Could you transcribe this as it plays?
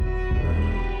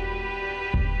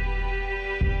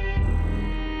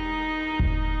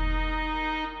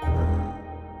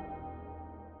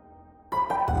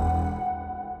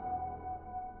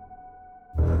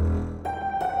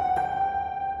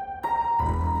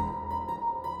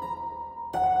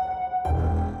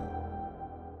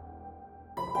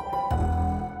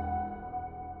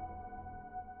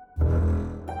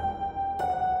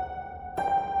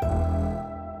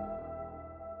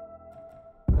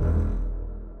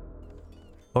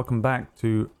Welcome back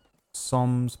to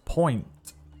Som's Point,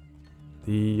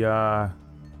 the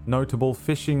notable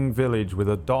fishing village with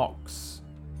the docks,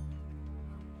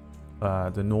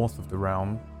 the north of the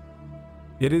realm.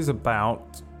 It is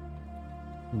about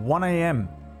 1 a.m.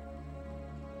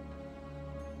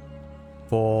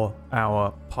 for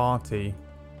our party,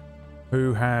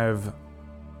 who have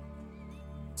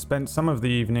spent some of the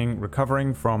evening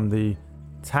recovering from the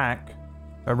attack.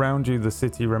 Around you, the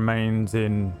city remains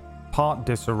in part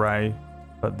disarray,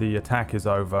 but the attack is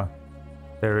over.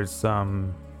 There is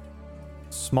some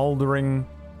smoldering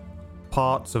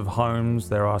parts of homes.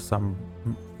 There are some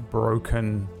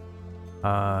broken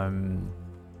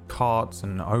carts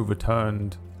and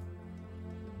overturned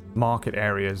market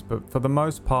areas, but for the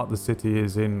most part, the city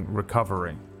is in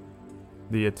recovery.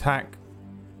 The attack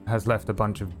has left a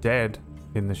bunch of dead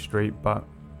in the street, but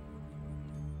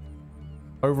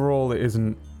overall, it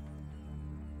isn't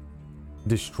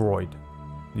destroyed.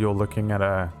 You're looking at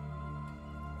a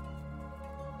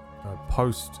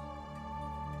post-chaos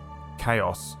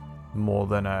more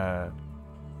than a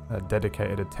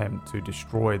dedicated attempt to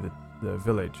destroy the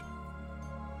village.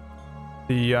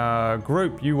 The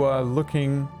group, you are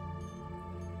looking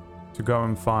to go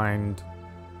and find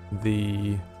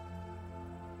the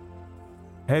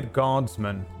head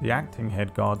guardsman, the acting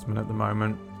head guardsman at the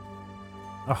moment,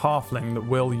 a halfling that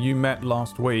Will, you met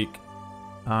last week,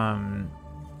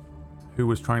 who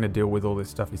was trying to deal with all this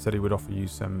stuff. He said he would offer you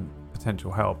some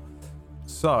potential help.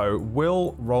 So,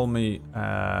 Will, roll me,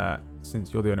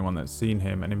 since you're the only one that's seen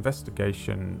him, an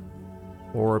investigation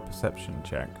or a perception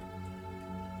check.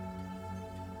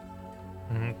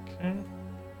 Okay.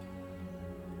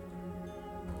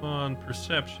 On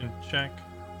perception check.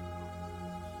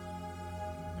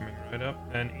 Coming right up.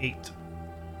 An 8.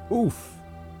 Oof.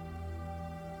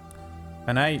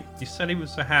 An 8. He said he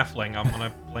was a halfling. I'm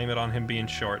gonna blame it on him being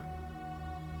short.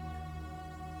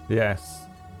 Yes.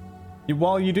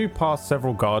 While you do pass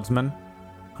several guardsmen,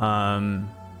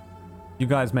 you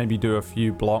guys maybe do a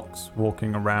few blocks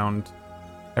walking around.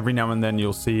 Every now and then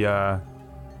you'll see a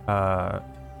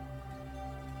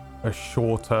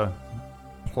shorter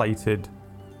plated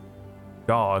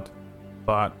guard,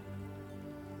 but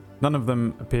none of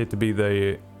them appear to be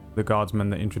the guardsman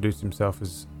that introduced himself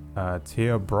as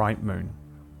Tyr Brightmoon.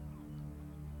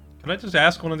 Can I just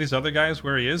ask one of these other guys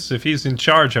where he is? If he's in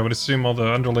charge, I would assume all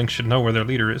the underlings should know where their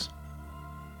leader is.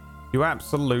 You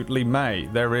absolutely may.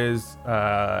 There is,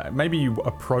 maybe you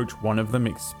approach one of them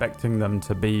expecting them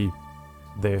to be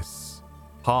this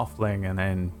halfling, and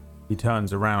then he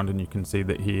turns around and you can see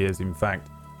that he is, in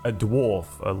fact, a dwarf,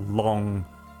 a long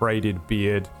braided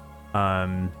beard.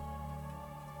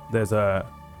 There's a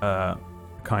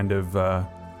kind of a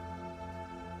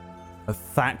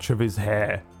thatch of his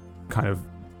hair kind of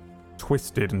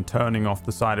twisted and turning off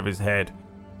the side of his head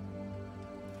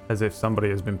as if somebody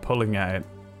has been pulling at it,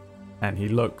 and he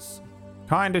looks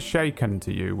kind of shaken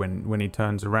to you when he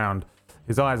turns around.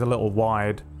 His eyes a little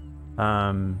wide,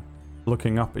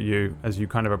 looking up at you as you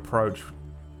kind of approach.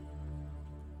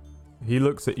 He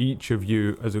looks at each of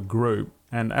you as a group,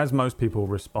 and as most people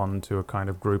respond to a kind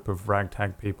of group of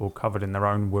ragtag people covered in their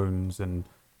own wounds and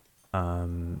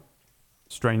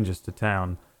strangers to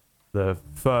town, the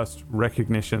first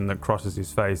recognition that crosses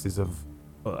his face is of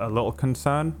a little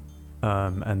concern,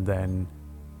 and then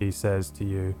he says to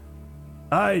you,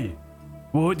 "Aye,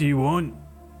 what do you want?"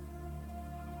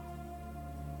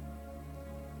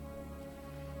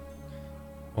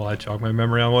 Well, I jog my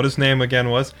memory on what his name again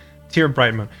was. Tyr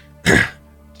Brightmoon.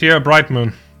 Tyr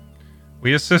Brightmoon.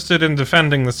 We assisted in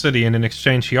defending the city, and in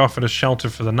exchange he offered us shelter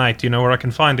for the night. Do you know where I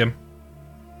can find him?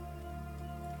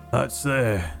 That's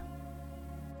the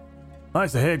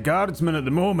head guardsman at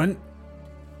the moment.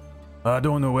 I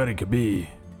don't know where it could be.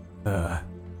 Have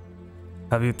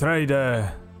you tried,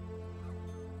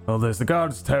 well, there's the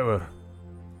guards tower.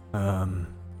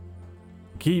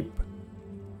 Keep.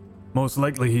 Most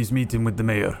likely he's meeting with the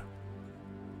mayor.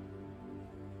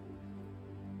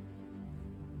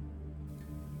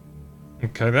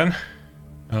 Okay, then.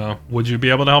 Would you be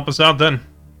able to help us out, then?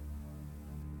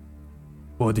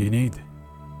 What do you need?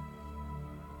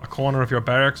 A corner of your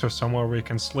barracks or somewhere where we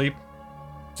can sleep?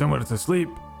 Somewhere to sleep?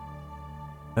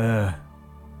 So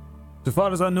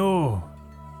far as I know,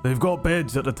 they've got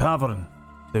beds at the tavern.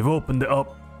 They've opened it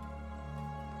up.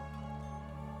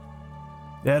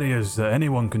 Areas that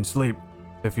anyone can sleep.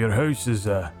 If your house is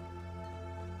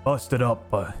busted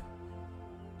up,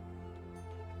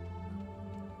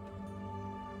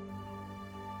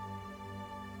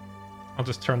 I'll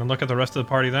just turn and look at the rest of the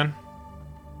party then.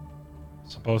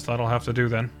 Suppose that'll have to do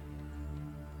then.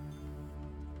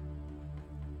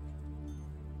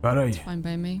 Alright. It's fine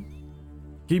by me.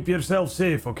 Keep yourself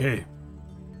safe, okay?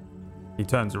 He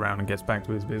turns around and gets back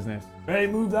to his business. Hey,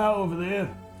 move that over there.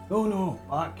 No,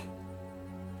 back.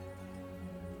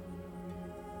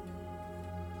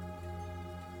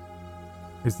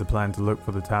 Is the plan to look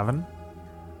for the tavern?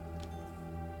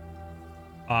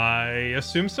 I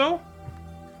assume so.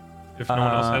 If no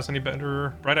one else has any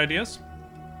better bright ideas.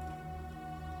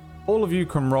 All of you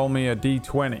can roll me a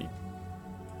d20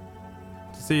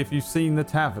 to see if you've seen the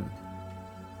tavern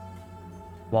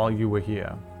while you were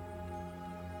here.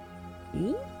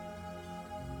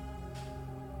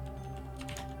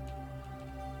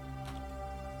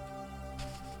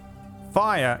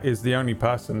 Fire is the only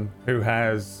person who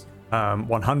has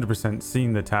 100%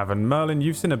 seen the tavern. Merlin,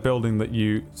 you've seen a building that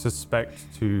you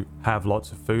suspect to have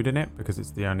lots of food in it because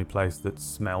it's the only place that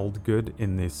smelled good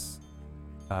in this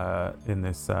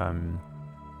town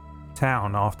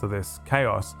after this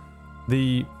chaos.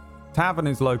 The tavern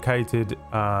is located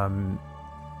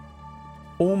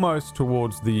almost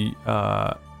towards the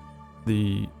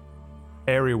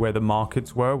area where the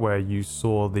markets were, where you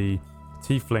saw the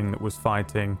tiefling that was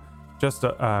fighting, just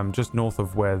north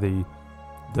of where the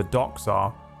docks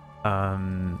are.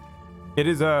 It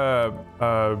is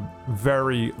a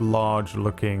very large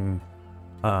looking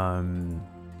timber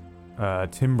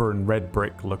and red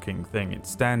brick looking thing. It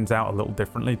stands out a little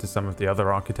differently to some of the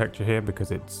other architecture here because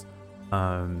it's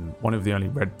one of the only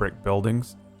red brick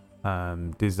buildings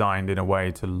designed in a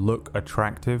way to look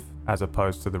attractive as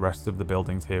opposed to the rest of the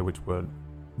buildings here, which were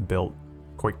built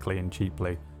quickly and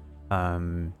cheaply.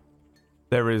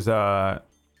 There is an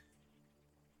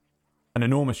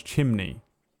enormous chimney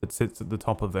that sits at the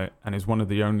top of it and is one of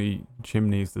the only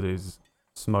chimneys that is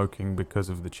smoking because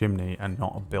of the chimney and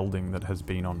not a building that has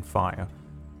been on fire.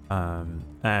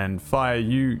 And fire,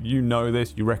 you know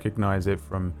this, you recognize it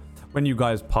from when you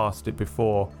guys passed it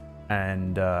before,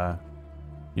 and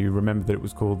you remember that it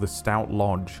was called the Stout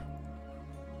Lodge.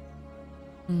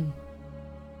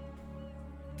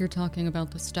 You're talking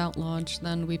about the Stout Lodge,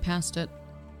 then we passed it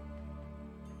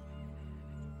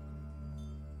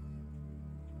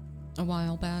a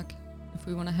while back, if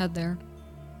we want to head there.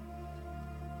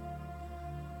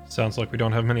 Sounds like we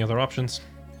don't have many other options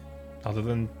other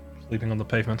than sleeping on the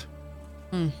pavement.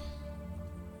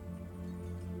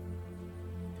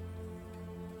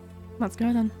 Let's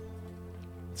go then.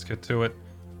 Let's get to it.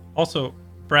 Also,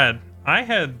 Brad, I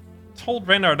had told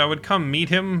Reynard I would come meet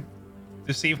him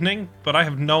this evening, but I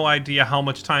have no idea how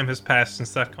much time has passed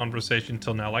since that conversation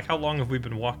till now. Like, how long have we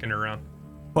been walking around?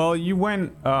 Well, you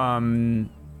went,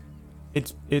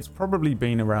 it's probably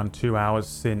been around 2 hours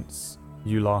since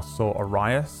you last saw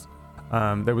Arias.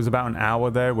 There was about an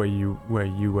hour there where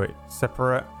you were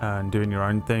separate and doing your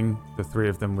own thing, the three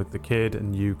of them with the kid,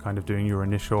 and you kind of doing your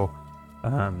initial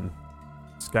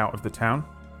scout of the town.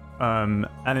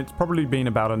 And it's probably been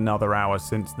about another hour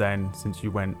since then, since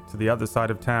you went to the other side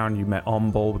of town. You met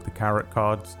Omball with the carrot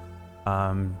cards,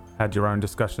 had your own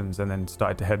discussions, and then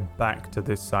started to head back to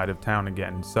this side of town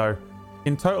again. So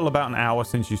in total, about an hour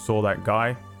since you saw that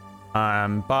guy.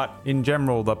 But in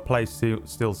general, the place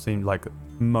still seemed like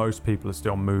most people are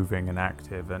still moving and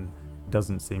active, and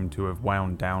doesn't seem to have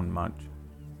wound down much.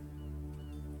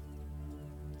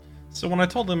 So when I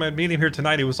told him I'd meet him here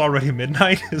tonight, it was already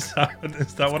midnight? Is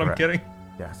that what I'm getting?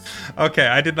 Yes. Okay,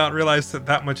 I did not realize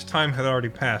that much time had already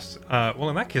passed. Well,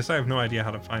 in that case, I have no idea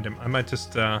how to find him. I might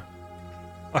just, I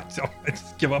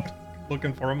just give up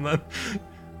looking for him then.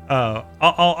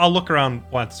 I'll look around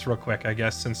once real quick, I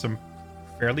guess, since I'm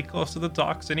fairly close to the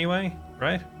docks anyway,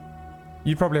 right?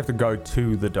 You'd probably have to go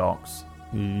to the docks.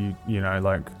 You know,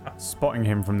 like spotting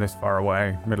him from this far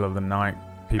away, middle of the night,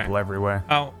 people everywhere.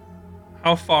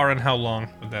 How far and how long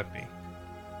would that be?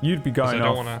 You'd be going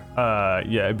off.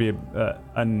 Yeah, it'd be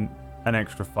an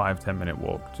extra 5-10 minute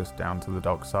walk just down to the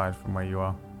dock side from where you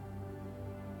are.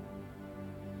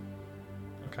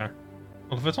 Okay.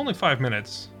 Well, if it's only 5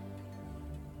 minutes,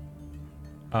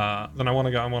 then I want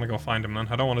to go find him. Then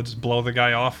I don't want to just blow the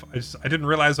guy off. I didn't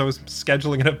realize I was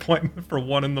scheduling an appointment for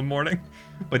 1 a.m.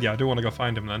 But yeah, I do want to go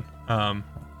find him then. I'll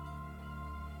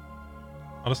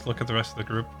just look at the rest of the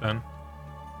group then.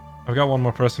 I've got one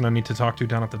more person I need to talk to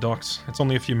down at the docks. It's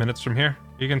only a few minutes from here.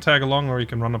 You can tag along, or you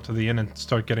can run up to the inn and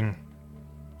start getting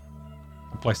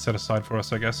a place set aside for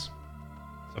us, I guess.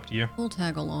 It's up to you. We'll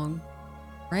tag along,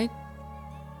 right?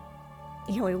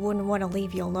 We wouldn't want to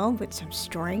leave you alone with some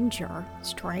stranger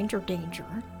danger.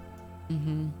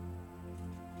 Mm-hmm.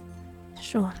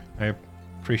 Sure. I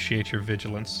appreciate your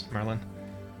vigilance, Marlin.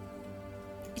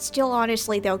 It still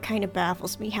honestly, though, kind of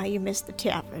baffles me how you missed the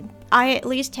tavern. I at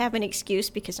least have an excuse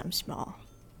because I'm small.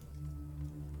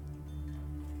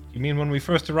 You mean when we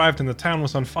first arrived and the town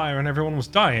was on fire and everyone was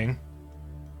dying?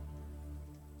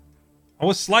 I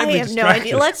was I slightly have no distracted.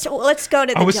 idea. Let's go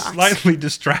to the I was docks. slightly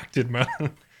distracted, man.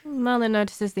 Merlin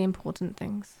notices the important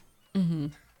things. Mm-hmm.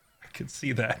 I can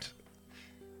see that.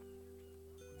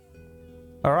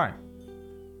 All right.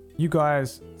 You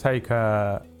guys take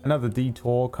another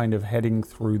detour, kind of heading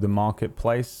through the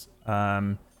marketplace.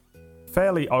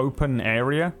 Fairly open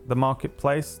area, the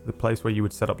marketplace, the place where you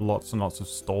would set up lots and lots of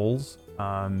stalls.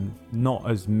 Not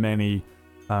as many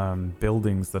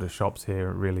buildings that are shops here.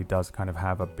 It really does kind of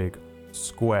have a big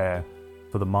square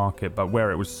for the market, but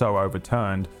where it was so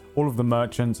overturned, all of the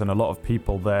merchants and a lot of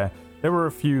people there were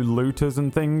a few looters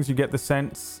and things, you get the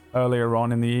sense, earlier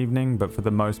on in the evening, but for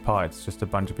the most part it's just a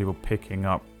bunch of people picking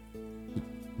up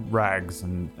rags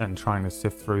and trying to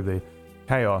sift through the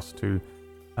chaos to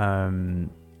find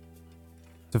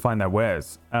their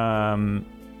wares.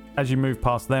 As you move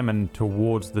past them and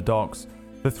towards the docks,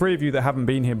 the three of you that haven't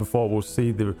been here before will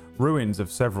see the ruins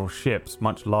of several ships,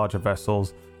 much larger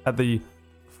vessels. At the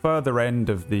further end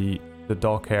of the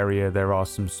dock area, there are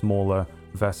some smaller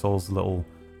vessels, little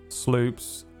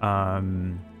sloops,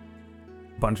 bunch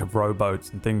of rowboats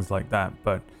and things like that.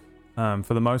 But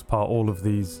for the most part, all of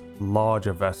these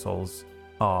larger vessels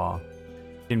are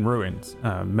in ruins.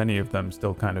 Many of them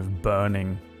still kind of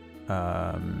burning.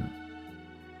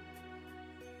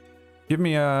 Give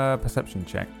me a perception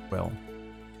check, Will.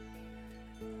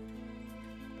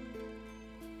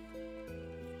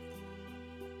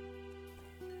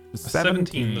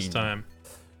 17 this time.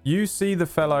 You see the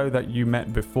fellow that you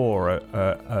met before,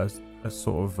 a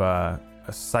sort of a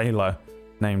sailor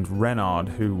named Renard,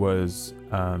 who was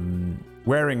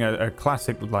wearing a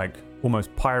classic, like,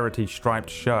 almost piratey striped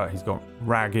shirt. He's got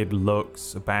ragged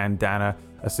looks, a bandana,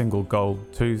 a single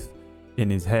gold tooth in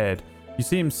his head. You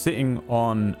see him sitting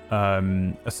on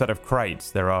a set of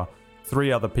crates. There are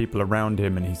 3 other people around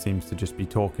him, and he seems to just be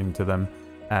talking to them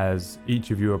as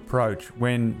each of you approach.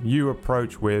 When you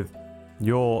approach with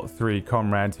your 3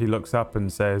 comrades, he looks up and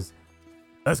says,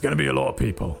 "There's going to be a lot of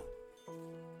people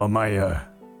on my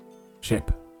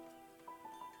ship."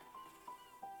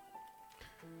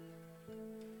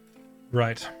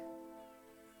 Right.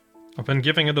 I've been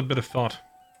giving it a bit of thought.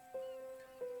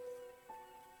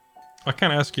 I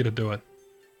can't ask you to do it.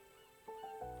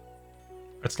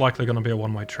 It's likely going to be a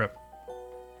one-way trip.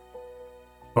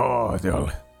 Oh,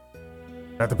 no.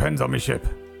 That depends on my ship.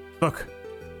 Look.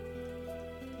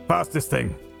 Fastest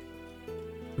thing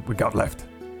we got left.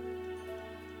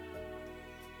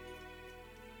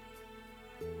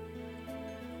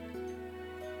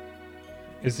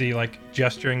 Is he, like,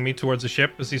 gesturing me towards the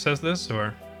ship as he says this,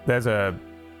 or...? There's a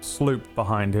sloop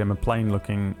behind him, a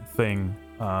plain-looking thing.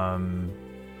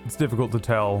 It's difficult to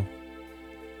tell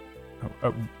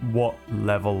at what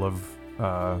level of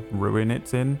ruin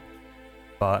it's in,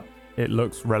 but it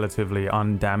looks relatively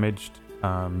undamaged,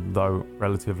 though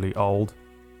relatively old.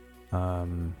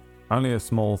 Only a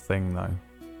small thing, though.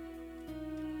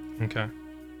 Okay.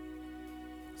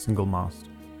 Single mast.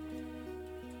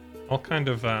 I'll kind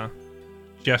of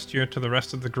gesture to the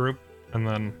rest of the group and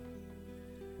then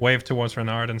wave towards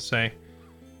Renard and say,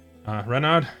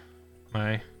 Renard,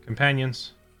 my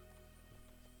companions,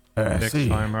 Vix,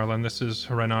 Fire, Merlin, this is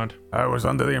Renard. I was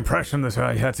under the impression that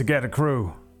I had to get a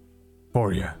crew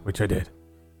for you, which I did.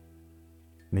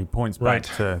 And he points back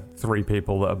to 3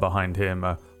 people that are behind him,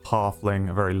 a halfling,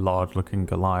 a very large-looking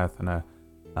Goliath, and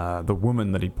the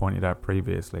woman that he pointed out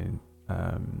previously,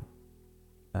 and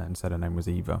said her name was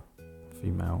Eva,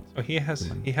 female. So he has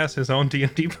woman. he has his own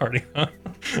D&D party, huh?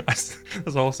 There's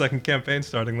a whole second campaign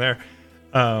starting there.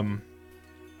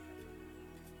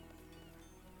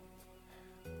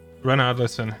 Renard,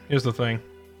 listen, here's the thing.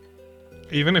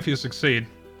 Even if you succeed,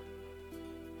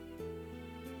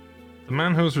 the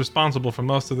man who's responsible for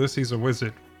most of this, he's a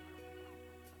wizard.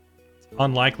 It's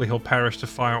unlikely he'll perish to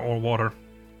fire or water.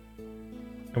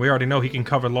 And we already know he can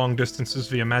cover long distances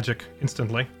via magic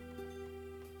instantly.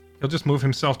 He'll just move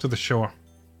himself to the shore.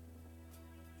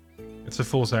 It's a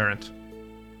fool's errand.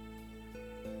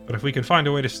 But if we can find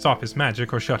a way to stop his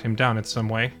magic or shut him down in some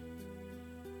way,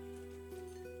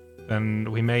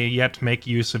 then we may yet make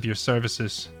use of your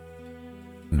services.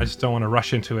 I just don't want to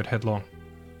rush into it headlong.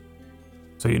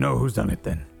 So you know who's done it,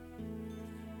 then?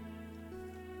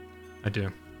 I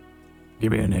do.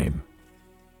 Give me a name.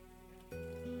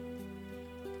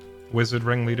 Wizard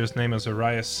ringleader's name is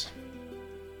Arias.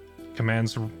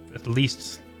 Commands at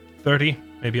least 30,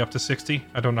 maybe up to 60.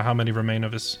 I don't know how many remain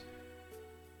of his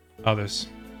others.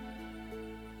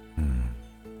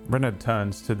 Renard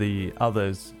turns to the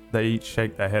others. They each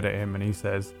shake their head at him, and he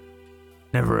says,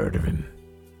 "Never heard of him,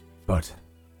 but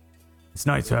it's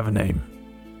nice to have a name.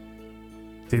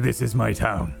 See, this is my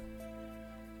town.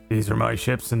 These are my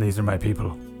ships, and these are my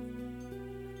people.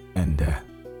 And,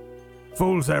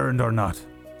 fool's errand or not,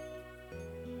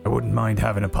 I wouldn't mind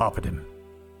having a pop at him.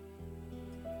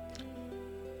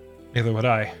 Neither would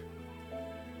I.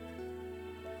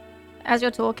 As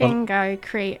you're talking, I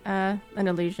create an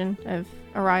illusion of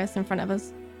Arias in front of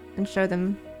us and show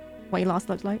them what he last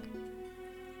looked like.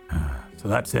 So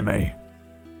that's him, eh?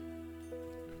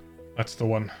 That's the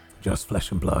one. Just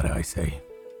flesh and blood, I say.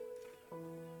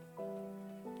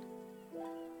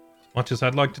 Much as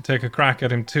I'd like to take a crack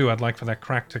at him too, I'd like for that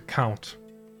crack to count.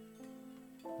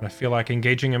 And I feel like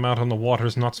engaging him out on the water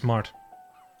is not smart.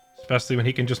 Especially when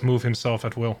he can just move himself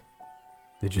at will.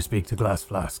 Did you speak to Glass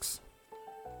Flasks?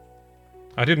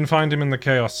 I didn't find him in the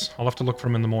chaos. I'll have to look for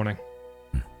him in the morning.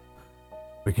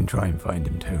 We can try and find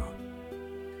him too.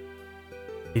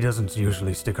 He doesn't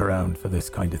usually stick around for this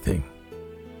kind of thing.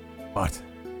 But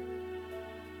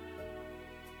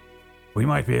we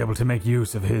might be able to make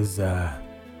use of his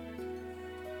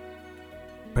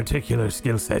particular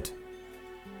skill set.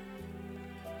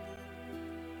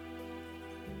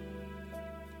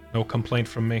 No complaint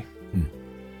from me.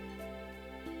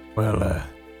 Well,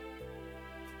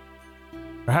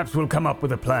 perhaps we'll come up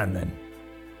with a plan then.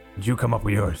 Did you come up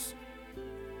with yours?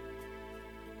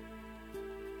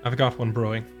 I've got one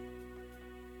brewing.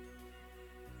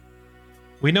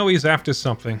 We know he's after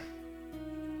something.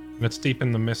 And it's deep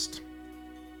in the mist.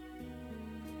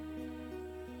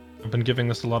 I've been giving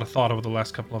this a lot of thought over the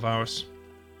last couple of hours.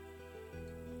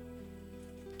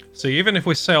 See, even if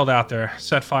we sailed out there,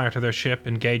 set fire to their ship,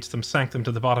 engaged them, sank them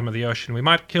to the bottom of the ocean, we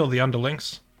might kill the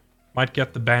underlings, might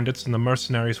get the bandits and the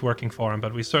mercenaries working for him,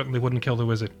 but we certainly wouldn't kill the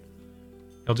wizard.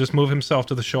 He'll just move himself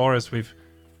to the shore as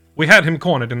we had him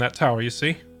cornered in that tower, you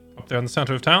see, up there in the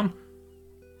center of town.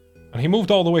 And he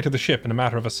moved all the way to the ship in a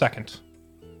matter of a second.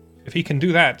 If he can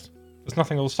do that, there's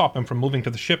nothing that will stop him from moving to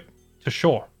the ship to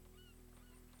shore.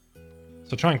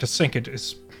 So trying to sink it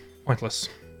is pointless.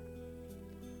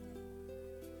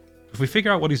 If we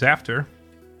figure out what he's after,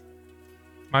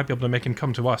 might be able to make him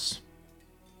come to us.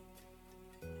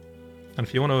 And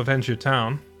if you want to avenge your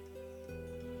town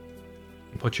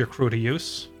and put your crew to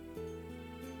use,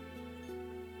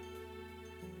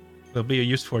 there'll be a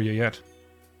use for you yet.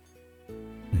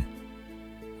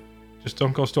 Just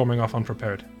don't go storming off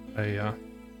unprepared. I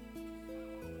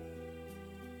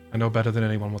know better than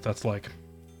anyone what that's like.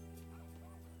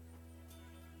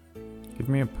 Give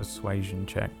me a persuasion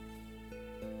check.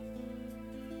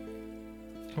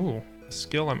 Ooh, a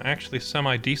skill I'm actually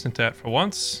semi-decent at for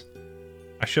once.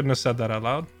 I shouldn't have said that out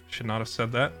loud. Should not have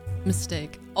said that.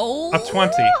 Mistake. Oh! A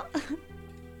 20.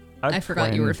 I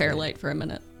forgot you were 20. Fairlight for a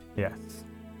minute. Yes.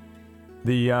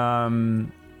 The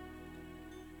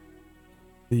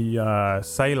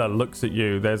sailor looks at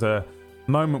you. There's a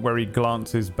moment where he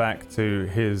glances back to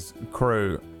his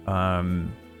crew,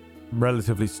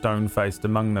 relatively stone-faced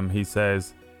among them. He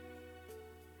says,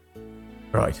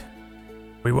 "Right.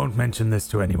 We won't mention this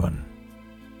to anyone.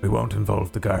 We won't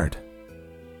involve the guard.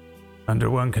 Under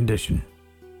one condition.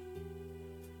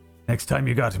 Next time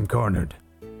you got him cornered,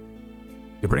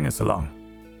 you bring us along."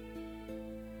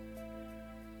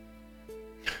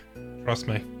 Trust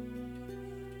me.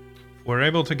 If we're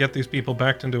able to get these people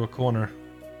backed into a corner,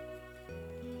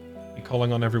 be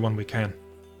calling on everyone we can.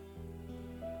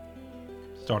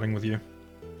 Starting with you.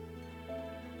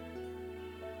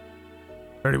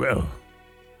 Very well.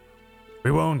 We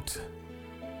won't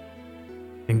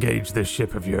engage this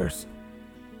ship of yours.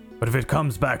 But if it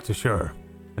comes back to shore,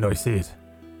 and I see it,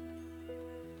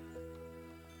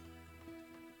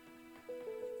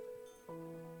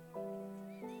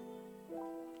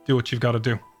 Do what you've got to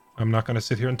do. I'm not going to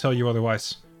sit here and tell you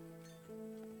otherwise.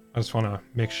 I just want to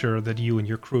make sure that you and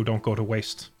your crew don't go to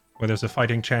waste. Where there's a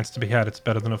fighting chance to be had, it's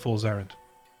better than a fool's errand.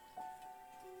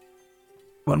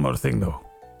 one more thing though.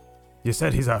 You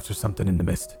said he's after something in the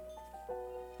mist.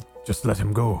 Just let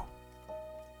him go.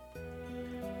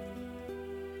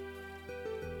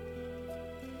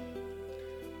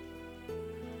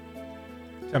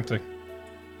 Tempting.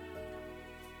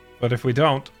 But if we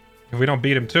don't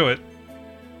beat him to it,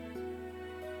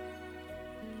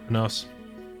 who knows?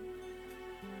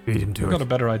 Beat him to I've it. got a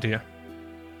better idea.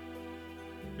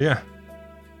 Yeah.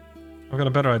 I've got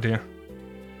a better idea.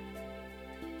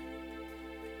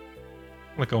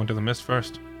 I'll go into the mist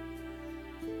first.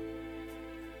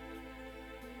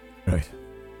 Right.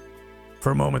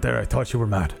 For a moment there, I thought you were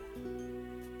mad.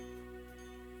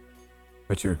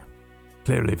 But you're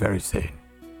clearly very sane.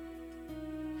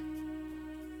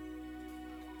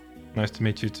 Nice to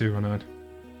meet you too, Renaud.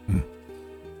 Hmm.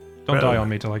 Don't Well- die on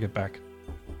me till I get back.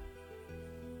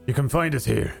 You can find us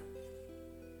here.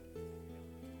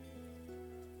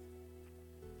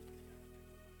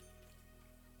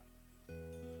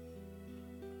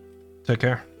 Take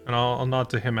care. And I'll nod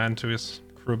to him and to his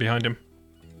crew behind him.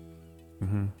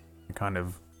 Mm-hmm. And kind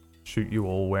of shoot you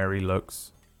all wary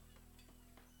looks.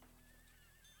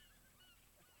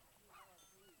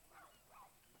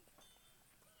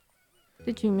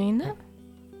 Did you mean that?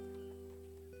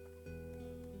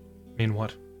 Mean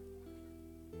what?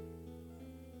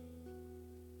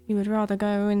 You would rather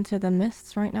go into the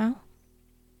mists right now?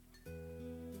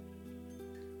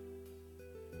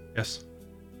 Yes.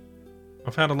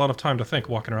 I've had a lot of time to think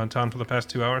walking around town for the past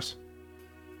 2 hours.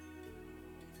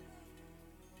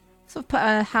 Sort of put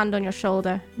a hand on your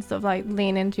shoulder and sort of like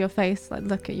lean into your face, like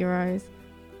look at your eyes.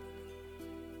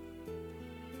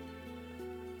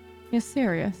 You're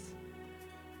serious?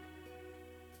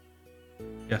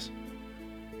 Yes.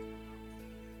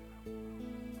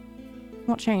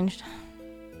 What changed?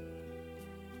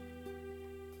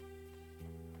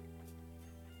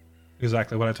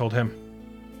 Exactly what I told him.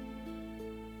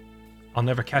 I'll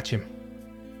never catch him.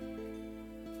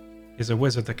 He's a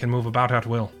wizard that can move about at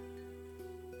will.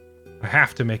 I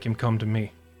have to make him come to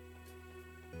me.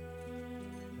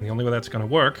 And the only way that's going to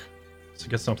work is to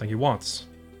get something he wants.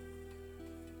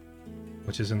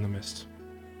 Which is in the mist.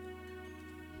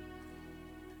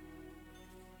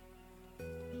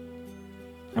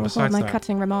 I will hold my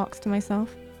cutting remarks to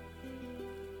myself.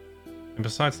 And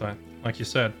besides that, like you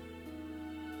said,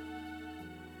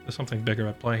 there's something bigger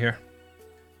at play here.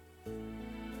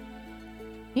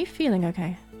 Are you feeling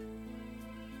okay?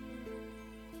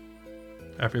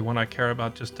 Everyone I care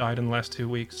about just died in the last 2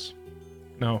 weeks.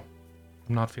 No,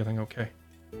 I'm not feeling okay.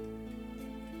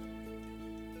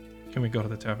 Can we go to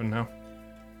the tavern now?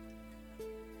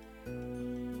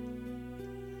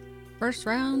 First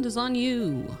round is on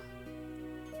you.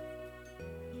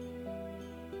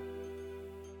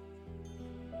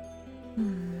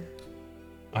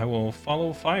 I will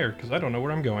follow fire because I don't know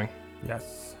where I'm going.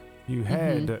 Yes. You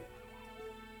head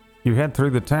through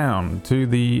the town to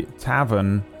the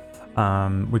tavern,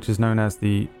 which is known as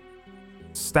the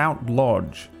Stout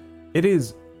Lodge. It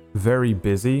is very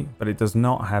busy, but it does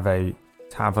not have a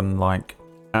tavern-like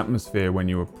atmosphere when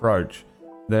you approach.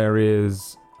 There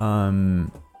is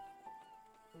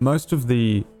most of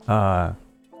the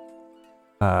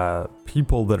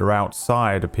people that are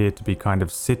outside appear to be kind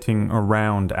of sitting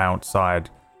around outside.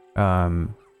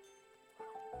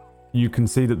 You can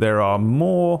see that there are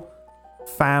more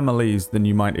families than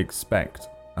you might expect.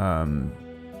 And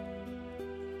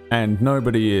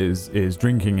nobody is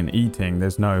drinking and eating.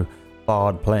 There's no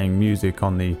bard playing music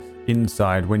on the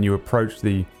inside. When you approach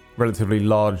the relatively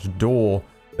large door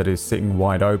that is sitting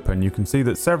wide open, you can see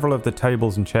that several of the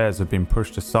tables and chairs have been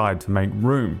pushed aside to make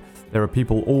room. There are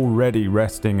people already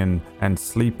resting and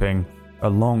sleeping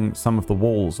along some of the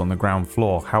walls on the ground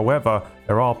floor. However,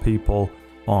 there are people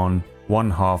on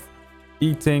one half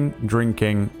eating,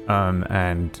 drinking,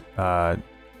 and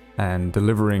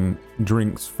delivering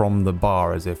drinks from the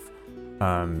bar as if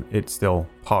it's still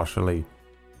partially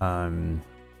in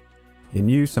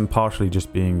use and partially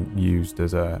just being used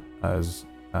as a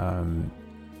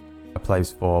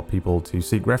place for people to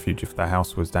seek refuge if their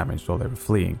house was damaged or they were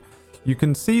fleeing. You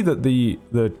can see that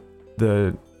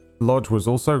the lodge was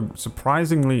also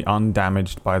surprisingly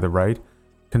undamaged by the raid,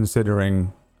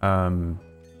 considering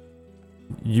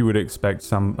you would expect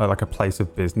some like a place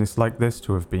of business like this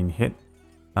to have been hit,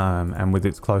 and with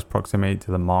its close proximity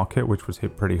to the market, which was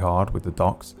hit pretty hard with the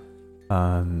docks,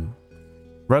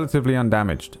 relatively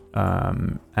undamaged,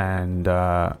 and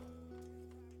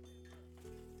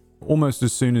almost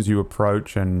as soon as you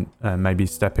approach and maybe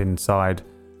step inside,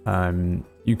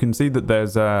 you can see that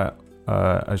there's a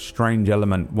strange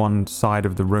element. One side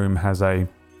of the room has a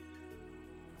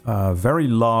very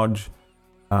large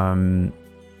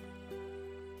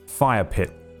fire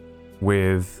pit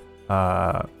with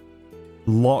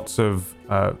lots of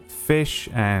fish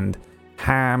and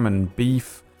ham and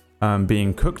beef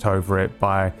being cooked over it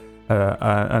by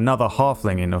another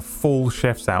halfling in a full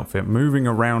chef's outfit, moving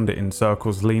around it in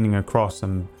circles, leaning across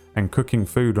and cooking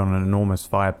food on an enormous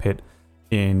fire pit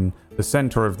in the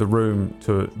center of the room,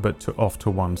 off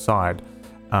to one side.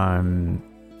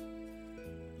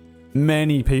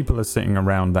 Many people are sitting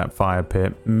around that fire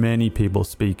pit, many people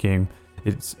speaking.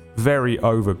 It's very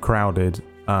overcrowded,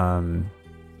 but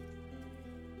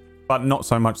not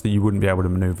so much that you wouldn't be able to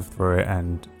maneuver through it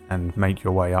and make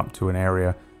your way up to an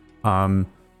area.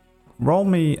 Roll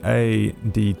me a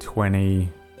d20,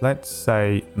 let's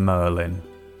say Merlin.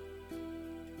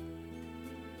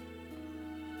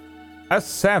 A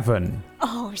 7.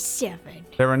 Oh, 7.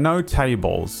 There are no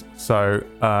tables, so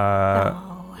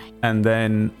Oh. and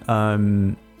then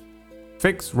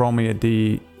Fix, roll me a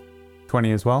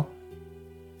d20 as well.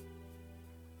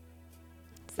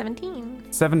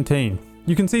 17. 17.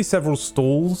 You can see several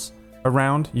stalls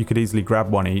around. You could easily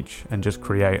grab one each and just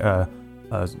create a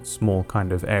small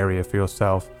kind of area for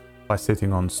yourself by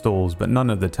sitting on stalls, but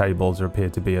none of the tables appear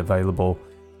to be available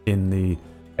in the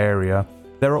area.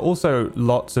 There are also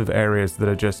lots of areas that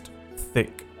are just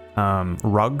thick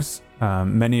rugs.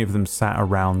 Many of them sat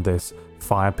around this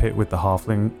fire pit with the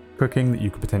halfling cooking that you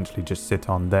could potentially just sit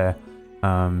on there.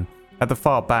 At the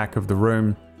far back of the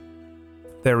room,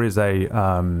 there is a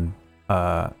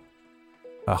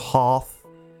hearth,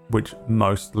 which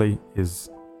mostly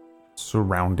is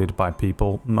surrounded by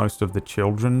people. Most of the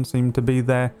children seem to be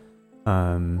there.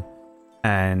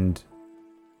 And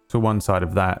to one side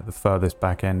of that, the furthest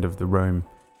back end of the room,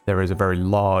 there is a very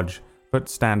large but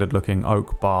standard-looking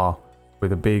oak bar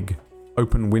with a big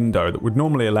open window that would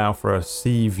normally allow for a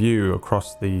sea view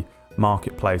across the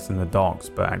marketplace and the docks,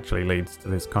 but actually leads to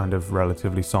this kind of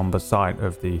relatively somber sight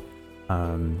of the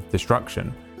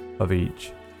destruction of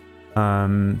each.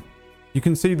 You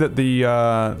can see that the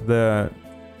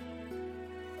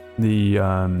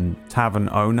tavern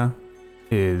owner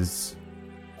is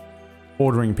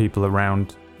ordering people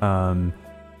around. A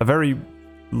very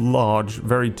large,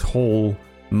 very tall,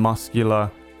 muscular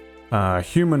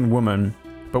human woman,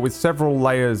 but with several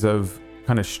layers of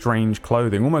kind of strange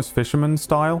clothing, almost fisherman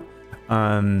style.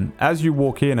 As you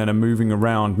walk in and are moving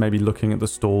around, maybe looking at the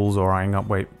stalls or eyeing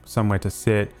up somewhere to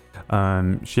sit,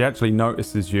 she actually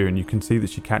notices you, and you can see that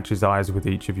she catches eyes with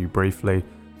each of you briefly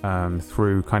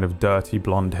through kind of dirty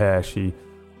blonde hair. She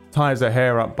ties her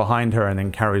hair up behind her and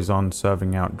then carries on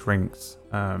serving out drinks.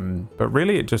 But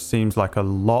really, it just seems like a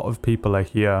lot of people are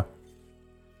here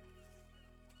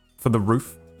for the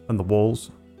roof and the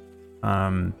walls,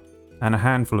 and a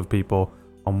handful of people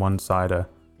on one side are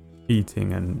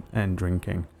eating and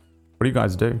drinking. What do you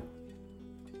guys do?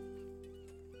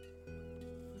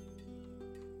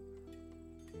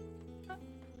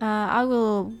 I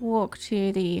will walk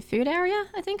to the food area,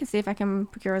 I think, and see if I can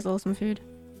procure us all some food.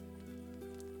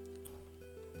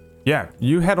 Yeah,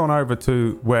 you head on over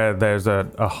to where there's a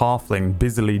halfling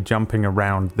busily jumping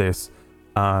around this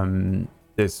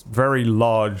very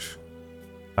large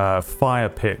fire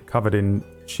pit covered in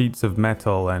sheets of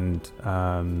metal and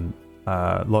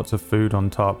lots of food on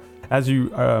top. As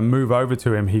you move over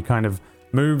to him, he kind of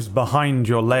moves behind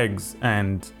your legs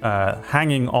and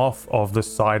hanging off of the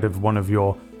side of one of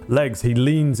your legs, he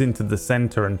leans into the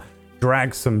center and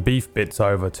drags some beef bits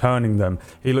over, turning them.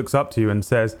 He looks up to you and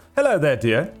says, "Hello there,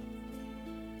 dear.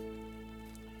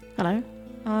 Hello.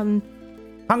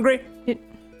 Hungry?"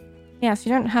 Yes,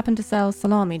 you don't happen to sell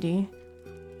salami, do you?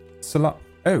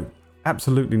 Oh,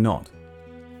 absolutely not.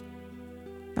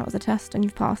 That was a test and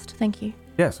you've passed. Thank you.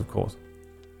 Yes, of course.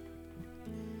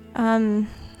 I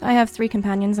have 3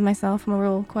 companions and myself, and we're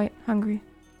all quite hungry.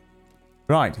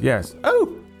 Right, yes.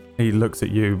 Oh! He looks at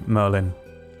you, Merlin.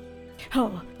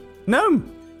 Oh,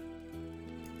 Gnome!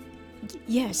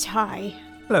 yes, hi.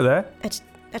 Hello there.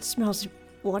 That smells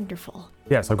wonderful.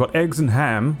 Yes, I've got eggs and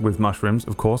ham with mushrooms,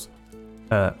 of course.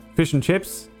 Fish and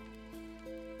chips.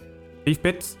 Beef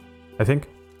bits, I think.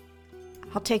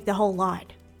 I'll take the whole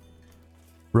lot.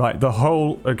 Right, the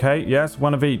whole... Okay, yes,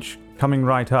 one of each. Coming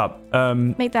right up.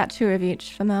 Make that 2 of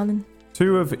each for Merlin.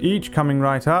 2 of each coming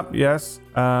right up, yes.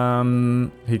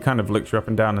 He kind of looks you up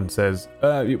and down and says,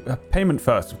 payment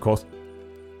first, of course.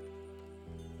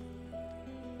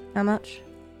 How much?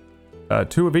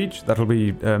 2 of each. That'll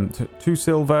be 2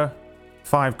 silver,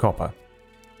 5 copper.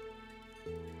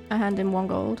 I hand him 1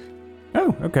 gold.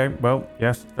 Oh, okay. Well,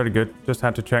 yes, very good. Just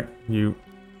had to check. You...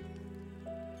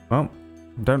 Well,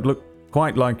 don't look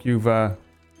quite like you've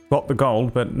got the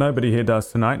gold, but nobody here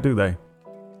does tonight, do they?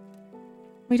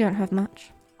 We don't have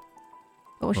much.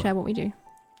 But we'll share what we do.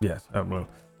 Yes, well.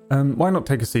 Why not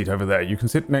take a seat over there? You can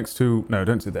sit next to... No,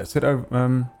 don't sit there. Sit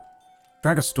over...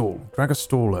 Drag a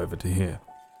stool over to here.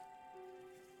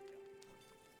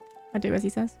 I do as he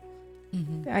says.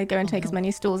 Mm-hmm. I go and take as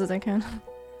many stools as I can.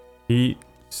 He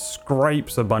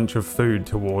scrapes a bunch of food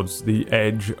towards the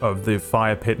edge of the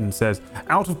fire pit and says,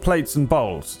 "Out of plates and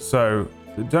bowls, so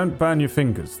don't burn your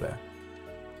fingers there.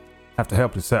 Have to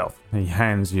help yourself." He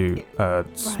hands you a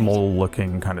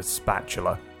small-looking kind of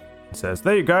spatula and says,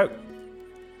 "There you go."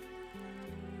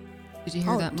 Did you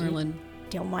hear that, Merlin?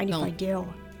 Don't mind if I do.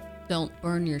 Don't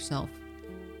burn yourself.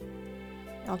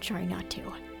 I'll try not to.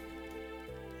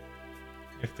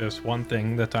 If there's one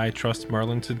thing that I trust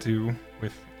Merlin to do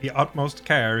with the utmost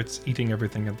care, it's eating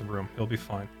everything in the room. He'll be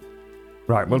fine.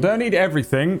 Right, well, don't eat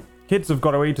everything. Kids have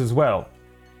got to eat as well.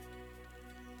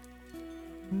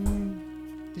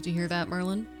 Did you hear that,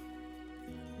 Merlin?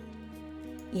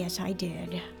 Yes, I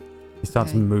did. He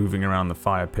starts Okay. moving around the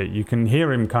fire pit. You can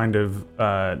hear him kind of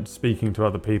speaking to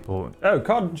other people. Oh,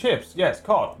 cod and chips. Yes,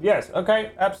 cod. Yes,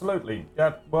 okay, absolutely.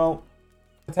 Yeah, well,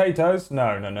 potatoes?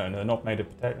 No, they're not made of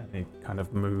potato. And he kind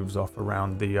of moves off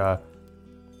around the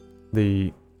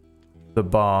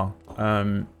bar.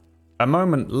 A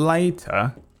moment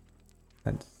later,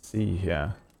 let's see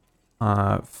here.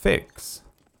 Fix.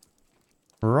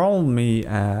 Roll me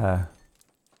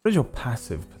what is your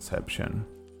passive perception?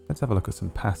 Let's have a look at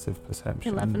some passive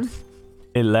perception. 11.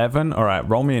 11? Alright,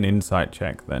 roll me an insight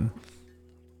check then.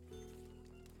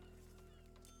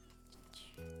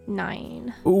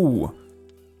 9. Ooh.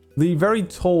 The very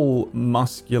tall,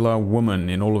 muscular woman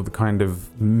in all of the kind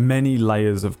of many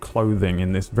layers of clothing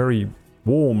in this very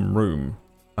warm room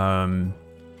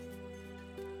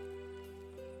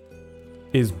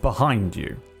is behind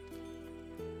you.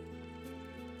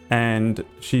 And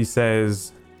she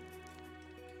says,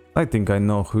 I think I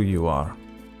know who you are.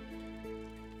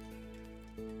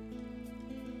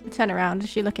 I turn around. Is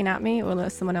she looking at me or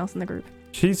there's someone else in the group?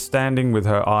 She's standing with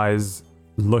her eyes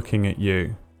looking at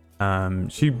you.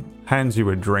 She hands you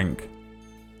a drink.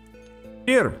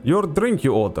 Here, your drink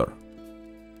you order.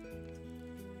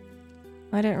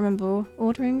 I don't remember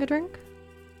ordering a drink.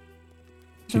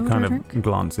 She Order kind a of drink?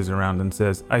 glances around and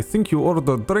says, I think you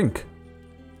ordered drink.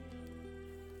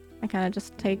 I kind of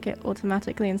just take it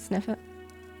automatically and sniff it.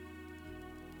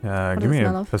 Give does it me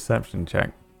smell a of? perception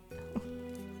check.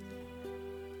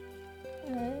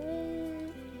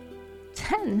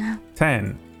 10.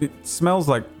 10. It smells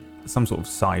like some sort of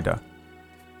cider.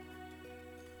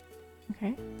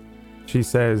 Okay. She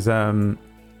says,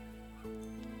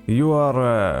 you are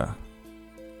a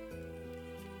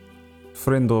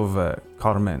friend of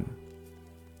Carmen.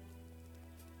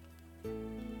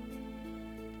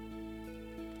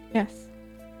 Yes.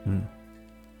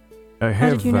 I have, How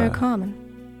did you know Carmen?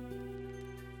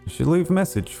 she leave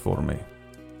message for me.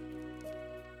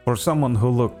 For someone who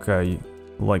look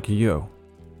like you.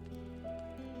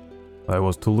 I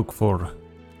was to look for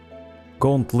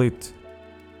gauntlet,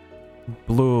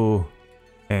 blue,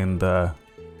 and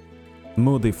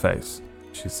moody face,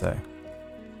 she say.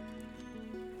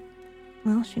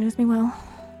 Well, she knows me well.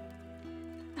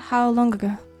 How long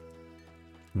ago?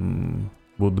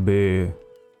 Would be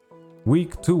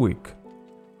week to week.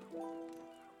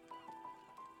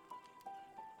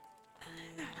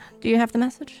 Do you have the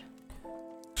message?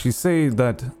 She say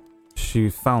that she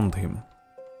found him.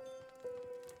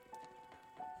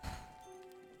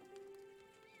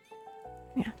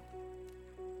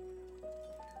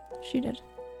 She did.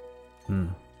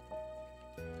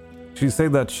 She say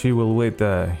that she will wait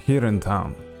here in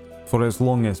town for as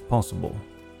long as possible,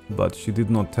 but she did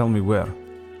not tell me where.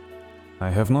 I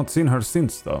have not seen her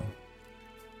since, though.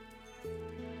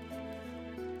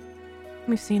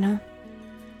 We've seen her.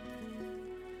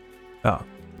 Ah,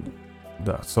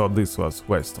 so this was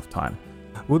waste of time.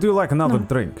 Would you like another No.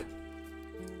 drink?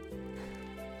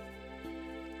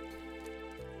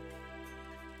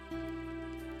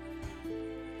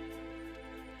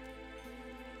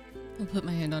 I'll put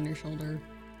my hand on your shoulder.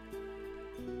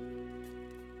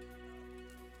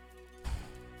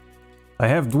 I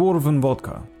have dwarven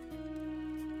vodka.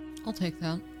 I'll take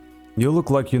that. You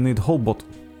look like you need whole bottle.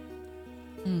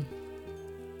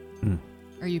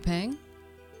 Are you paying?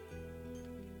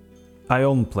 I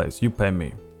own place, you pay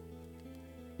me.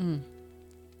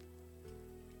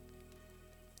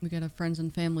 We get a friends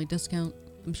and family discount,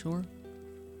 I'm sure.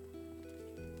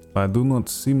 I do not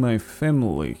see my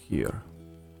family here,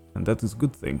 and that is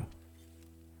good thing.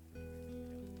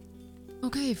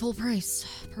 Okay, full price.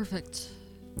 Perfect.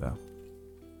 Yeah.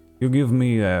 You give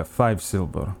me 5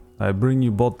 silver. I bring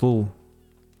you bottle,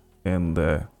 and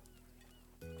we're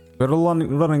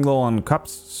running low on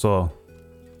cups, so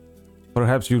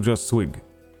perhaps you just swig.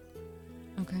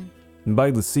 Okay. By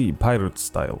the sea, pirate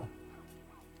style.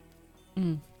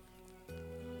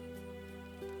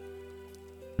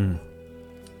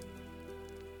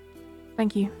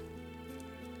 Thank you.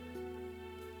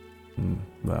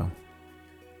 Well,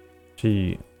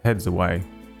 she heads away,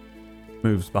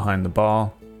 moves behind the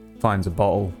bar, finds a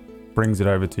bottle, brings it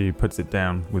over to you, puts it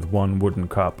down with one wooden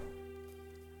cup,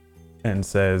 and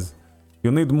says,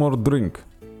 "You need more drink.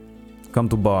 Come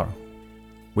to bar.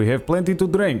 We have plenty to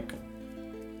drink."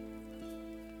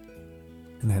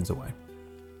 And heads away.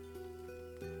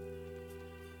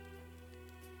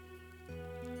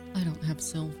 I don't have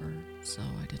silver, so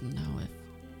I didn't know if...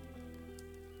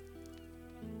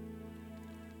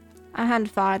 I hand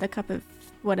Fire the cup of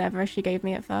whatever she gave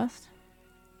me at first.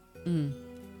 Mm.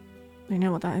 You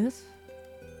know what that is?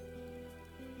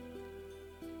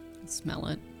 Smell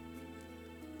it.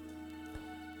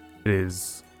 It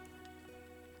is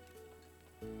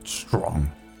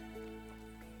strong.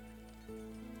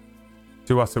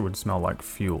 To us, it would smell like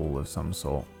fuel of some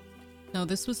sort. No,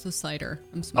 this was the cider.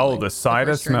 I'm smelling. Oh, the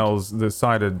cider first drink. smells. The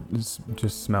cider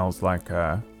just smells like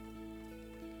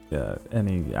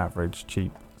any average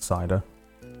cheap cider.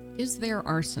 Is there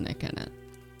arsenic in it?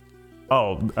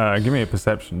 Oh, give me a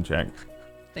perception check.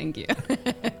 Thank you.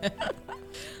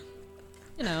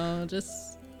 You know,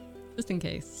 just in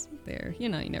case. There, you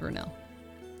never know.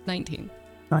 19.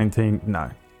 19.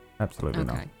 No, absolutely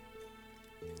not. Okay.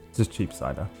 Just cheap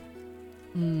cider.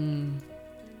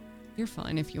 You're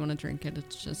fine if you want to drink it.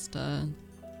 It's just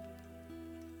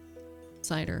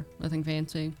cider. Nothing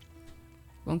fancy.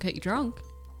 Won't get you drunk.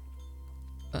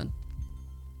 But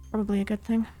Probably a good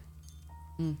thing.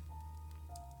 Mm.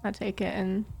 I take it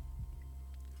and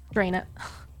drain it.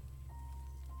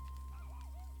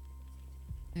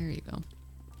 there you go.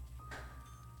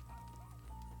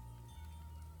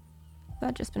 If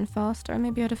I'd just been faster,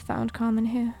 maybe I'd have found Carmen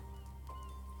here.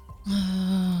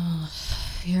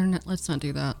 Let's not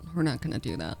do that. We're not gonna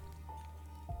do that.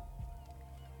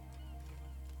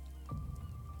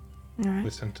 Alright,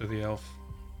 Listen to the elf.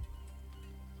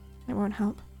 it won't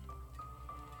help.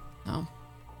 No.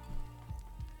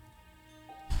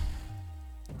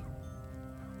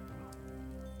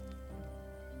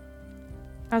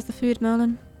 How's the food,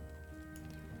 Merlin?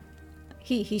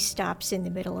 He stops in the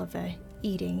middle of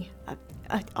eating.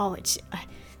 It's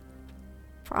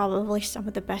probably some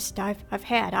of the best I've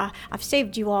had. I've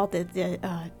saved you all the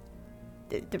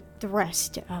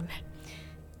rest.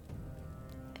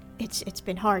 It's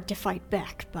been hard to fight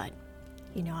back, but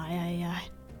I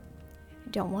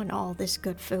don't want all this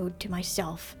good food to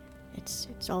myself.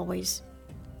 It's always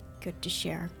good to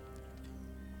share.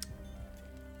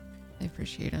 I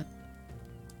appreciate it.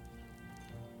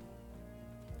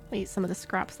 I'll eat some of the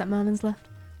scraps that Merlin's left.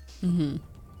 Mm-hmm.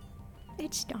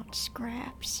 It's not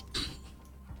scraps.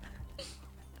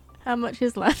 How much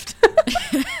is left?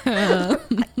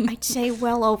 I'd say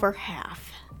well over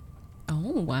half.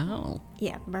 Oh, wow.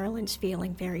 Yeah, Merlin's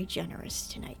feeling very generous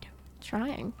tonight.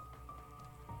 Trying.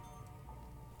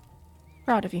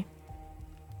 Proud of you.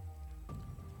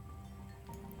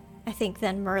 I think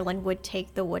then Merlin would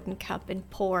take the wooden cup and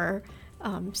pour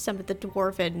some of the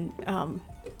dwarven,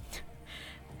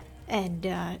 and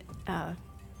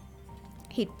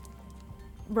he'd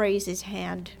raise his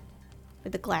hand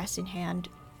with the glass in hand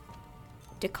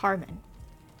to Carmen.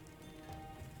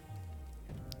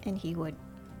 And he would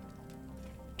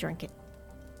drink it.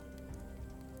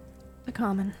 To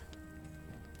Carmen.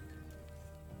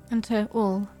 And to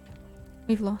all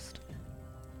we've lost.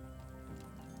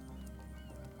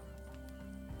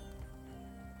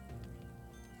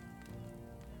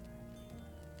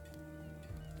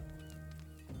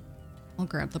 I'll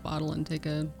grab the bottle and take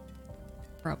a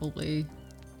probably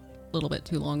a little bit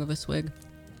too long of a swig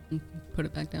and put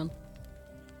it back down.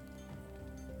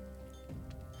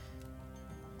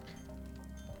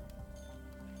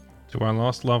 To our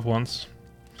lost loved ones,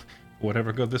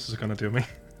 whatever good this is going to do me.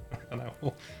 And I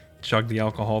will chug the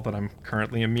alcohol that I'm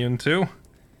currently immune to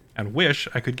and wish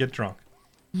I could get drunk.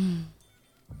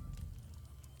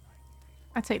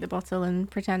 I take the bottle and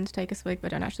pretend to take a swig,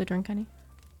 but don't actually drink any.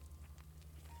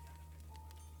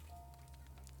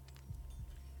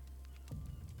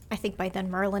 I think by then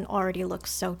Merlin already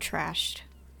looks so trashed.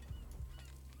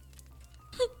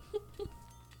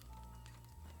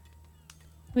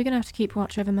 We're gonna have to keep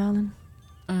watch over Merlin.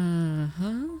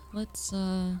 Uh-huh. Let's,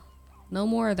 no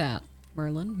more of that,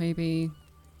 Merlin. Maybe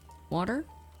water?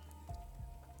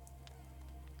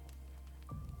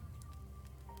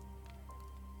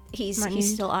 He's Might need-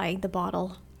 still eyeing the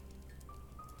bottle.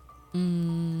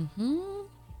 Mm-hmm.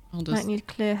 I'll Might just need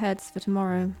clear heads for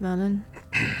tomorrow, Merlin.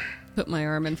 put my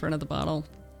arm in front of the bottle.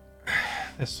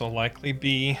 This will likely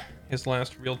be his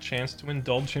last real chance to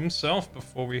indulge himself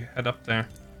before we head up there.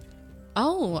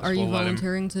 Oh, are you we'll let him-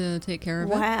 volunteering to take care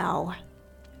of it? Wow.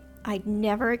 I'd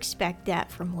never expect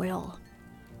that from Will.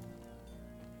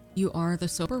 You are the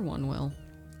sober one, Will.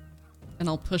 And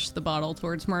I'll push the bottle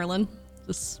towards Merlin,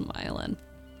 just smiling.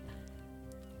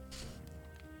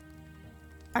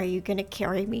 Are you gonna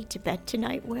carry me to bed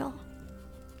tonight, Will?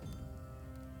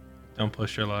 Don't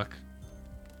push your luck.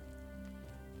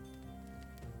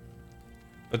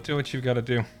 But do what you've got to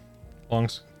do.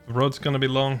 The road's going to be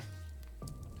long,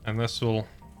 and this will...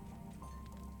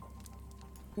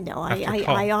 No, have to I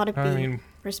call. ought to be I mean,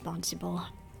 responsible.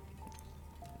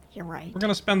 You're right. we're going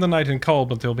to spend the night in Cole,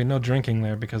 but there'll be no drinking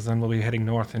there because then we'll be heading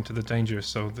north into the danger.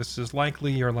 So this is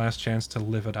likely your last chance to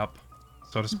live it up,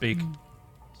 so to speak.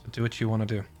 So do what you want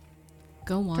to do.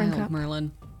 Go Drink wild, up.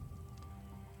 Merlin.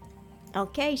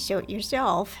 Okay, show it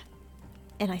yourself.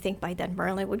 And I think by then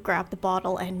Merlin would grab the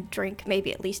bottle and drink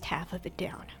maybe at least half of it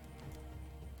down.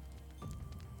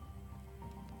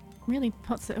 Really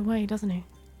puts it away, doesn't he?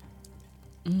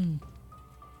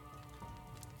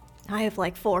 I have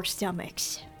like 4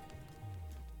 stomachs.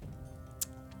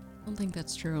 I don't think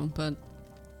that's true, but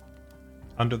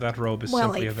Under that robe is Well,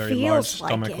 simply it a very large feels like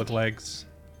stomach it. with legs.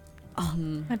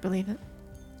 I believe it.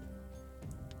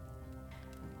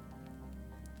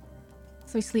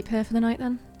 So we sleep here for the night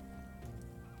then?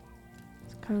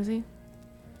 It's cozy.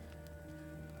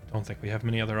 Don't think we have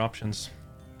many other options.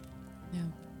 yeah.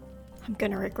 I'm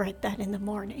gonna regret that in the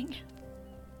morning.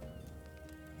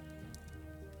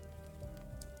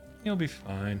 You'll be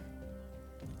fine.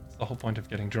 It's the whole point of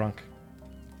getting drunk.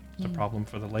 It's a problem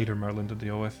for the later Merlin to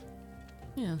deal with.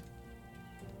 Yeah.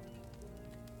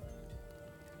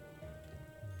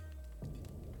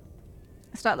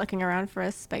 I start looking around for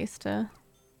a space to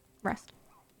rest.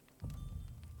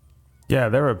 Yeah,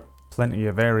 there are plenty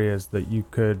of areas that you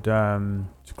could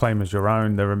claim as your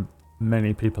own. There are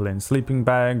many people in sleeping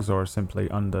bags or simply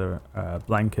under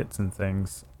blankets and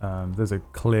things. There's a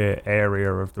clear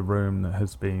area of the room that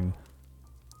has been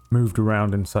moved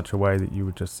around in such a way that you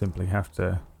would just simply have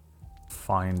to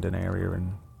find an area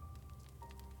and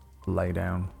lay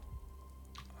down.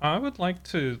 I would like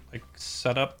to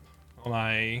set up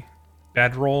my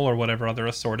bedroll or whatever other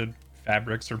assorted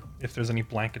fabrics, or if there's any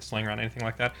blankets laying around, anything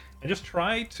like that, and just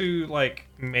try to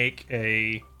make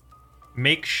a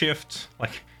makeshift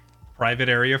private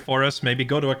area for us. Maybe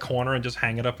go to a corner and just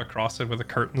hang it up across it with a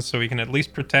curtain, so we can at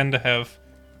least pretend to have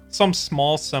some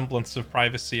small semblance of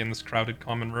privacy in this crowded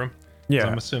common room. 'Cause Yeah.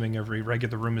 I'm assuming every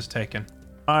regular room is taken.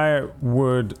 I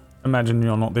would imagine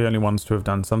you're not the only ones to have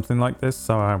done something like this,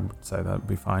 so I would say that would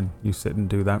be fine. You sit and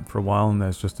do that for a while, and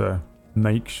there's just a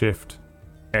makeshift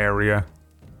area.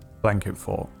 Blanket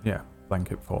fort. Yeah,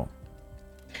 blanket fort.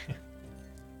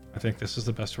 I think this is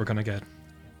the best we're gonna get. Do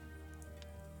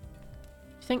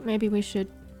you think maybe we should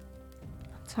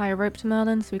tie a rope to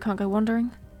Merlin so we can't go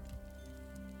wandering?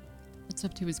 It's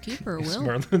up to his keeper, Is Will.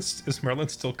 Is Merlin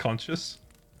still conscious?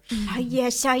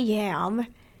 Yes, I am.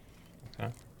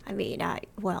 Okay. I mean,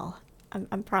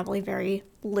 I'm probably very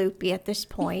loopy at this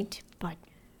point, but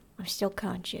I'm still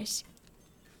conscious.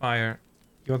 Fire,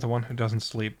 you're the one who doesn't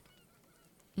sleep.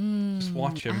 Just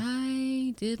watch him.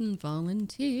 I didn't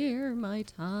volunteer my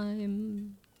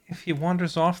time. If he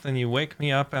wanders off, then you wake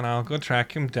me up and I'll go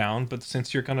track him down. But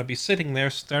since you're gonna be sitting there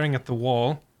staring at the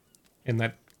wall in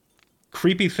that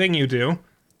creepy thing you do,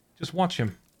 just watch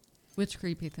him. Which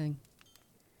creepy thing?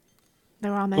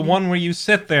 There are The many. one where you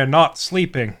sit there not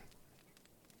sleeping.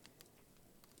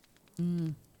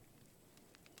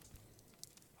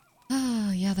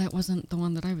 Ah, yeah, that wasn't the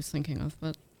one that I was thinking of,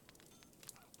 but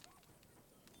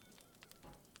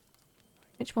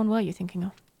Which one were you thinking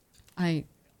of?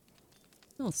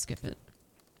 I'll skip it.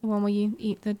 The one where you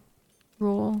eat the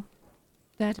raw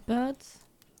dead birds?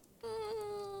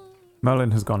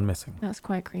 Merlin has gone missing. That's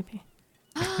quite creepy.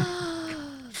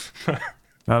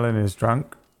 Merlin is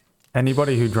drunk.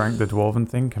 Anybody who drank the dwarven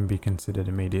thing can be considered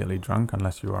immediately drunk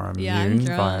unless you are Yeah, I'm immune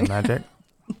via drunk. magic.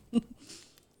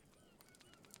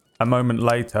 A moment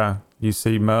later, you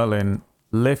see Merlin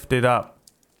lifted up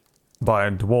by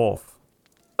a dwarf.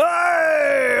 Hey,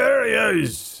 there he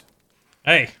is.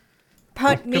 Hey,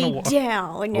 Put I'm gonna me walk.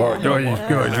 down.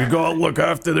 Guys, we gotta look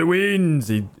after the winds.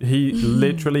 He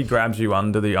literally grabs you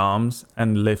under the arms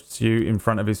and lifts you in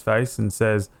front of his face and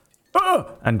says, "Ah!"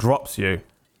 and drops you.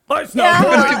 Let's not I'm go.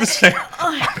 gonna do the same.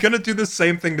 I'm gonna do the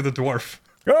same thing to the dwarf.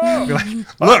 Oh,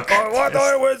 Look, I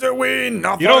thought it was a wind.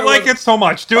 you don't like it so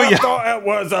much, do I you? thought it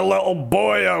was a little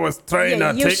boy I was trying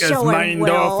Yeah, to you take his show him, mind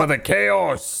Will. off of the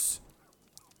chaos.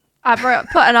 I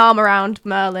put an arm around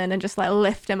Merlin and just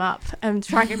lift him up and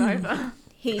drag him over.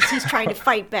 He's trying to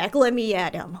fight back. Let me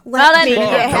at him. Well, Let me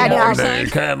then- at Come on him. now,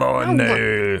 come on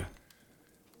now.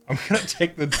 I'm gonna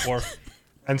take the dwarf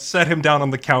and set him down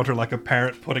on the counter like a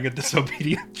parent putting a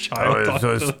disobedient I child was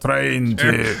on just the trying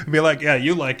chair. to... Be like, yeah,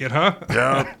 you like it, huh?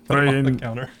 Yeah, Put him on the trying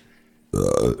counter.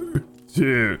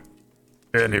 to...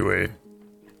 Anyway.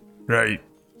 Right.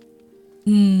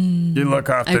 You look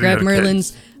after I grab your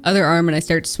Merlin's kids. other arm and I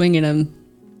start swinging him.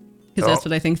 Because that's Oh.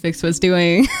 what I think Fix was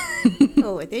doing.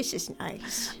 Oh, this is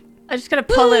nice. I'm just gonna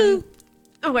pull him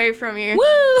away from you.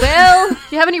 Woo! Will, do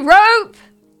you have any rope?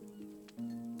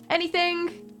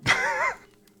 Anything?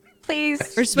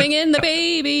 Please. We're swinging the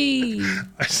baby.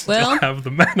 I still Well- have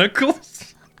the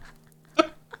manacles.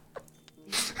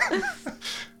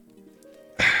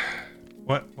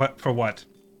 What for what?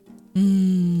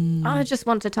 I just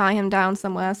want to tie him down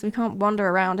somewhere so we can't wander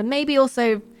around, and maybe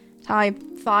also tie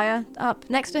fire up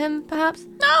next to him, perhaps.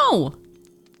 No!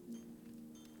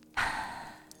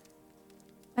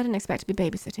 I didn't expect to be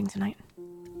babysitting tonight.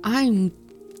 I'm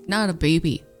not a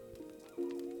baby.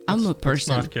 I'm a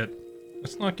person.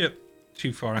 Let's not get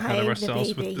too far ahead of I'm the ourselves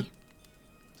with baby. the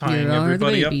tying You are the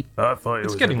everybody up. baby. I thought it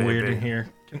It's was getting a weird baby. in here.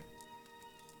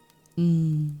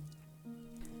 Mm.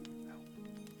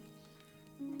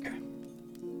 Okay.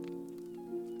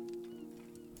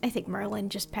 I think Merlin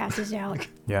just passes out.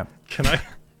 Yeah.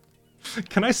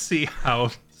 Can I see how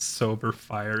sober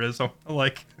Fire is? I'll,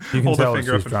 like, You can hold tell a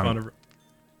finger she's up in drunk. front of her.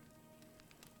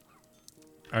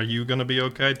 Are you gonna be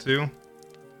okay too?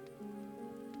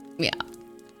 Yeah.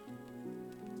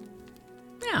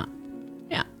 Yeah.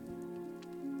 Yeah.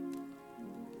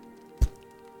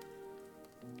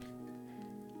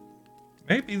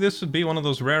 Maybe this would be one of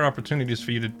those rare opportunities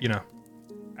for you to,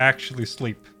 actually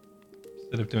sleep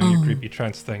instead of doing your Oh. creepy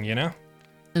trance thing, you know?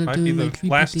 I'm Might be doing my the creepy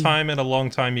last thing. time in a long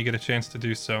time you get a chance to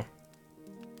do so.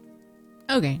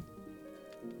 Okay.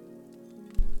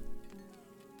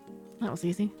 That was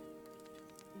easy.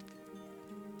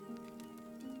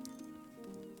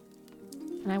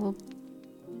 And I will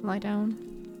lie down.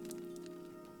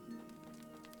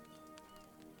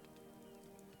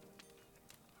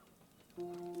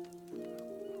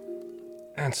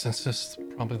 And since this is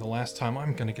probably the last time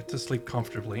I'm gonna get to sleep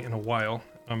comfortably in a while,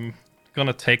 I'm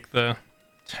gonna take the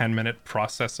 10-minute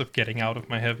process of getting out of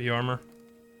my heavy armor.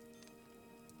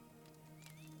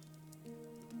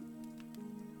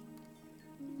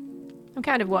 I'm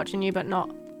kind of watching you, but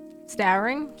not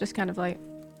staring. Just kind of like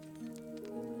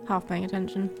half paying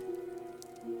attention.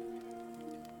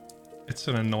 It's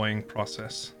an annoying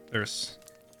process. It's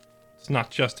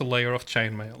not just a layer of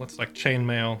chainmail. It's like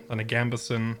chainmail, then a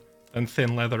gambeson, then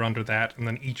thin leather under that, and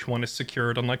then each one is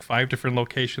secured on like 5 different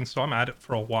locations, so I'm at it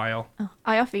for a while. Oh,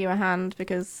 I offer you a hand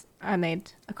because I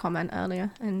made a comment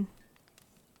earlier and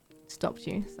stopped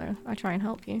you, so I try and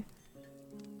help you.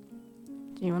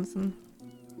 Do you want some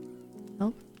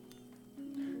help?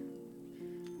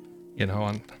 You know,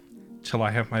 until I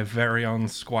have my very own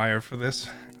squire for this,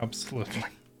 absolutely.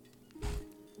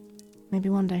 Maybe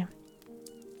one day.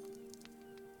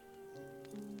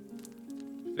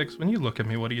 Vix, when you look at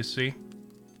me, what do you see?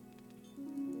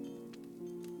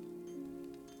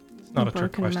 It's not a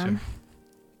trick broken question. man.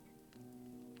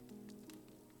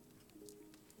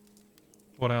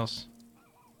 What else?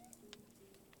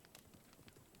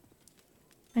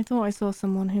 I thought I saw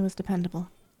someone who was dependable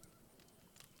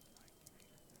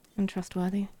and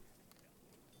trustworthy.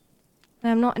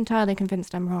 I'm not entirely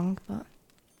convinced I'm wrong, but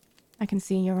I can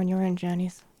see you're on your own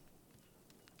journeys.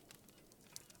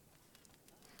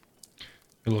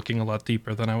 You're looking a lot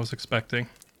deeper than I was expecting.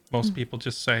 Most people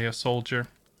just say a soldier.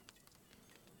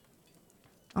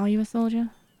 Are you a soldier?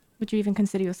 Would you even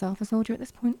consider yourself a soldier at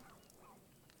this point?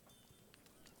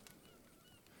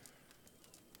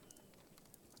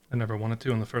 I never wanted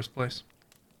to in the first place.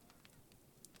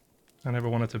 I never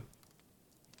wanted to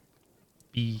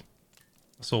be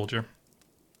a soldier.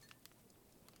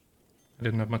 I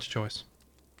didn't have much choice.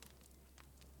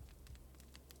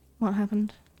 What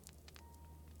happened?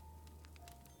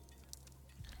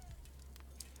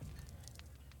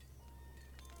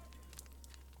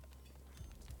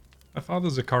 My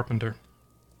father's a carpenter.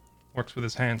 Works with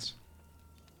his hands.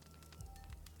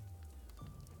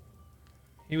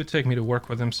 He would take me to work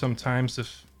with him sometimes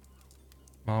if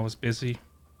Ma was busy,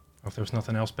 or if there was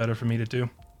nothing else better for me to do.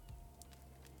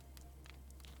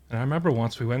 And I remember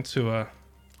once we went to a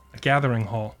gathering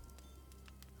hall,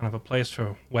 kind of a place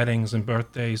for weddings and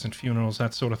birthdays and funerals,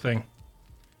 that sort of thing.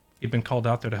 He'd been called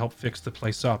out there to help fix the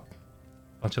place up.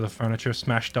 A bunch of the furniture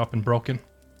smashed up and broken.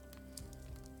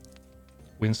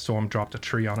 Windstorm dropped a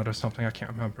tree on it or something. I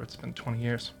can't remember. It's been 20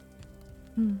 years.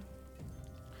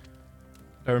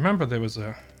 I remember there was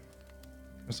a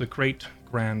great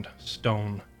grand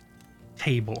stone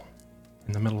table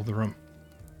in the middle of the room.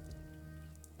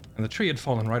 And the tree had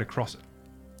fallen right across it.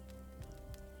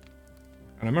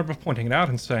 And I remember pointing it out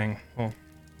and saying, well,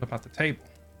 what about the table?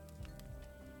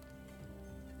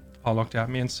 Paul looked at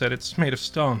me and said, it's made of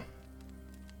stone.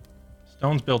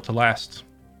 Stone's built to last.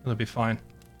 It'll be fine.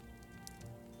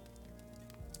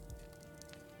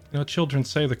 You know, children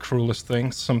say the cruelest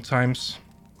things sometimes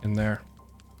in their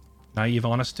naive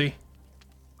honesty.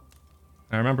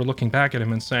 And I remember looking back at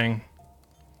him and saying,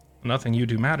 nothing you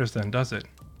do matters then, does it?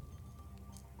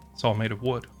 It's all made of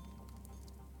wood.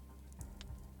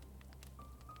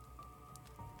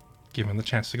 Given the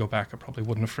chance to go back, I probably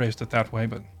wouldn't have phrased it that way,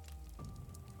 but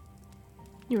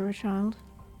You were a child.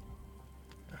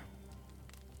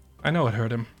 I know it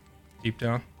hurt him, deep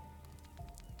down.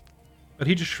 But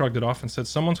he just shrugged it off and said,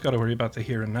 someone's got to worry about the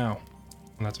here and now,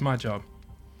 and that's my job.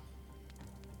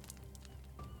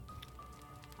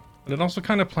 But it also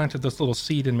kind of planted this little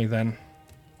seed in me then.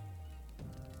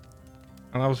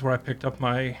 And that was where I picked up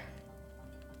my,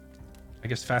 I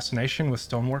guess, fascination with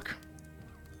stonework.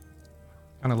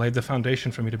 Kind of laid the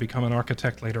foundation for me to become an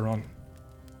architect later on.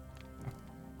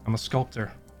 I'm a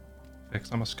sculptor.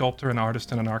 Fix. I'm a sculptor, an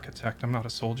artist, and an architect. I'm not a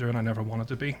soldier, and I never wanted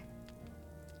to be.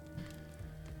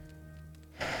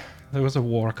 There was a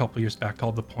war a couple years back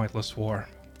called the Pointless War.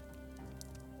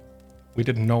 We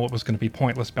didn't know it was going to be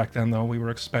pointless back then, though. We were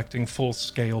expecting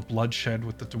full-scale bloodshed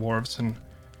with the dwarves, and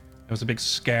it was a big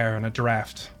scare and a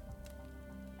draft.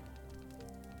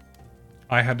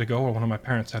 I had to go, or one of my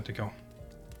parents had to go.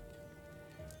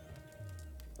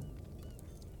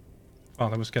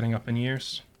 Father was getting up in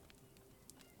years.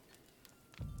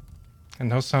 And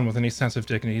no son with any sense of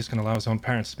dignity is going to allow his own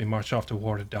parents to be marched off to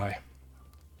war to die.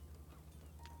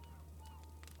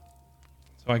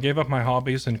 So I gave up my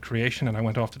hobbies and creation and I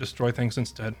went off to destroy things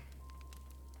instead.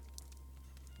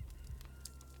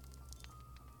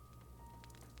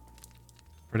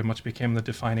 Pretty much became the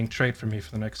defining trait for me for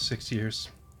the next 6 years.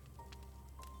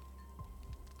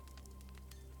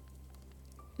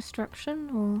 Destruction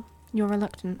or your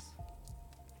reluctance?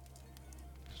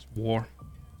 Just war.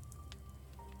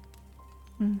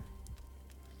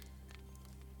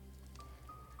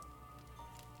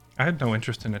 I had no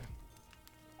interest in it.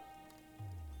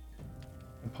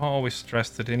 And Paul always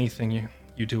stressed that anything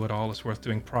you do at all is worth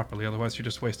doing properly, otherwise you're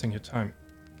just wasting your time.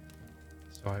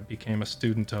 So I became a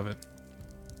student of it.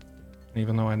 And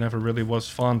even though I never really was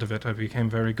fond of it, I became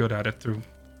very good at it through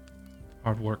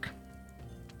hard work.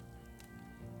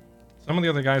 Some of the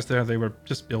other guys there, they were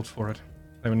just built for it.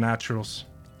 They were naturals.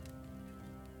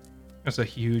 There's a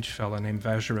huge fella named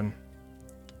Vazurin.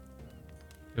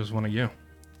 He was one of you.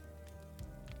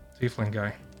 Tiefling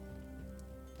guy.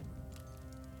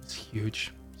 He's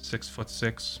huge.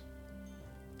 6'6".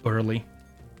 Burly.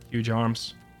 Huge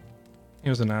arms. He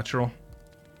was a natural.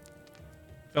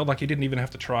 Felt like he didn't even have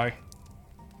to try.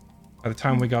 By the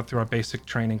time we got through our basic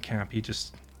training camp, he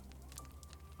just...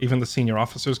 Even the senior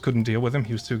officers couldn't deal with him.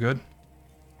 He was too good.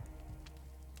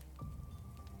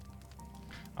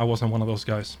 I wasn't one of those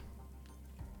guys.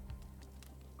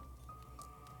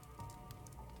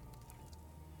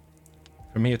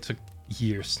 For me, it took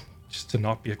years just to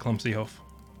not be a clumsy oaf.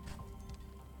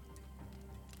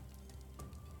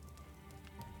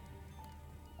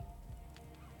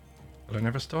 But I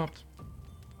never stopped.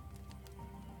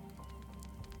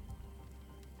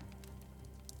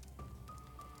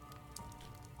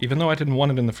 Even though I didn't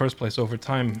want it in the first place, over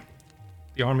time,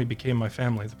 the army became my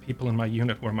family. The people in my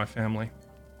unit were my family.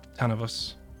 10 of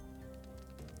us.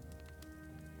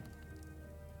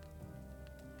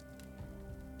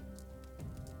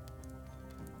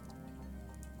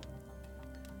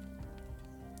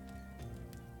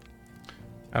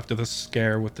 After the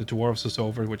scare with the dwarves was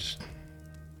over, which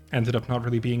ended up not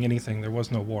really being anything, there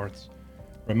was no war. It's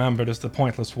remembered as the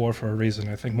Pointless War for a reason.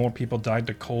 I think more people died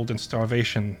to cold and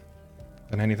starvation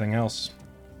than anything else.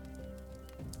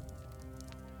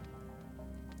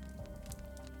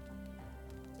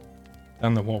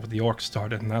 Then the war with the orcs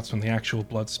started, and that's when the actual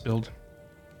blood spilled.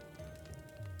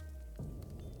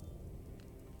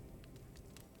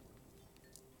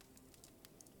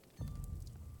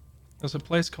 There's a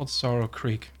place called Sorrow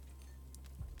Creek.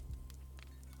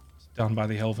 It's down by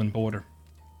the Elven border.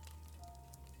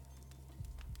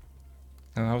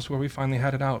 And that was where we finally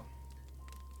had it out.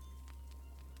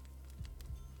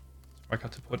 I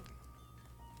got to put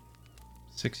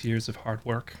 6 years of hard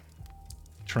work,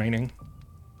 training.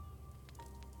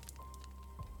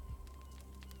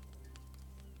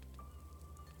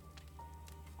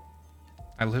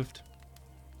 I lived.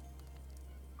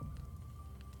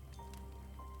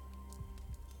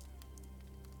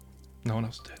 No one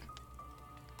else did.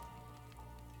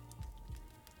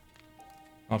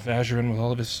 Not Vazurin with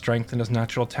all of his strength and his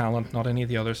natural talent, not any of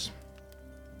the others.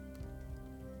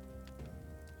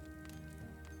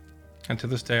 And to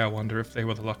this day, I wonder if they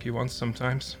were the lucky ones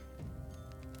sometimes.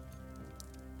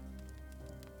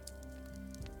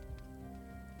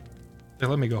 They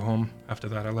let me go home after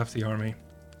that. I left the army.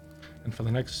 And for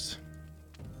the next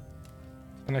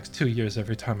 2 years,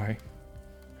 every time I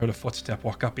heard a footstep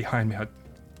walk up behind me, I'd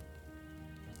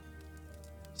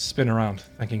spin around,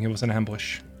 thinking it was an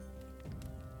ambush.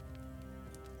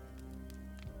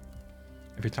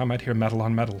 Every time I'd hear metal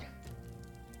on metal,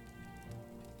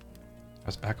 I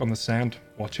was back on the sand,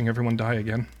 watching everyone die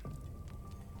again.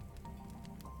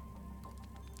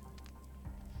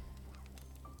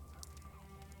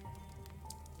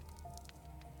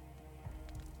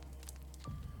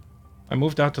 I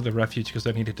moved out to the refuge because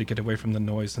I needed to get away from the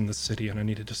noise in the city and I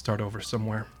needed to start over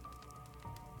somewhere.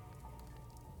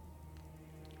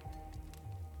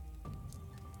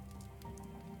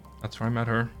 That's where I met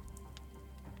her.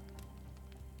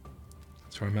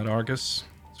 That's where I met Argus.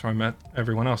 That's where I met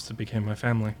everyone else that became my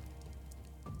family.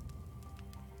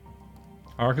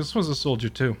 Argus was a soldier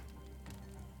too.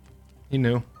 He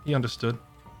knew. He understood.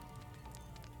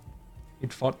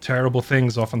 He'd fought terrible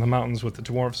things off in the mountains with the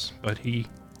dwarves, but he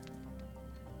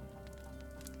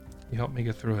helped me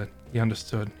get through it. He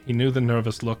understood. He knew the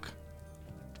nervous look.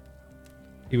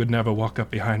 He would never walk up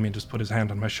behind me and just put his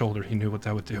hand on my shoulder. He knew what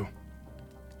that would do.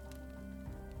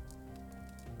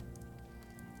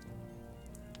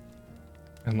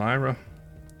 And Lyra,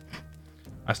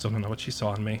 I still don't know what she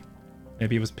saw in me.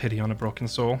 Maybe it was pity on a broken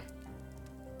soul.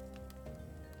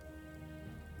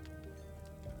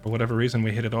 For whatever reason,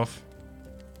 we hit it off.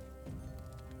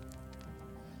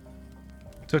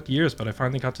 It took years, but I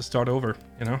finally got to start over,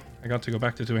 you know? I got to go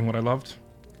back to doing what I loved.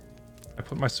 I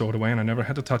put my sword away and I never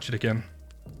had to touch it again.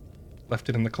 Left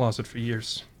it in the closet for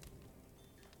years.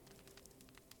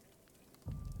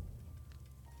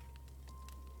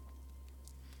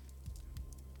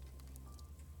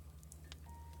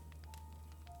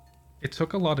 It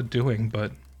took a lot of doing,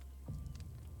 but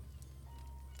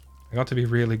I got to be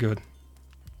really good.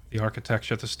 The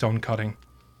architecture, the stone cutting.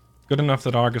 Good enough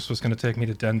that Argus was going to take me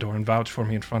to Dendor and vouch for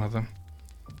me in front of the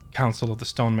Council of the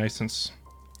Stonemasons.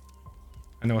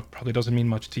 I know it probably doesn't mean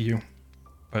much to you,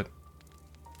 but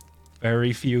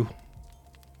very few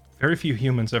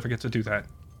humans ever get to do that.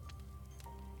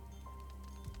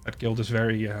 That guild is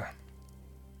very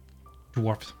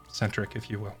dwarf-centric, if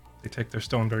you will. They take their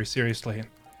stone very seriously and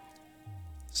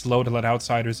slow to let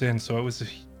outsiders in, so it was a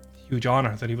huge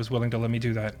honor that he was willing to let me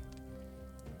do that.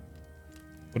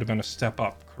 Would have been a step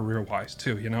up career-wise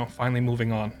too, you know? Finally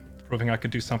moving on, proving I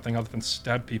could do something other than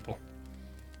stab people.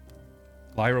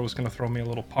 Lyra was going to throw me a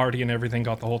little party and everything,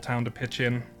 got the whole town to pitch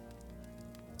in.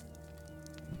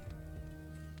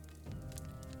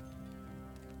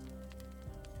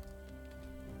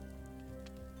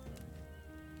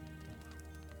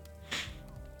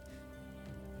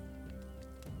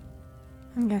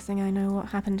 I'm guessing I know what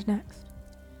happened next.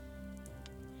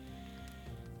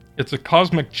 It's a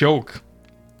cosmic joke.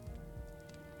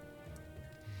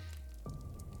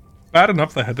 Bad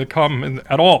enough they had to come in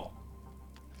at all.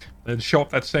 They didn't show up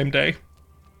that same day.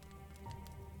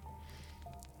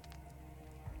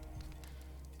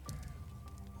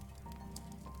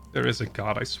 There is a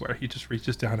god, I swear. He just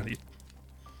reaches down and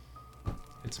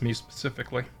it's me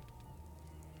specifically.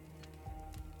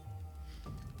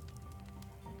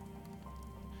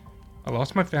 I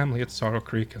lost my family at Sorrow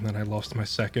Creek, and then I lost my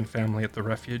second family at the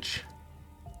refuge.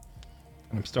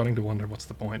 And I'm starting to wonder what's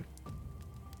the point.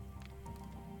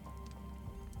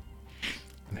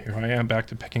 And here I am back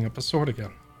to picking up a sword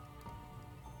again.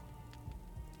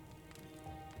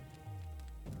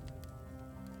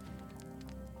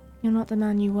 You're not the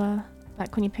man you were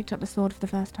back when you picked up the sword for the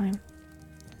first time.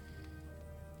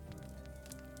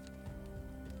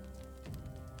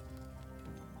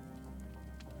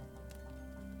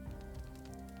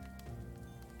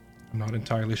 I'm not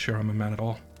entirely sure I'm a man at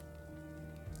all.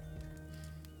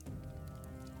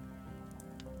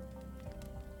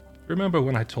 Remember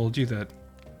when I told you that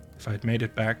if I'd made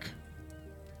it back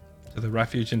to the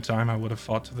refuge in time, I would have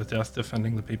fought to the death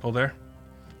defending the people there?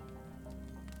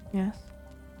 Yes.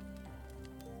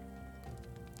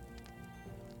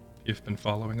 If you've been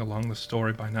following along the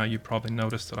story by now, you probably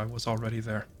noticed that I was already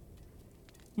there.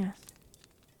 Yes.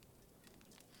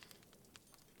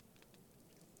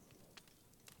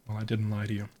 Well, I didn't lie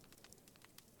to you.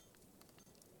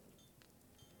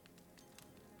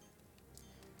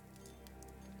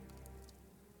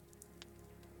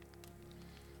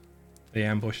 They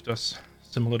ambushed us,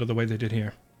 similar to the way they did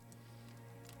here.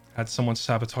 Had someone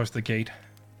sabotage the gate.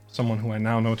 Someone who I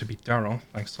now know to be Darrow,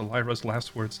 thanks to Lyra's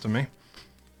last words to me.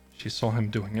 She saw him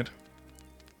doing it.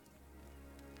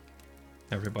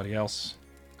 Everybody else,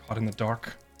 caught in the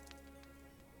dark.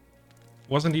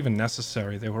 Wasn't even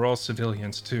necessary. They were all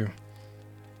civilians, too.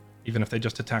 Even if they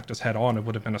just attacked us head on, it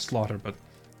would have been a slaughter, but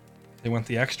they went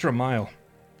the extra mile.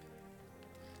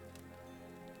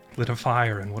 Lit a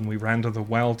fire, and when we ran to the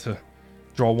well to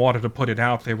draw water to put it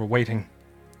out, they were waiting.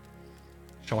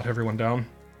 Shot everyone down.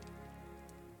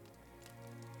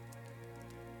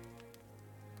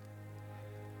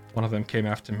 One of them came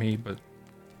after me, but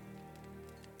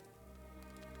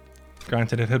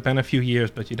granted, it had been a few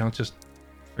years, but you don't just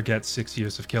forget 6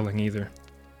 years of killing either.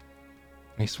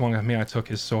 When he swung at me, I took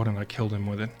his sword and I killed him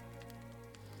with it.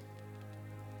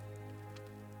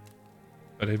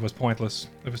 But it was pointless.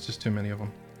 There was just too many of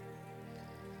them.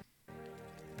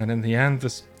 And in the end,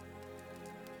 this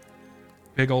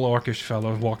big ol' orcish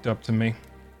fellow walked up to me.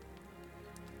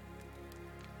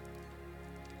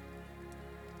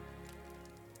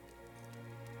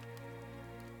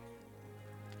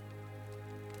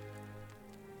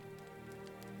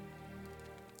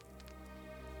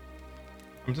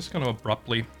 I'm just going to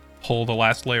abruptly pull the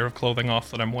last layer of clothing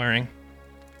off that I'm wearing,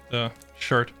 the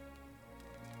shirt,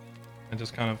 and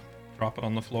just kind of drop it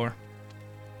on the floor.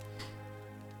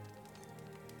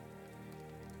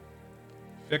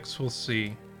 Vix will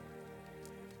see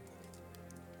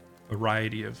a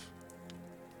variety of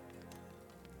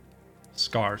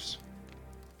scars,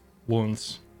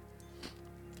 wounds.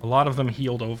 A lot of them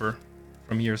healed over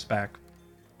from years back,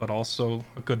 but also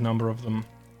a good number of them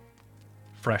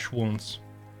fresh wounds.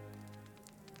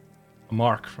 A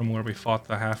mark from where we fought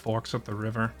the half-orcs at the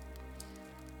river.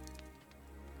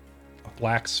 A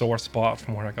black sore spot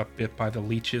from where I got bit by the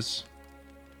leeches.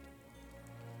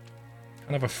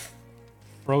 Kind of a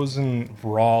frozen,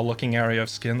 raw-looking area of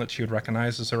skin that she would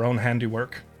recognize as her own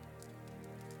handiwork.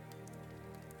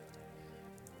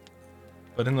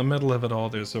 But in the middle of it all,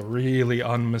 there's a really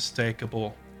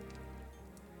unmistakable,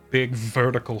 big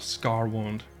vertical scar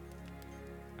wound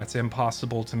that's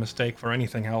impossible to mistake for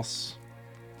anything else.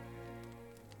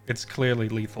 It's clearly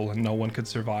lethal and no one could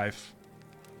survive.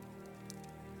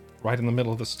 Right in the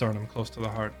middle of the sternum, close to the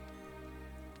heart.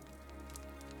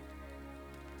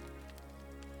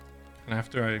 And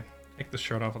after I take the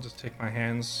shirt off, I'll just take my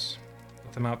hands,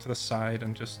 put them out to the side,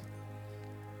 and just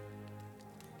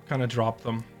kind of drop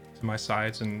them to my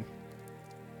sides and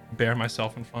bare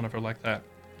myself in front of her like that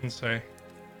and say,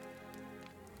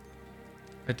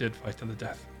 I did fight to the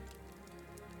death.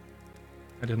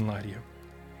 I didn't lie to you.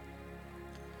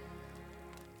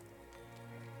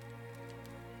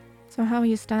 So how are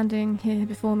you standing here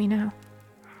before me now?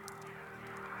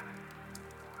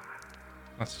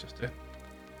 That's just it.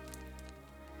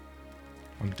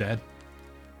 I'm dead.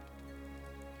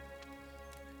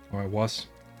 Or I was.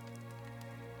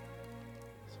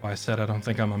 That's why I said I don't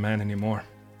think I'm a man anymore.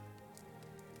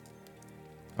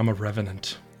 I'm a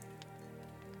revenant.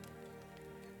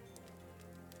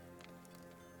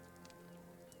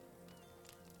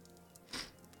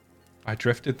 I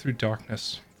drifted through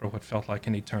darkness for what felt like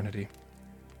an eternity.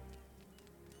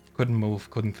 Couldn't move,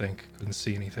 couldn't think, couldn't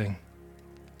see anything.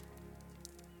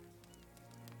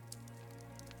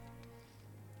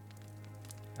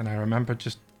 And I remember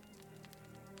just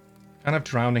kind of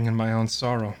drowning in my own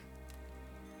sorrow.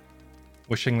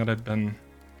 Wishing that I'd been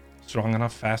strong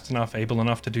enough, fast enough, able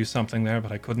enough to do something there,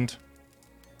 but I couldn't.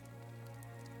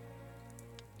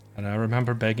 And I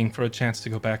remember begging for a chance to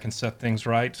go back and set things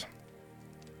right.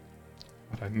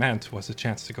 What I meant was a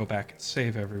chance to go back and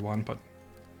save everyone, but it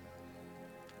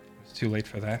was too late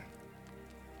for that.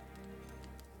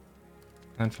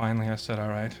 And then finally I said,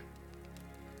 alright.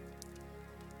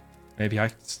 Maybe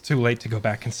it's too late to go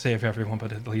back and save everyone,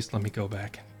 but at least let me go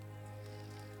back and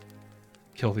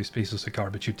kill these pieces of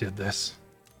garbage who did this.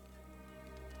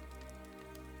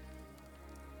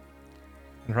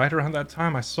 And right around that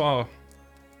time I saw the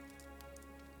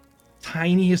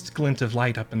tiniest glint of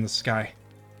light up in the sky.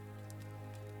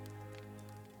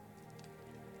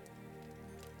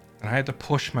 And I had to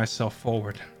push myself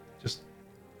forward. Just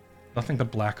nothing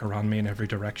but black around me in every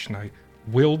direction. I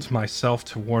willed myself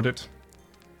toward it.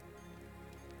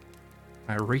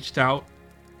 I reached out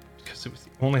because it was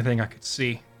the only thing I could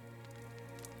see.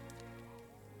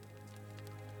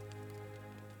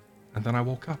 And then I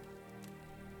woke up.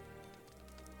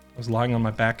 I was lying on my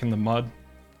back in the mud.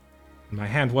 And my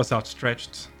hand was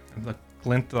outstretched. And the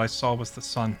glint that I saw was the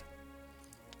sun.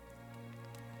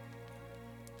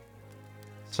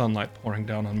 Sunlight pouring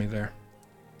down on me there.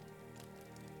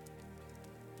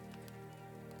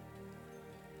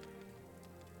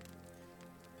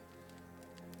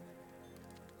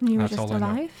 You were That's just all I know.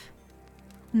 alive?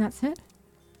 And that's it?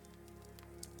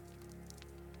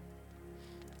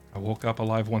 I woke up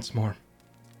alive once more.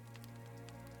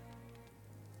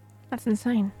 That's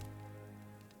insane.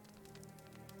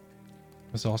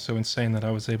 It was also insane that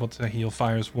I was able to heal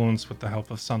Fire's wounds with the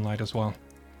help of sunlight as well.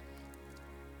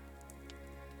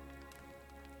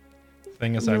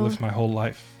 Thing is, I lived my whole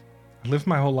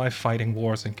life fighting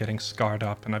wars and getting scarred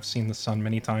up, and I've seen the sun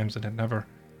many times, and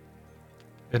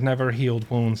it never healed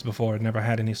wounds before. It never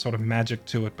had any sort of magic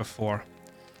to it before.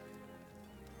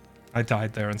 I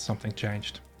died there and something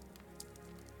changed.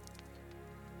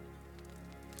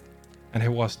 And it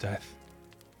was death.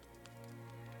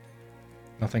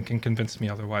 Nothing can convince me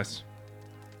otherwise.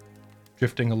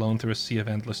 Drifting alone through a sea of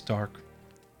endless dark.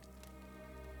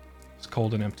 It's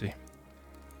cold and empty.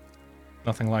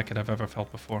 Nothing like it I've ever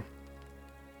felt before.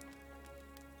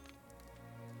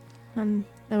 And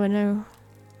there were no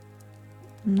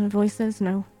voices,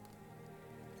 no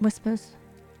whispers.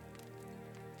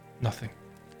 Nothing.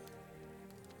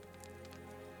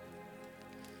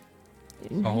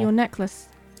 Your necklace.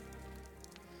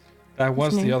 That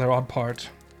was Listening. the other odd part.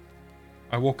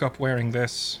 I woke up wearing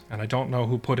this, and I don't know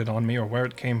who put it on me or where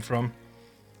it came from.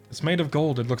 It's made of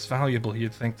gold, it looks valuable.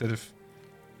 You'd think that if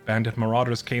bandit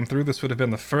marauders came through, this would have been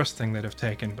the first thing they'd have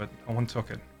taken, but no one took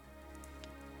it.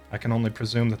 I can only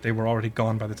presume that they were already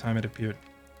gone by the time it appeared.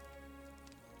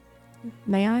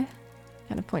 May I?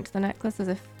 Kind of point to the necklace as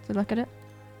if to look at it.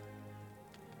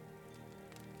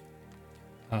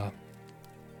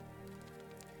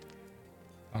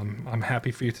 I'm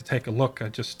happy for you to take a look. I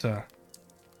just,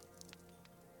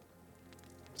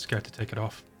 scared to take it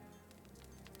off.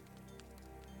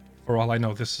 For all I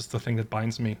know, this is the thing that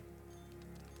binds me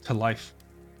to life.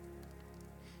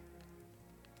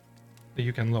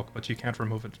 You can look, but you can't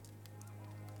remove it.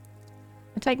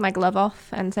 I take my glove off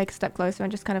and take a step closer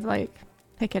and just kind of like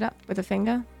pick it up with a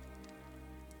finger.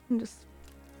 And just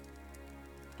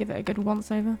give it a good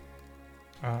once over.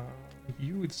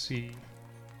 You would see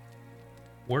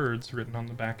words written on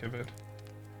the back of it.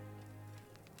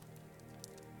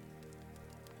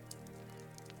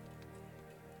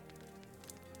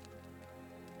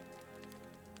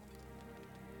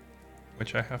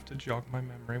 Which I have to jog my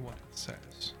memory what it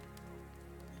says.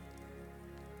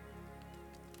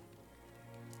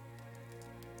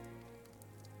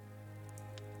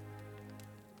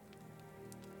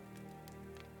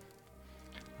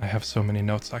 I have so many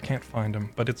notes, I can't find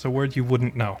them, but it's a word you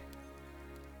wouldn't know.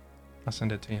 I'll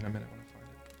send it to you in a minute when I find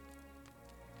it.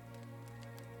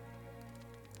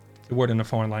 It's a word in a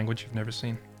foreign language you've never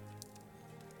seen.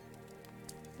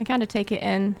 I kind of take it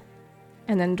in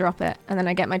and then drop it, and then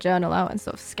I get my journal out and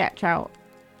sort of sketch out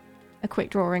a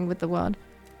quick drawing with the word.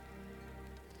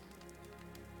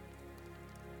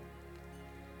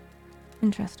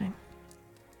 Interesting.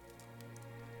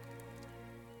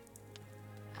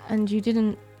 And you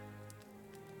didn't...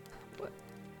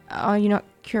 Are you not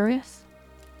curious?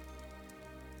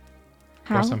 Of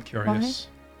course How? I'm curious.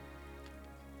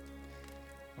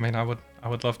 I mean, I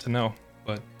would love to know,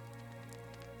 but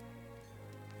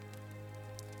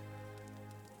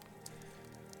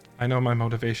I know my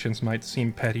motivations might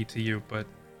seem petty to you, but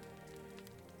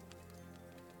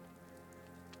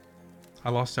I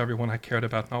lost everyone I cared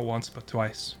about not once but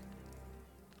twice.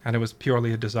 And it was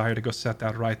purely a desire to go set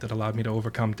that right that allowed me to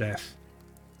overcome death.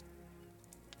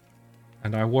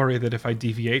 And I worry that if I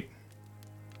deviate,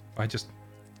 if I just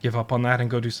give up on that and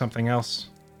go do something else,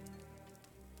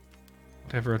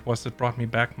 whatever it was that brought me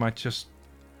back might just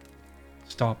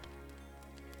stop.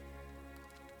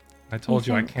 I told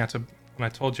you I can't. When I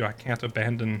told you I can't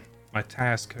abandon my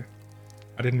task,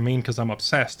 I didn't mean because I'm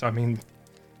obsessed. I mean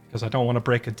because I don't want to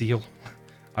break a deal.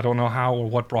 I don't know how or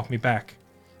what brought me back,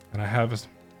 and I have a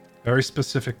very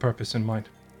specific purpose in mind.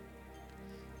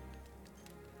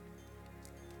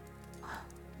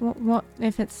 What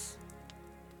if it's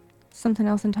something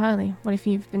else entirely? What if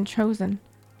you've been chosen?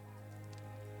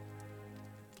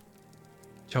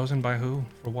 Chosen by who?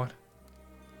 For what?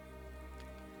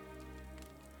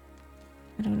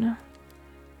 I don't know.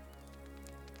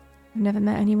 I've never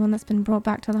met anyone that's been brought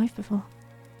back to life before.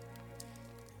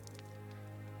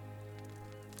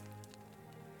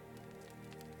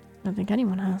 I don't think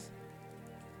anyone has.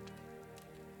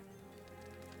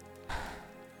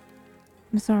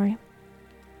 I'm sorry.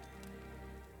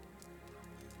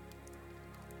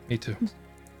 Me too.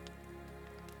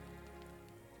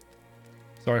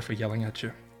 Sorry for yelling at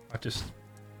you. I just...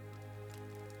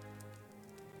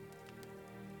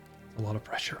 a lot of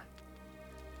pressure.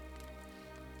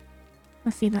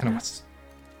 I see that And it now.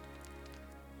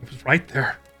 was right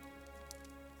there.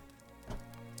 It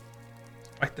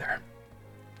was right there.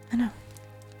 I know.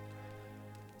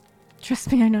 Trust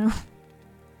me, I know.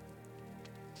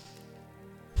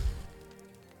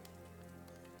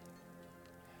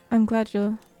 I'm glad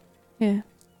you're here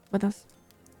with us.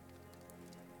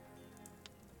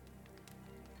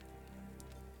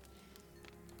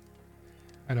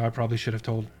 I know I probably should have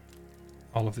told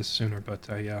all of this sooner, but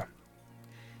where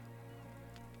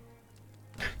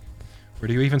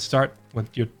do you even start when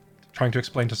you're trying to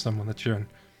explain to someone that you're an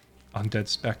undead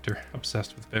specter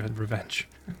obsessed with revenge?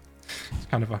 It's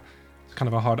kind of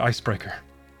a hard icebreaker.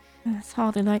 It's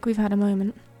hardly like we've had a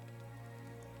moment.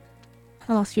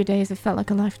 The last few days have felt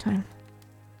like a lifetime.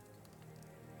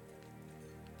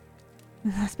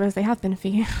 I suppose they have been for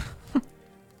you.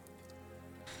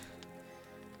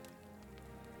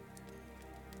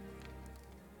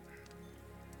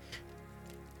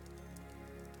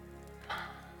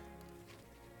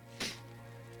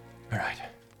 All right.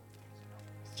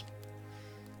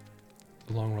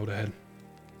 The long road ahead.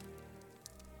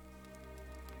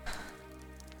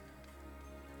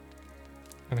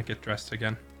 Gonna get dressed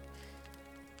again.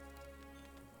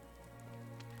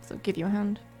 So give you a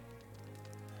hand.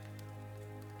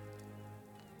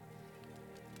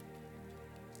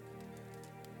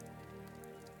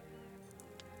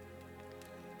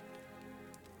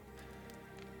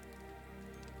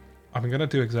 I'm gonna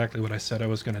do exactly what I said I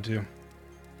was gonna do.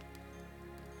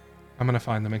 I'm gonna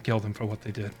find them and kill them for what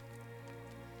they did.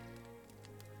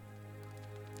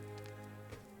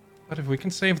 But if we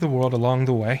can save the world along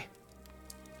the way...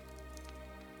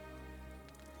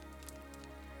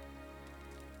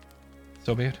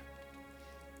 so be it.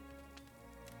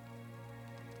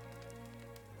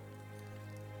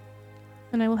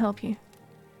 And I will help you.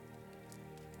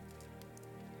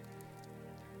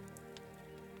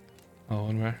 Oh,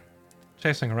 and we're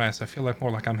chasing a rat. I feel like more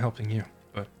like I'm helping you,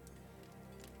 but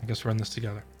I guess we're in this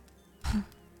together. I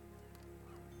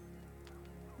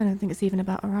don't think it's even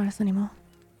about Arias anymore.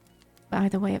 But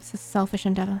either way, it's a selfish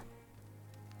endeavor.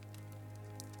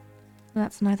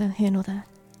 That's neither here nor there.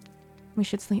 We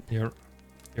should sleep. You're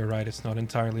right. It's not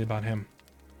entirely about him.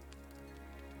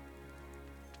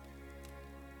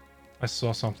 I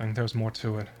saw something. There's more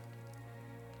to it.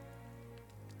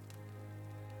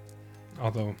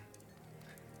 Although,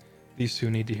 these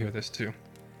two need to hear this too.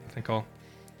 I think I'll...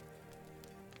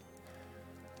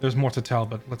 There's more to tell,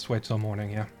 but let's wait till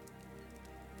morning, yeah?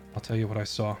 I'll tell you what I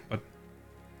saw, but...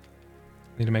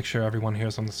 I need to make sure everyone here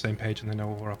is on the same page and they know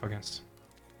what we're up against.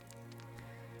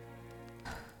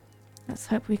 Let's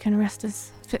hope we can rest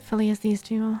as fitfully as these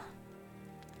two are.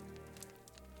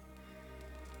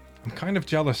 I'm kind of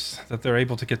jealous that they're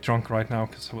able to get drunk right now,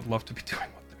 because I would love to be doing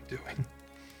what they're doing.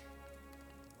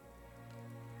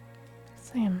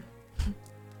 Same.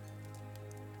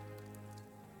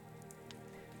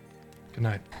 Good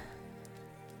night.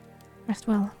 Rest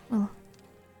well, Will.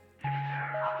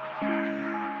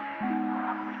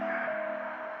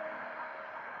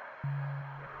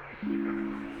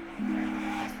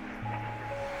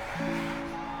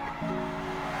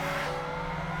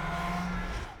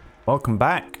 Welcome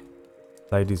back,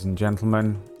 ladies and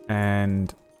gentlemen,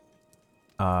 and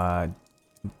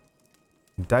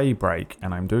daybreak,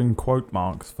 and I'm doing quote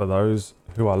marks for those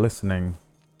who are listening.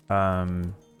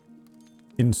 In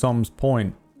Som's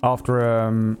point,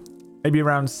 after maybe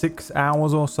around 6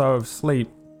 hours or so of sleep,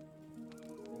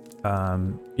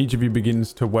 each of you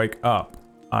begins to wake up.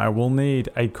 I will need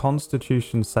a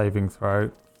Constitution saving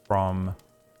throw from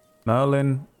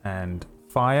Merlin and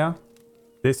Fire.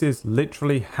 This is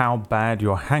literally how bad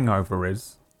your hangover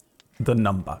is. The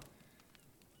number.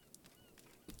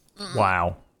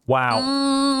 Wow.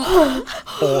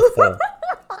 Awful.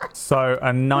 So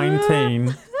a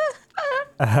 19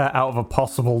 out of a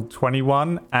possible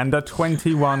 21 and a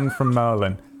 21 from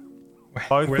Merlin.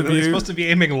 Both Were of they you... supposed to be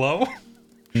aiming low?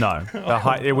 No. The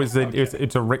height,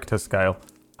 it's a Richter scale.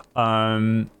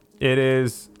 It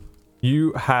is...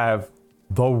 You have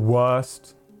the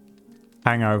worst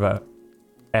hangover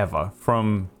ever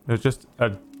from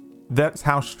that's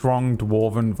how strong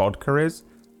dwarven vodka is.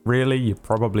 Really, you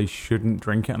probably shouldn't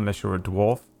drink it unless you're a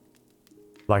dwarf.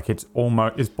 Like, it's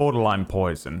borderline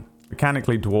poison.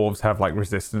 Mechanically, dwarves have like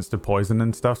resistance to poison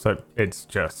and stuff, so it's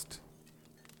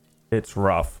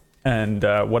rough. And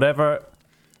whatever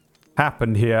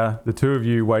happened here, the two of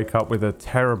you wake up with a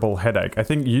terrible headache. I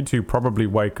think you two probably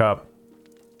wake up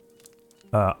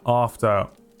after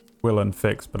Will and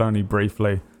Fix, but only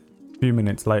briefly. Few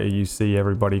minutes later, you see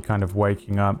everybody kind of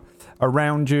waking up.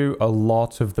 Around you, a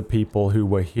lot of the people who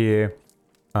were here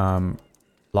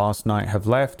last night have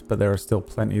left, but there are still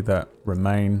plenty that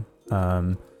remain.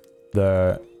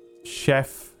 The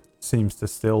chef seems to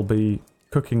still be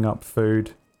cooking up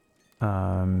food.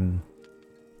 And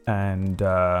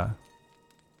there's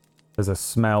a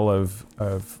smell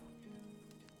of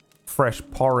fresh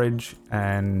porridge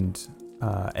and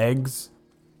eggs.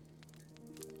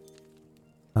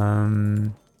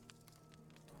 And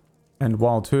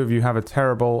while two of you have a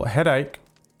terrible headache,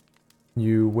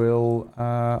 you will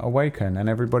awaken, and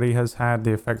everybody has had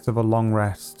the effects of a long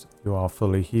rest. You are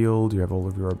fully healed, you have all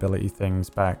of your ability things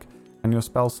back, and your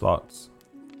spell slots.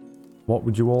 What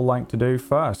would you all like to do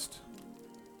first?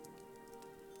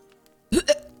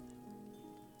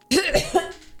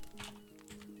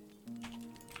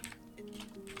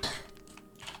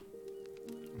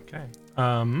 Okay.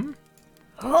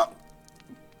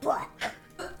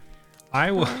 I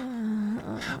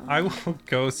will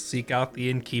go seek out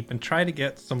the innkeep and try to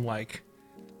get some like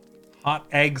hot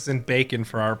eggs and bacon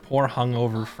for our poor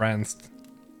hungover friends.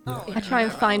 I try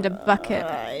and find a bucket.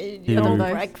 No all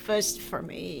those. breakfast for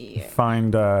me.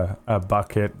 Find a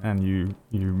bucket, and you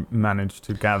manage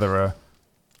to gather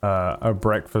a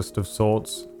breakfast of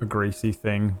sorts, a greasy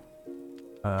thing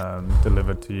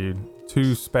delivered to you.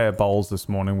 2 spare bowls this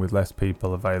morning with less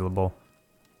people available,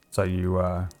 so you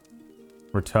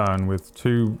return with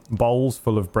 2 bowls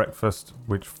full of breakfast,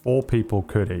 which 4 people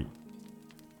could eat.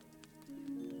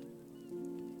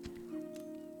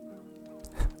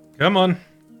 Come on.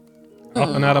 Up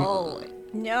and at him. Oh,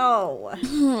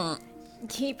 no.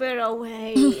 Keep it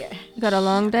away. Got a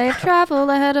long day of travel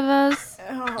ahead of us.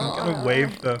 I'm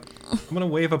gonna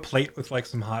wave a plate with like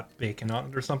some hot bacon on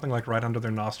it or something, like right under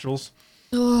their nostrils.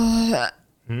 Come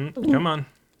on.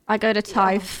 I go to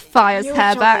tie Fire's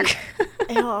hair back.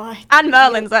 Oh, And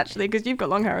Merlin's, actually, because you've got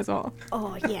long hair as well.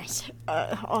 oh, yes.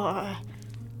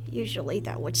 Usually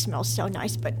that would smell so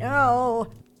nice, but no.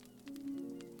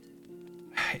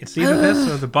 It's either this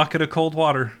or the bucket of cold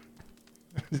water.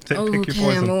 Pick your Okay,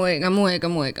 poison. I'm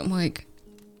awake.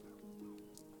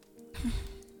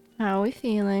 How are we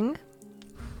feeling?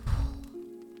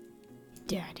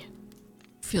 Dead.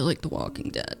 Feel like The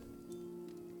Walking Dead.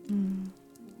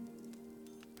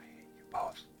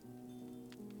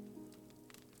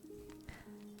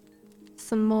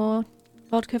 Some more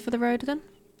vodka for the road, then?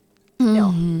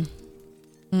 No.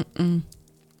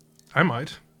 I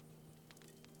might.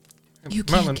 You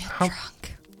can't Marlon, get how,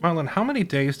 drunk. Marlon, how many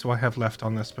days do I have left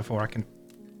on this before I can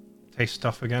taste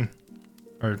stuff again?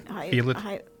 Or feel it?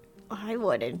 I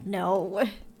wouldn't know.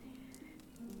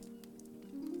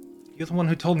 You're the one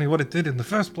who told me what it did in the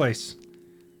first place.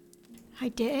 I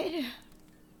did.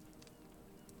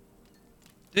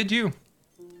 Did you?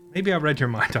 Maybe I read your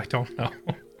mind. I don't know.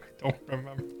 I don't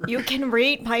remember. You can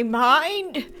read my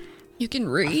mind. You can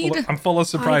read. I'm full of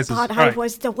surprises. I thought All I right.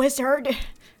 was the wizard.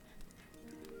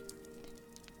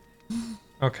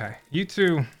 Okay, you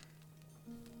two,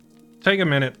 take a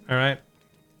minute, all right?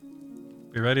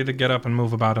 Be ready to get up and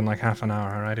move about in like half an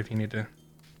hour, all right? If you need to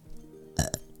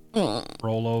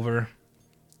roll over.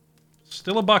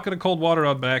 Still a bucket of cold water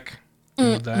out back. You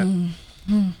need that.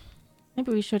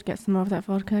 Maybe we should get some more of that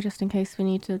vodka, just in case we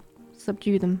need to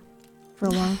subdue them for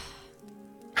a while.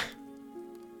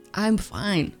 I'm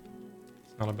fine.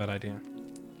 It's not a bad idea.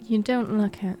 You don't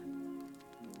look it.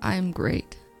 I'm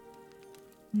great.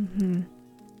 I think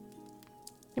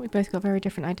we both got very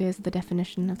different ideas of the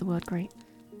definition of the word great.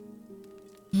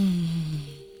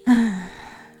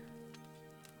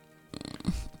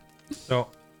 So,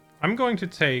 I'm going to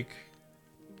take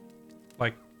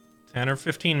like 10 or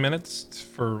 15 minutes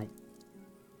for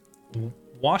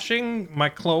washing my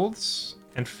clothes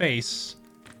and face,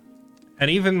 and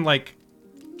even like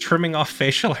trimming off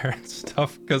facial hair and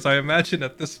stuff, because I imagine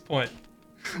at this point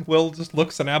Will just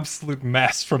looks an absolute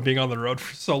mess from being on the road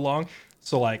for so long.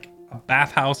 So like a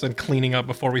bathhouse and cleaning up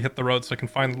before we hit the road so I can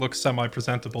finally look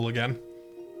semi-presentable again.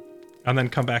 And then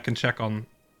come back and check on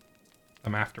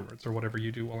them afterwards, or whatever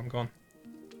you do while I'm gone.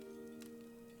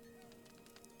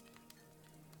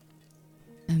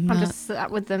 I'm just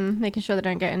sat with them, making sure they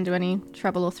don't get into any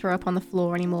trouble or throw up on the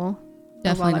floor anymore.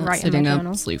 definitely while I not write in sitting my up,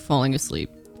 journal. falling asleep.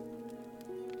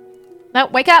 No,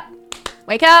 wake up!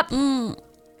 Wake up! Come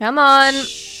on!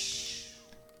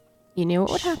 You knew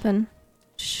what would happen.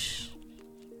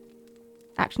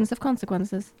 Actions have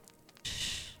consequences.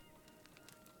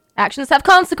 Actions have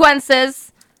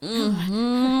consequences!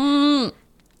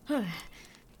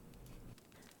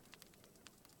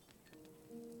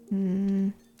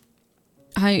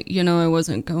 I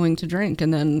wasn't going to drink,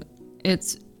 and then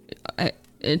it's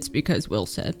because Will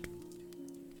said.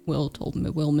 Will told me.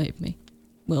 Will made me.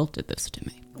 Will did this to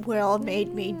me. Will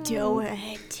made me do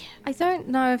it. I don't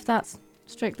know if that's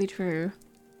strictly true.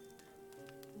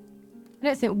 I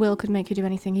don't think Will could make you do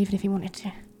anything, even if he wanted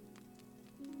to.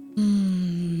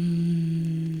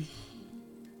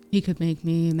 He could make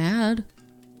me mad.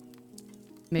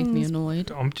 Make me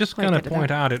annoyed. I'm just Quite going to good at point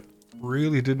that. out it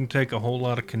really didn't take a whole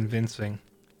lot of convincing.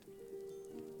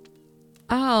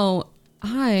 Oh,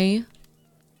 I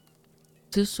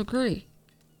disagree.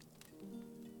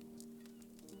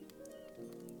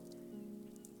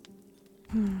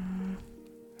 We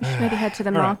should maybe head to the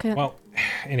All right, market. well,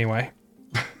 anyway.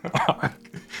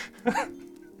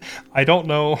 I don't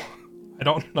know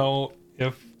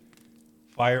if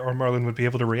Fire or Merlin would be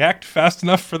able to react fast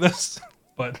enough for this,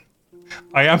 but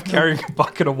I am carrying a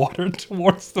bucket of water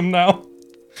towards them now.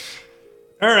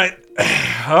 All right,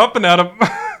 up and at 'em.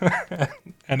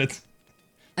 And it's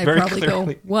I very probably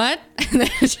clearly- go, what? And then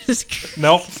it's just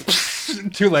nope,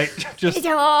 too late. Just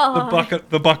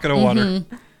the bucket of water.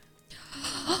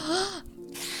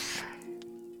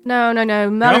 No.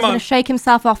 Merlin's on. gonna shake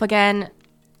himself off again.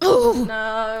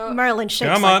 No. Merlin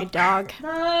shakes Come like on. a dog.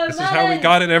 No, This is how we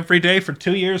got it every day for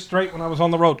 2 years straight when I was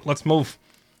on the road. Let's move.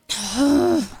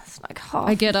 It's like half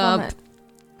I get up vomit.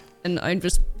 and I'm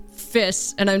just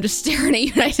fists and I'm just staring at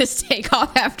you and I just take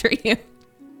off after you.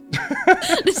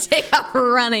 Just take off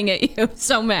running at you.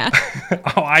 So mad.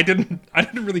 Oh, I didn't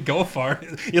really go far.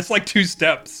 It's like 2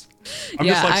 steps. I'm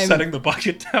just like setting the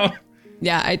bucket down.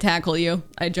 Yeah, I tackle you.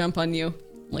 I jump on you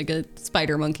like a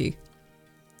spider monkey.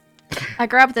 I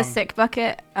grab the sick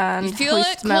bucket and You feel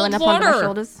hoist it? Merlin up Cold onto my water.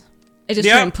 shoulders. I just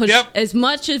Yep, try and push yep. as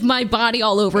much of my body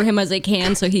all over him as I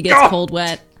can so he gets cold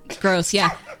wet. Gross,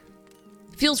 yeah.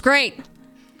 Feels great.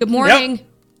 Good morning.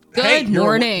 Good Hey,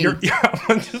 morning. Yeah,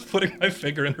 I'm just putting my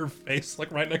finger in her face,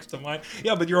 like right next to mine.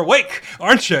 Yeah, but you're awake,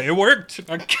 aren't you? It worked.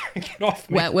 I can't get off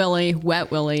me. Wet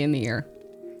Willy in the ear.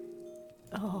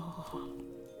 Oh.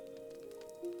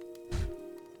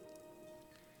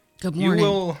 Good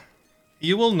morning.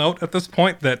 You will note at this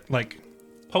point that, like,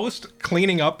 post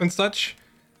cleaning up and such,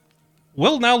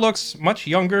 Will now looks much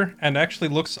younger and actually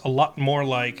looks a lot more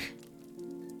like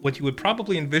what you would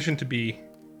probably envision to be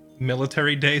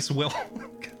military days Will.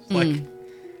 Like,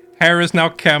 hair is now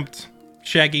kempt,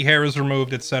 shaggy hair is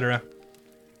removed, etc.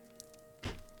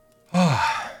 All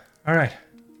right.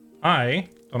 I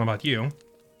don't know about you,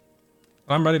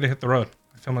 but I'm ready to hit the road.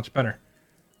 I feel much better.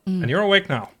 And you're awake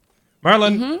now.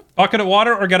 Merlin, bucket of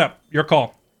water or get up? Your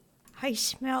call. I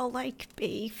smell like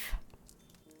beef.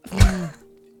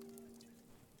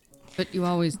 But you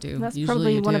always do. That's Usually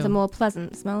probably you one of do. the more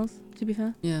pleasant smells, to be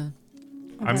fair. Yeah.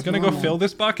 I'm gonna go fill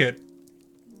this bucket.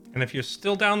 And if you're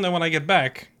still down there when I get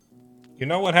back, you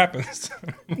know what happens.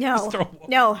 No, Throw-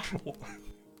 no.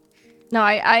 No,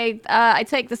 I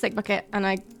take the sick bucket and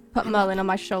I put Merlin on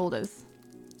my shoulders.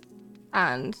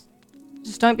 And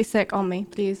just don't be sick on me,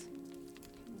 please.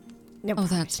 No Oh,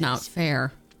 that's not promises.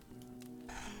 fair.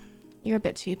 You're a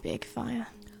bit too big, Fire.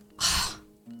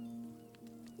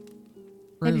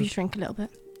 Maybe you Rude. shrink a little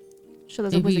bit. Sure,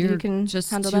 there's a Maybe wizard you're who can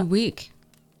just handle too that. weak.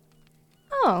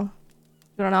 Oh,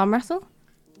 you want an arm wrestle?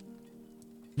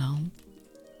 No.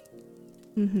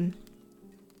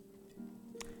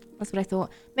 That's what I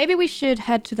thought. Maybe we should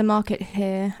head to the market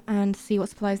here and see what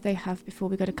supplies they have before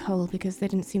we go to Cole, because they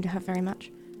didn't seem to have very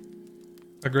much.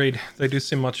 Agreed. They do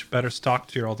seem much better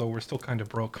stocked here, although we're still kind of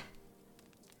broke.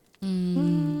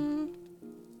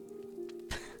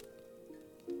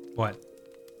 What?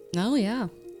 No, yeah.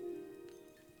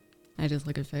 I just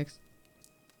look at Fix.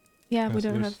 Yeah, we Yes,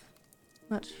 don't there's have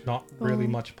much. Not really Oh.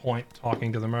 much point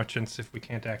talking to the merchants if we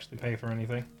can't actually pay for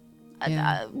anything.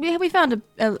 Yeah. We found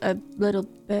a little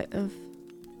bit of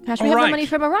cash. We Oh, have right. the money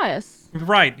from Arias.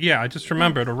 Right, yeah, I just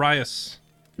remembered Arias.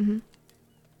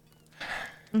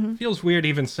 Feels weird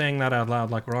even saying that out loud,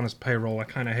 like we're on his payroll. I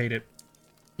kind of hate it.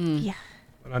 Yeah.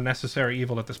 An unnecessary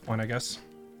evil at this point, I guess.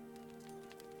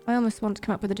 I almost want to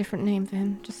come up with a different name for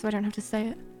him, just so I don't have to say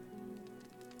it.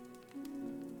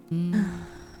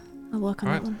 I'll work on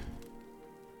Alright. that one.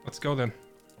 Let's go then.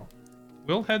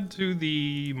 We'll head to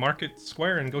the market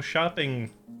square and go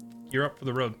shopping. Gear up for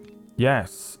the road.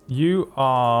 Yes, you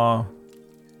are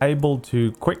able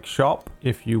to quick shop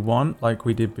if you want, like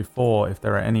we did before. If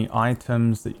there are any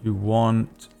items that you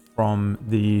want from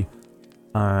the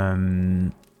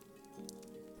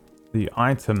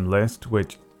item list,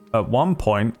 which at one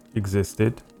point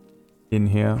existed in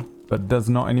here, but does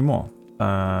not anymore.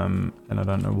 And I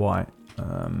don't know why.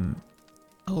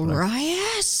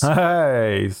 Orias?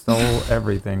 Hey, stole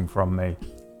everything from me.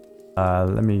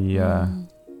 Let me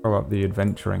throw up the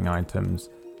adventuring items.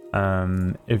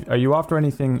 Are you after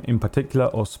anything in particular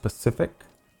or specific?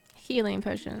 Healing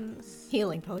potions.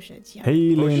 Healing potions, yeah.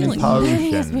 Healing Healing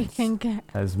potions. As we can get.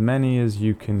 As many as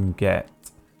you can get.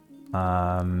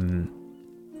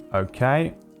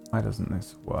 Okay. Why doesn't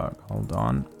this work? Hold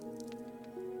on.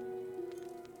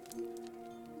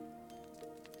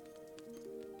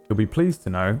 You'll be pleased to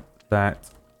know that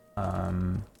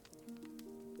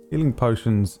healing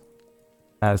potions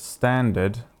as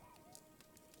standard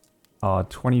are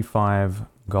 25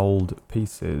 gold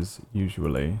pieces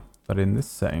usually, but in this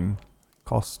setting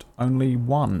cost only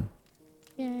 1.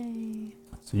 Yay.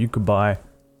 So you could buy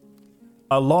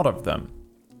a lot of them,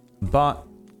 but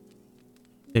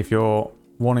if you're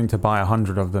wanting to buy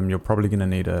 100 of them, you're probably going to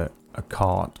need a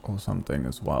cart or something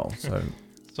as well. So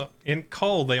So in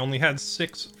Cull, they only had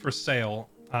 6 for sale.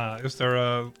 Is there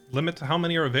a limit to how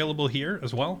many are available here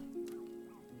as well?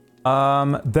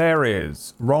 there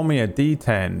is. Roll me a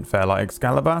d10, Fairlight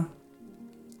Excalibur.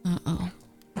 Uh-oh.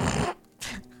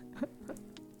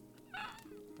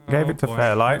 Gave it to boy.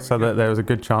 Fairlight so that there was a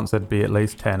good chance there'd be at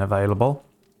least 10 available.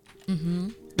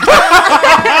 What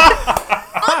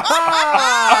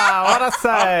I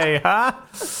say, huh?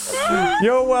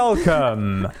 You're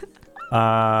welcome.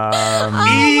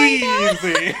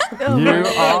 Easy! You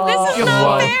are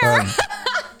welcome.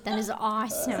 That is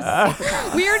awesome.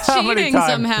 We're How many cheating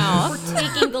times? somehow. We're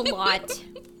taking the lot.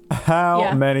 How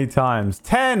Yeah. many times?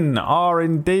 10 are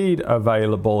indeed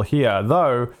available here,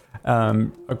 though.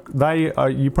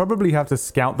 You probably have to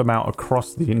scout them out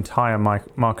across the entire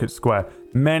market square.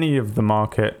 Many of the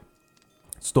market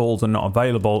stalls are not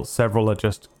available. Several are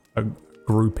just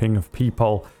grouping of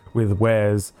people with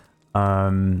wares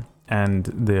and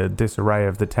the disarray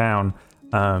of the town.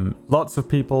 Lots of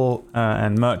people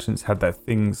and merchants had their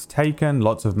things taken.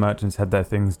 Lots of merchants had their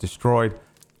things destroyed.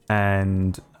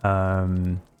 And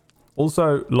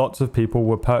also lots of people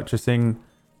were purchasing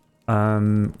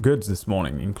goods this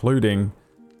morning, including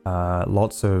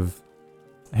lots of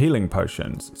healing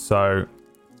potions. So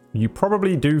you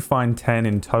probably do find 10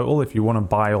 in total. If you want to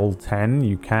buy all 10,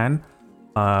 you can.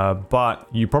 But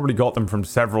you probably got them from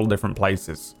several different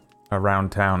places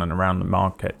around town and around the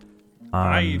market.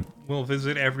 I will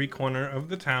visit every corner of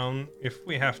the town if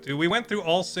we have to. We went through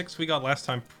all 6 we got last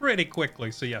time pretty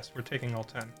quickly, so yes, we're taking all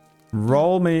 10.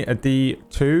 Roll me a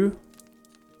D2.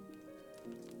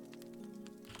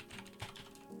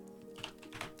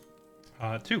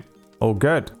 Two. Oh,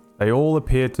 good. They all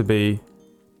appear to be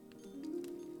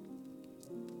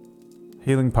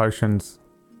healing potions,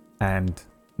 and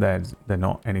they're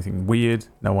not anything weird.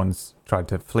 No one's tried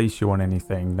to fleece you on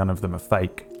anything. None of them are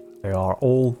fake. They are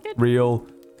all real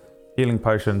healing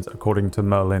potions according to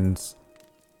Merlin's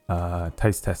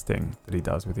taste testing that he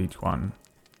does with each one.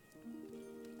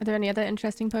 Are there any other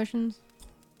interesting potions?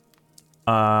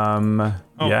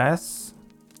 Yes.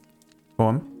 Go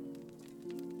on.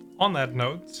 On that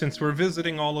note, since we're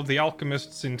visiting all of the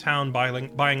alchemists in town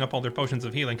buying up all their potions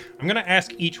of healing, I'm going to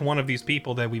ask each one of these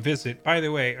people that we visit, by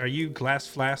the way, are you glass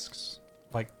flasks?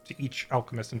 Like, to each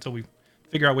alchemist until we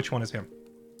figure out which one is him.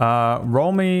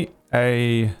 Roll me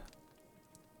a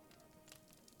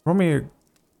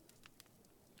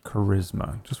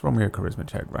charisma. Just roll me a charisma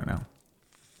check right now.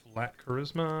 Flat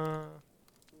charisma.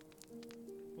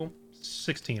 Oh,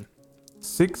 16.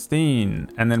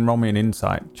 16. And then roll me an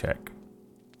insight check.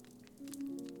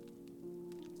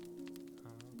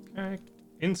 Okay.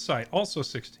 Insight, also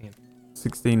 16.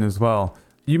 16 as well.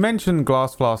 You mentioned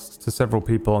glass flasks to several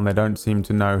people and they don't seem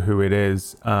to know who it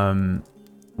is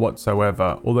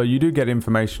whatsoever. Although you do get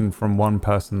information from one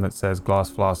person that says glass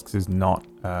flasks is not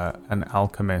an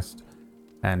alchemist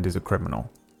and is a criminal.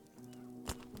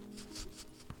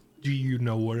 Do you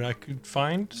know where I could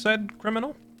find said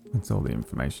criminal? That's all the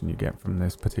information you get from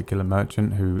this particular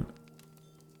merchant, who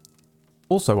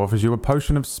also offers you a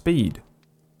potion of speed.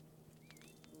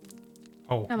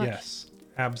 Oh, How much? yes.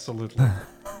 Absolutely.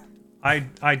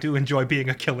 I do enjoy being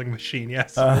a killing machine,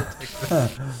 yes. I'll take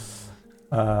this.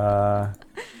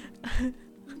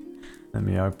 Let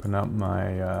me open up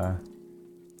my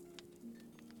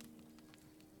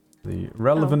the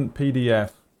relevant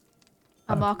PDF.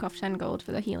 I'll mark off 10 gold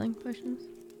for the healing potions.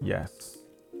 Yes,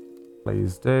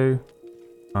 please do.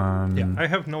 Yeah, I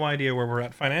have no idea where we're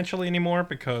at financially anymore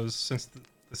because since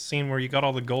the scene where you got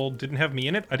all the gold didn't have me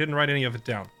in it, I didn't write any of it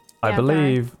down. I Yeah,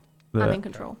 believe I'm in that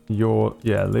control.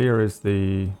 Leah is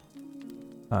the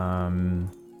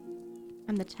I'm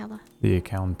the teller. the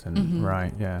accountant,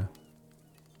 right? Yeah.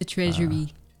 The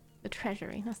treasury. The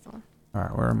treasury, that's the one. All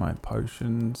right, where are my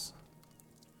potions?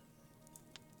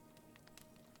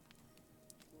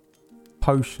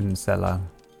 Potion seller.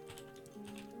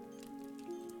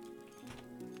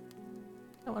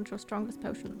 I want your strongest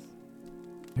potions.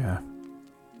 Yeah.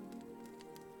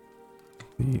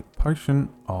 The potion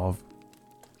of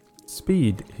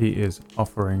speed he is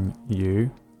offering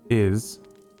you is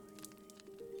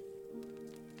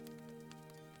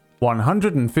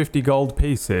 150 gold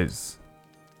pieces.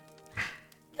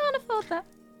 Can't afford that.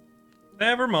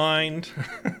 Never mind.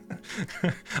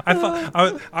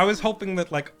 I was hoping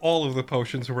that like all of the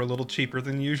potions were a little cheaper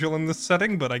than usual in this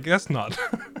setting, but I guess not.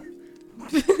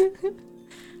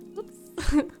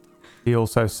 He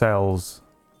also sells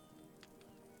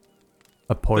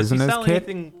a Does he poisoner's sell kit,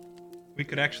 anything we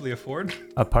could actually afford?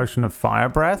 a potion of fire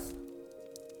breath,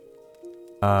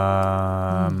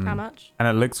 How much? an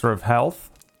elixir of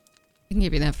health. I can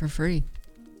give you that for free.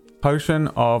 Potion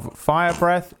of fire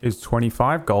breath is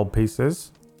 25 gold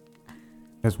pieces.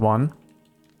 There's one.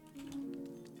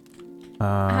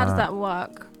 How does that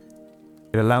work?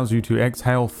 It allows you to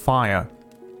exhale fire,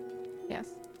 Yes.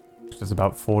 which does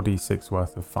about 4d6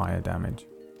 worth of fire damage.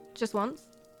 Just once?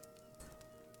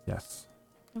 Yes.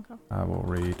 Okay. I will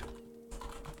read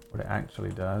what it actually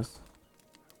does.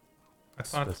 I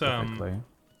thought Specifically.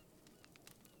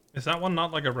 is that one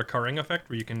not like a recurring effect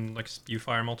where you can like spew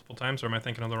fire multiple times, or am I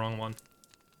thinking of the wrong one?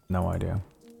 No idea.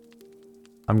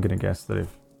 I'm going to guess that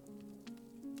if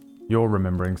you're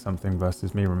remembering something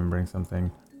versus me remembering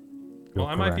something, Well,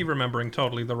 you're I might be correct. remembering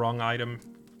totally the wrong item.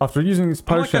 After using this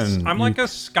potion, I'm like a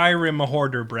Skyrim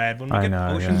hoarder, Brad. When we I get know,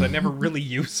 potions, yeah. I never really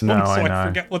use No, them, so I I know.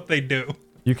 forget what they do.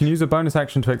 You can use a bonus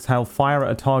action to exhale fire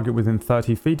at a target within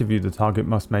 30 feet of you. The target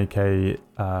must make a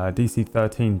DC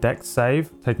 13 Dex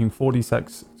save, taking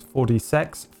 46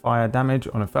 fire damage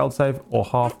on a failed save, or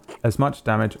half as much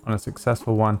damage on a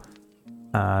successful one.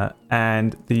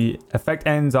 And the effect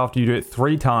ends after you do it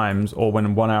 3 times, or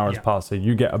when 1 hour has passed. So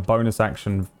you get a bonus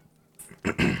action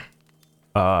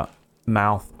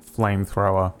mouth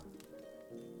flamethrower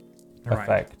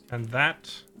effect. And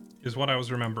that is what I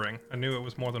was remembering. I knew it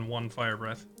was more than 1 fire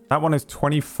breath. That one is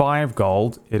 25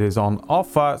 gold. It is on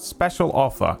offer, special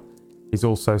offer. He's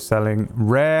also selling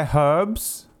rare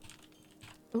herbs.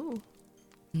 Ooh.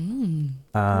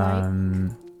 I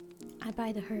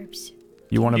buy the herbs.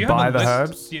 You want to buy the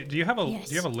herbs? Do you have a Yes.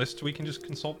 Do you have a list we can just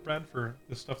consult, Brad, for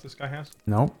the stuff this guy has?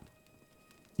 Nope.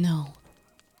 No.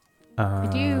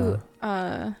 Did you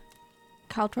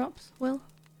caltrops, Will?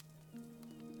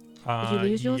 Did you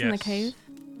lose yours in the yes. cave?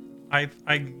 I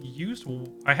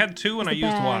had 2 and I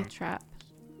used Bear 1. trap.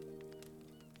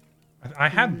 I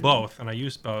had both and I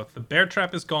used both. The bear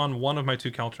trap is gone. One of my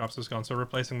 2 caltrops is gone, so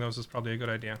replacing those is probably a good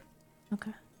idea.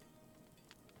 Okay.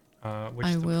 Which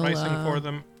I the will, pricing for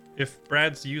them? If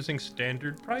Brad's using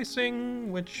standard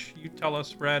pricing, which you tell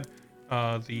us, Brad,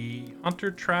 the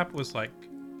hunter trap was like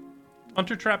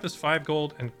hunter trap is 5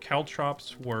 gold and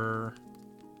caltrops were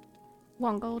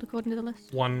 1 gold according to the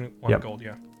list. 1 Yep. gold.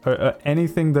 Yeah.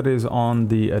 Anything that is on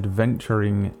the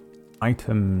adventuring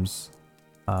items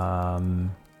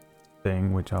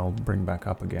thing, which I'll bring back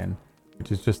up again,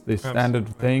 which is just this standard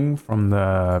thing from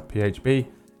the PHB,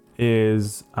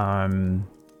 is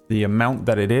the amount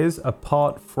that it is,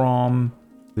 apart from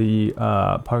the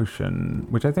potion,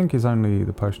 which I think is only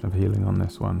the potion of healing on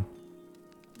this one,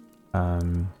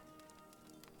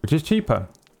 which is cheaper.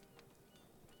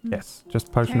 Yes,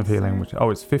 just potion of healing, which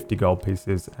it's 50 gold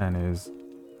pieces and is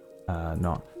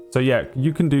not. So yeah,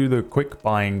 you can do the quick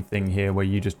buying thing here, where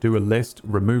you just do a list,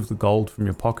 remove the gold from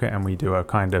your pocket, and we do a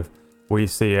kind of, we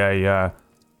see a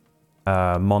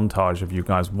montage of you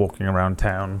guys walking around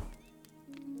town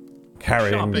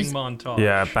carrying Shopping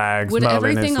montage. bags. Would Merlin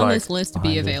everything is, on like, this list be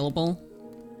behind you. available?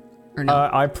 Or no?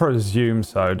 I presume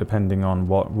so, depending on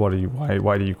what are you,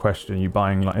 why do you question? Are you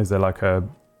buying, like, is there like a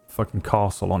fucking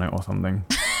castle on it or something?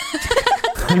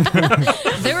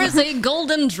 There is a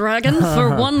golden dragon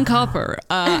for 1 copper.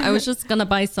 I was just gonna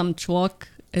buy some chalk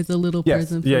as a little Yes,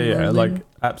 present. For yeah, Merlin. like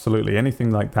absolutely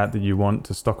anything like that you want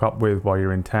to stock up with while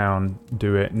you're in town,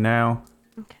 do it now.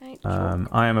 Okay.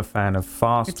 I am a fan of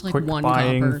fast, It's like quick 1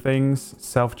 buying copper. things,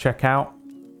 self-checkout,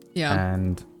 Yeah.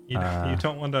 and You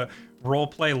don't want to role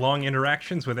play long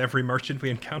interactions with every merchant we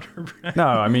encounter, Brad. no,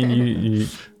 I mean you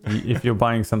if you're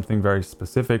buying something very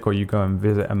specific, or you go and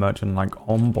visit a merchant like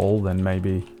Ombol, then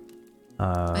maybe.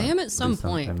 I am at some do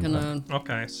point something, gonna.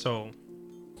 Okay, so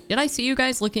Did I see you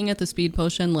guys looking at the speed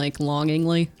potion like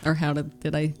longingly, or how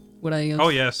did I? Would I? oh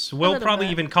yes, Will little probably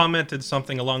bit. even commented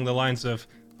something along the lines of,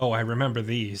 "Oh, I remember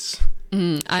these.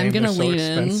 I'm Shame gonna they're so lean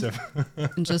expensive." in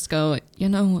and just go. You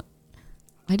know,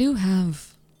 I do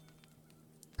have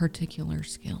particular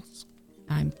skills.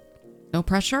 I'm no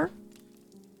pressure.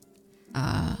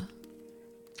 I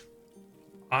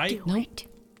Do No. it.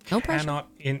 No pressure.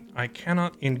 I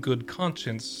cannot in good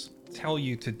conscience tell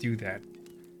you to do that.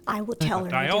 I will tell her.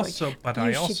 But I to do also it. but You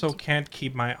I should- also can't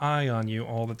keep my eye on you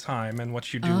all the time, and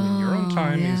what you do in your own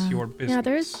time is yeah. your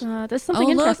business. Yeah, there's something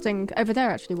Oh, look. interesting over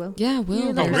there actually, Will. Yeah, Will.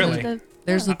 You There's, look really? at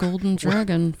there's a golden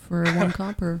dragon for 1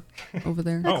 copper over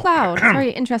there. the Oh. cloud.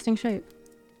 Very interesting shape.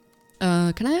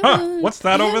 Can I have Huh, what's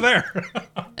that can I over have- there?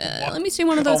 Let me see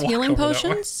one of those I'll walk healing over that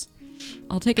way. potions.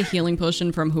 I'll take a healing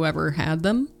potion from whoever had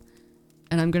them.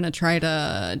 And I'm going to try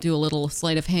to do a little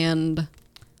sleight of hand.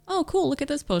 Oh, cool. Look at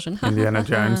this potion. Indiana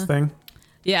Jones thing.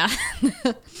 Yeah.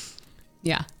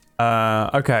 Yeah.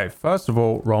 Okay, first of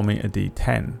all, roll me a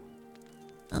d10.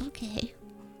 Okay.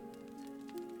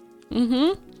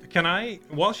 Can I,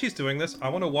 while she's doing this, I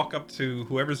want to walk up to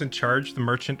whoever's in charge, the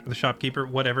merchant or the shopkeeper,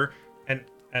 whatever, and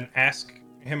ask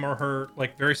him or her,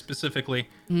 like, very specifically.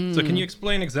 So can you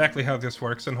explain exactly how this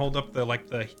works, and hold up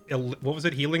what was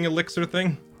it, healing elixir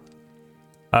thing?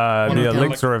 The of the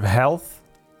elixir of health.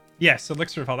 Yes,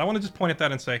 elixir of health. I want to just point at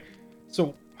that and say,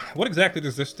 so what exactly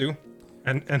does this do?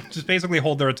 And just basically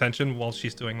hold their attention while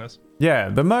she's doing this. Yeah,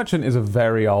 the merchant is a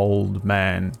very old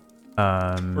man.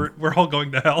 We're all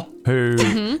going to hell. Who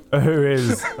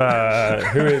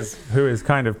is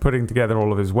kind of putting together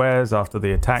all of his wares after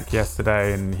the attack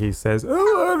yesterday, and he says,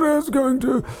 that's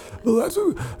an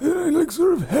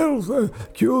elixir of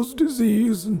health, cures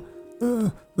disease, and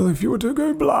if you were to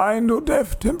go blind or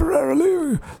deaf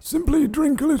temporarily, simply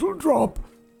drink a little drop.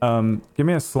 Give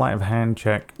me a sleight of hand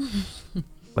check,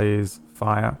 please.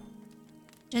 Fire.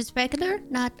 Just regular?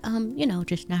 Not,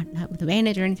 just not with a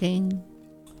bandage or anything.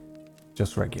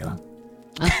 Just regular.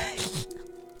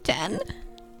 10.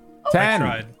 10.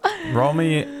 I tried. Roll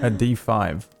me a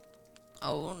d5.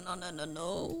 Oh,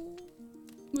 no.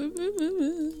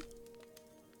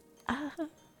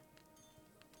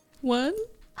 One?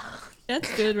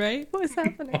 That's good, right? What is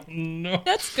happening? Oh, no.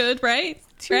 That's good, right?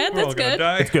 Red, We're all that's gonna good.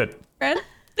 die. It's good, Red?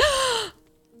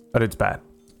 but it's bad.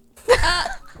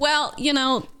 Well,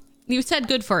 you said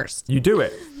good first. You do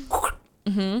it.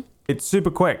 It's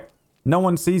super quick. No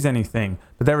one sees anything,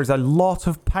 but there is a lot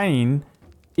of pain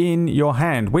in your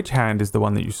hand. Which hand is the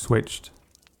one that you switched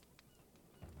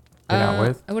it out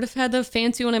with? I would have had the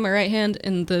fancy one in my right hand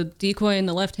and the decoy in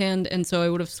the left hand, and so I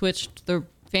would have switched the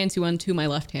fancy one to my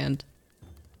left hand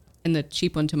and the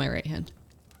cheap one to my right hand.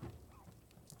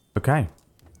 Okay.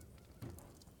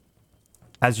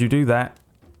 As you do that,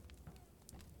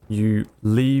 you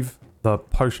leave the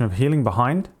potion of healing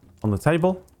behind on the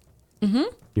table.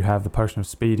 You have the potion of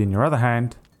speed in your other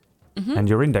hand, and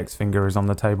your index finger is on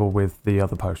the table with the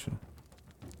other potion.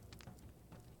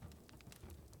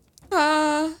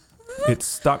 It's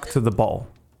stuck to the bowl.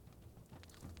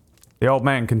 The old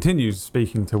man continues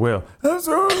speaking to Will.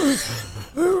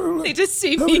 They just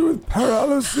see Help me me. with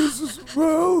paralysis as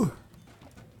well.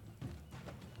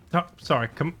 Oh, sorry,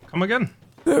 come again.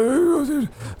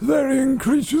 Varying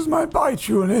creatures might bite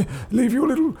you and leave you a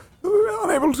little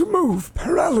unable to move.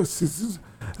 Paralysis.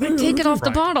 Take it off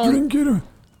the bottle. Drink it.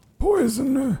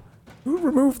 Poison. We'll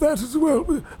remove that as well.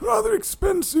 But rather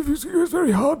expensive. It's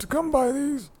very hard to come by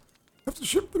these. Have to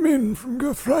ship them in from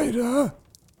Gafrida.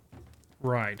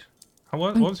 Right.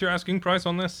 What was your asking price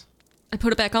on this? I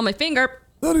put it back on my finger.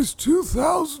 That is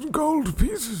 2,000 gold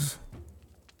pieces.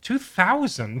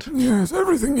 2,000? Yes,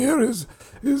 everything here is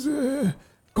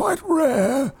quite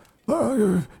rare.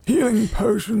 Healing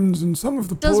potions and some of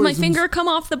the Does poisons. my finger come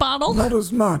off the bottle? Not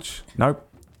as much. Nope.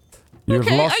 You've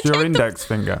Okay, lost I your take the- index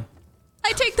finger.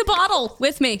 I take the bottle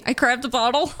with me. I grab the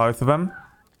bottle. Both of them.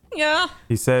 Yeah.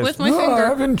 He says, With my No, finger.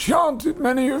 I've enchanted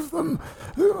many of them.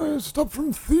 Stop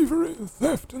from thievery,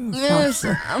 theft, and Yes.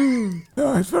 such.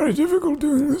 It's very difficult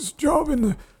doing this job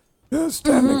in the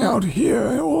standing out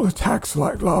here. All attacks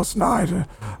like last night.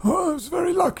 I was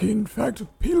very lucky, in fact,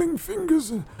 peeling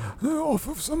fingers off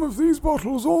of some of these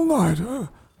bottles all night.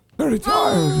 Very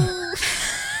tired.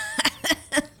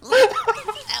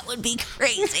 That would be he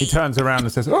crazy. turns around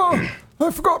and says, Oh,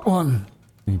 I forgot one.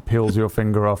 he peels your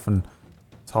finger off and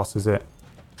tosses it.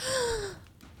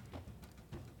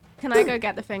 Can I go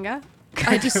get the finger?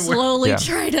 I just slowly Yeah.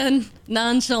 try to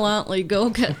nonchalantly go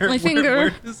get my Where finger.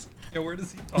 does he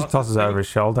He toss tosses it over his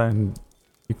shoulder and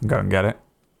you can go and get it.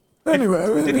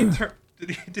 Anyway,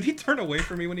 Did he turn away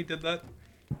from me when he did that?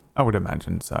 I would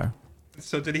imagine so.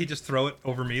 So did he just throw it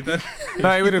over me then?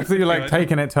 No, he would have Yeah,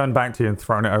 taken it, turned back to you, and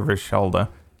thrown it over his shoulder.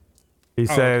 He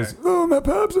says, okay.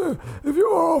 perhaps if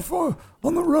you're off on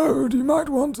the road, you might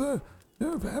want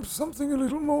perhaps something a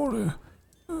little more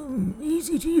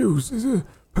easy to use. There's a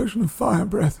potion of fire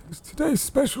breath. It's today's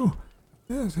special.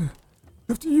 Yes, you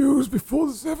have to use before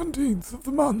the 17th of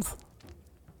the month.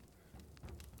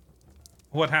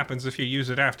 What happens if you use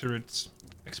it after it's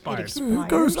expired? It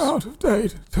goes out of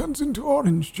date. It turns into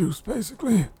orange juice,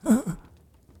 basically. Oh,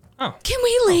 Can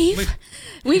we leave? wait.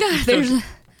 We got there's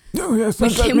Oh, yes,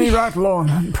 don't let can me we- rattle on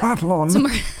and prattle on.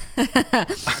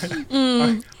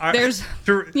 there's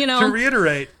to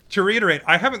reiterate,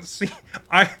 I haven't seen.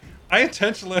 I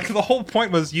intentionally, like, the whole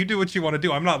point was you do what you want to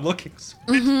do. I'm not looking. So,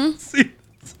 I didn't see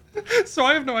it. So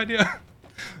I have no idea.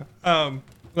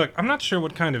 Look, I'm not sure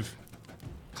what kind of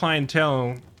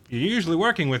clientele you're usually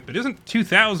working with, but isn't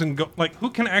 2,000 like, who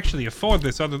can actually afford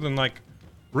this other than like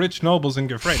rich nobles in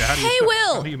Gafreda? How do you? Hey,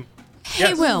 Will! How do you, Hey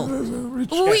Yes. Will.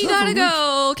 We gotta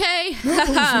go, okay?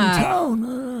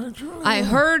 Town, actually. I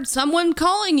heard someone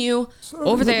calling you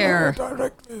over there.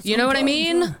 Directly You know what I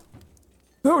sometimes, mean?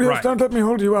 No, yes, Right. don't let me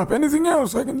hold you up. Anything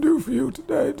else I can do for you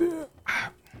today, dear?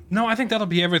 No, I think that'll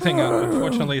be everything.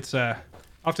 Unfortunately, it's I'll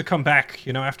have to come back,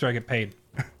 after I get paid.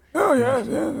 Oh, yes,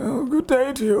 yes. Oh, good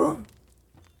day to you.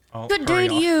 I'll Good hurry day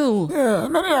to off. you. Yeah,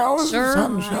 many hours Sir.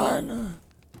 of sunshine.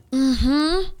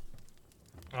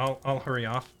 I'll hurry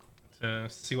off to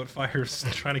see what fire's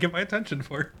trying to get my attention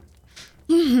for.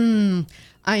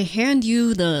 I hand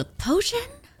you the potion.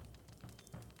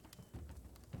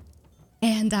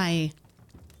 And I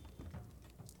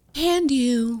hand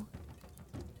you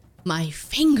my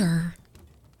finger.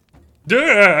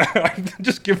 Duh! I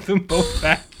just give them both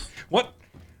back. What?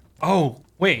 Oh,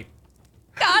 wait.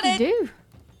 Got You it. do.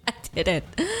 I did it.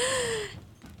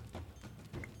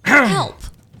 Help.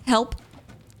 Help.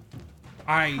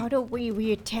 How I do we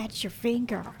reattach your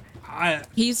finger?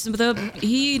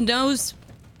 He knows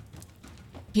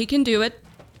he can do it.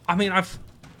 I mean,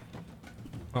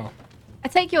 well, I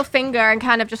take your finger and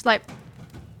kind of just like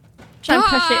try and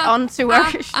push it onto where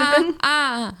it shouldn't.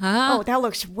 Oh, that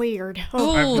looks weird.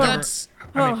 Oh, Oh, I've never- that's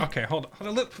I mean, okay, hold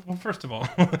on. Well, first of all,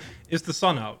 is the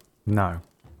sun out? No.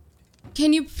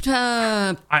 can you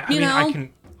I you mean, know?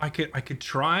 I could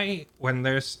try when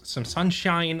there's some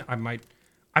sunshine.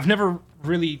 I've never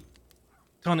really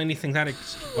done anything that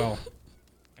well.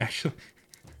 Actually,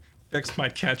 Vex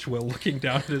might catch Will looking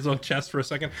down at his own chest for a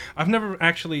second. I've never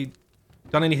actually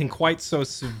done anything quite so.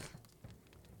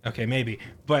 Okay, maybe,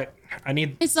 but I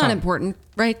need. It's not important,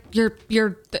 right?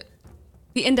 The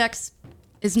index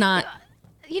is not.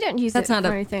 You don't use That's it not for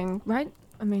a- anything, right?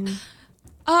 I mean,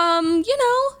 You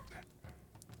know,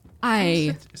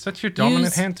 I Is that your dominant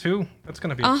use- hand too? That's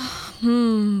gonna be.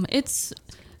 it's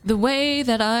the way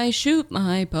that I shoot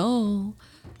my bow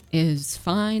is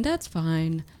fine. That's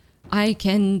fine. I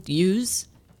can use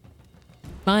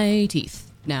my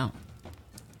teeth now.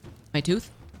 My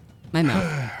tooth, my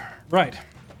mouth. Right.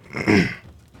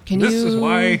 Can This you? is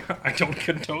why I don't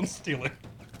condone stealing.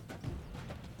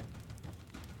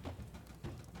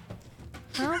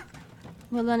 well,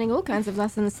 we're learning all kinds of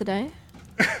lessons today.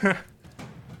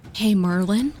 Hey,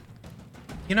 Merlin.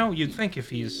 You know, you'd think if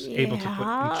he's able to put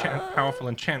Yeah. powerful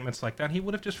enchantments like that, he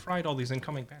would have just fried all these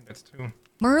incoming bandits too.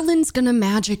 Merlin's gonna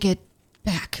magic it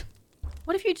back.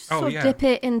 What if you just Oh, sort of yeah. dip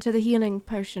it into the healing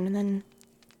potion and then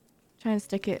try and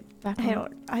stick it back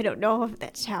on? I don't know if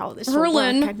that's how this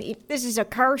Merlin. will work. I mean, this is a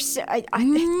curse.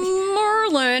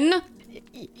 Merlin,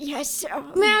 Yes.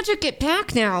 magic it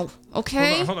back now,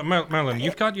 okay? Hold on, Merlin.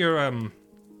 You've got your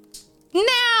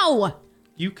Now!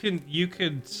 You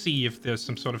could see if there's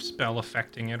some sort of spell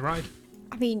affecting it, right?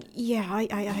 I mean, yeah,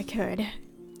 I could.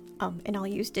 And I'll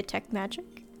use detect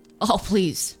magic. Oh,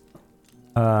 please.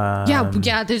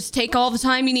 Yeah, just take all the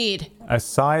time you need.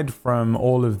 Aside from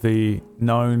all of the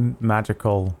known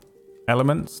magical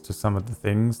elements to some of the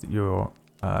things that you're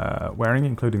wearing,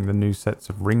 including the new sets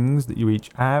of rings that you each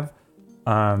have,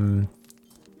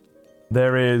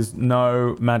 there is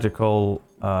no magical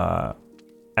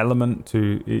element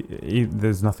to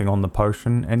there's nothing on the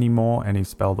potion anymore. Any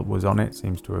spell that was on it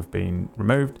seems to have been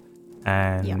removed,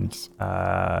 and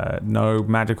no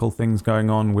magical things going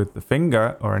on with the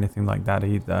finger or anything like that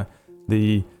either.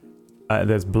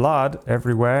 There's blood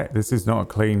everywhere. This is not a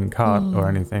clean cut or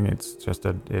anything. It's just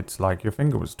it's like your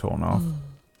finger was torn off.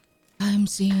 I'm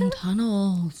seeing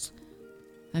tunnels.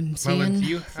 I'm seeing do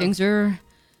you have- things are.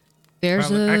 There's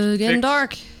getting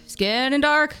dark. It's getting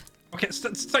dark. Okay,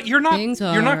 you're not Things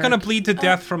gonna are- bleed to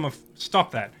death from a.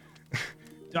 Stop that.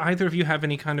 Do either of you have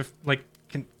any kind of like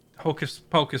hocus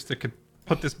pocus that could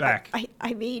put this back?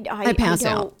 I mean, I pass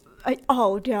out.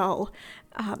 Oh no.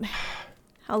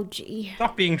 Oh gee.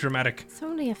 Stop being dramatic. It's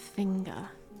only a finger.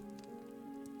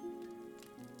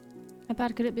 How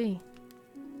bad could it be?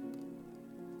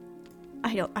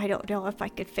 I don't know if I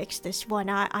could fix this one.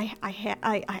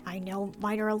 I know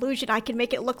minor illusion. I can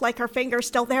make it look like her finger's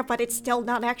still there, but it's still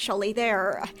not actually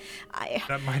there.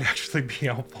 That might actually be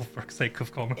helpful for the sake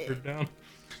of calming her down.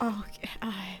 Oh,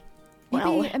 Maybe,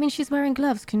 well, I mean, she's wearing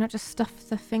gloves. Can you not just stuff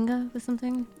the finger with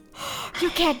something? you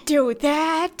can't do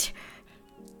that.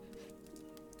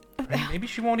 I mean, maybe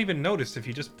she won't even notice if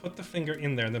you just put the finger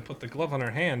in there and then put the glove on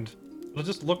her hand. It'll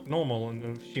just look normal, and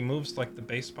if she moves like the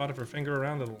base spot of her finger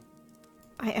around, it'll.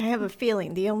 I have a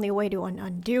feeling the only way to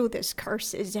undo this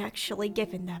curse is actually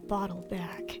giving that bottle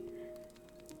back.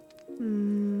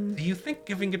 Do you think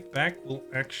giving it back will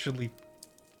actually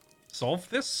solve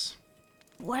this?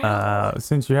 Well,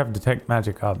 Since you have detect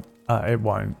magic up, it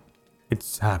won't.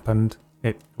 It's happened.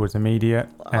 It was immediate,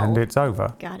 and Oh. it's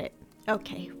over. got it.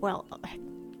 Okay, well,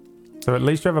 So at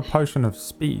least you have a potion of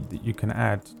speed that you can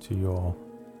add to your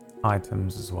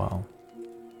items as well.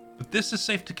 But this is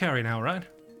safe to carry now, right?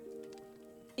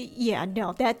 yeah,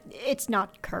 no, it's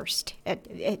not cursed.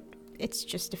 It's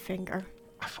just a finger.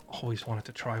 I've always wanted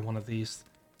to try one of these.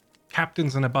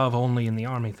 Captains and above only in the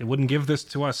army. They wouldn't give this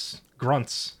to us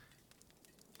grunts.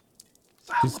 It's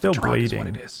a hell She's of a still drug is what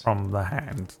bleeding it is. from the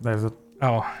hand. There's a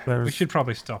Oh, we there's- should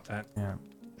probably stop that. yeah.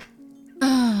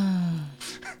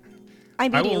 I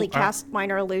immediately will- cast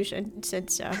minor illusion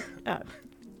since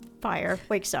fire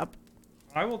wakes up.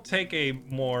 I will take a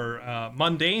more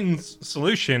mundane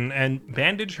solution and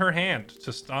bandage her hand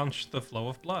to staunch the flow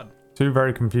of blood. Two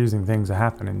very confusing things are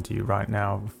happening to you right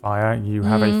now, Fire. You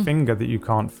have a finger that you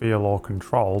can't feel or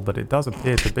control, but it does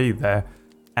appear to be there.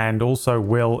 And also,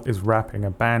 Will is wrapping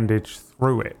a bandage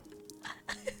through it.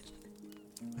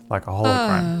 Like a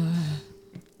hologram.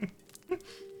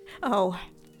 Oh.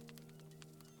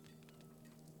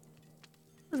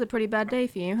 It was a pretty bad day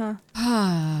for you,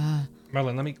 huh?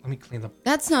 Merlin, let me clean the.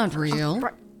 That's not real.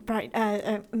 Right,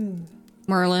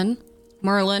 Merlin.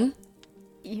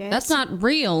 yes. That's not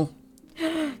real,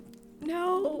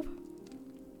 No.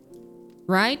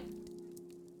 right?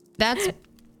 That's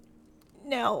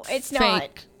No, it's fake.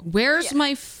 not. Where's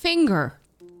my finger?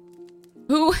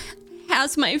 Who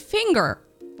has my finger?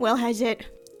 Well, has it?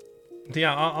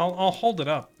 Yeah, I'll hold it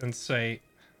up and say,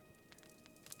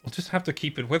 we'll just have to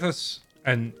keep it with us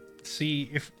and see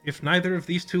if neither of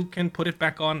these two can put it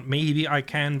back on. Maybe I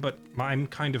can, but I'm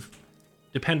kind of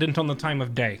dependent on the time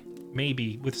of day.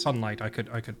 Maybe with sunlight I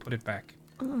could put it back.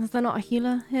 Is there not a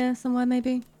healer here somewhere,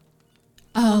 maybe? You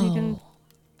Oh. can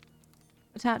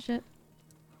attach it?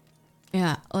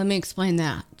 Yeah, let me explain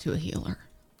that to a healer.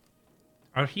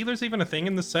 Are healers even a thing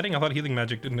in this setting? I thought healing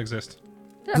magic didn't exist.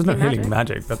 There's no healing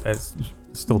magic, but there's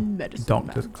still Medicine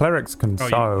doctors. man. Clerics can Oh,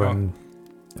 sew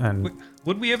yeah. and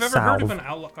Would we have ever heard of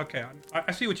Salve. an okay,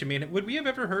 I see what you mean. Would we have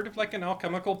ever heard of like an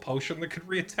alchemical potion that could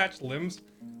reattach limbs?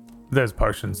 there's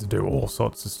potions to do all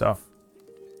sorts of stuff.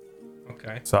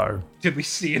 Okay. So Did we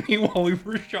see any while we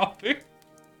were shopping?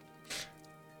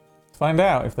 find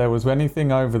out if there was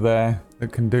anything over there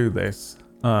that can do this.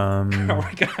 Are we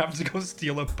gonna have to go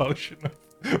steal a potion of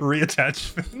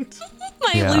reattachment?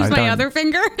 Might Yeah, lose I my don't- other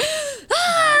finger.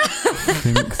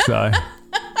 think so.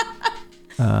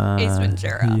 Ace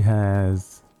Ventura. He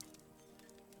has.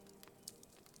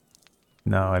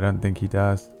 No, I don't think he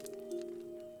does.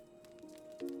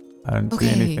 I don't see Okay.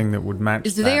 anything that would match.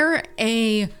 Is that. there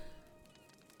a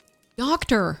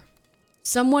doctor?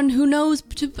 Someone who knows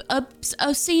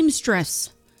a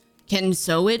seamstress can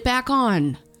sew it back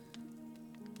on.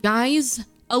 Guys,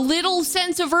 a little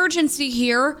sense of urgency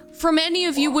here from any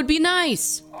of you would be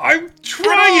nice. I'm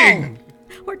trying!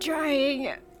 We're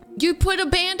trying. You put a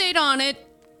band-aid on it,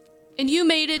 and you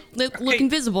made it look Okay.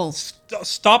 invisible.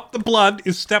 Stop the blood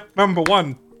is step number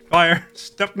one. Fire.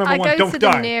 Step number I one, go don't to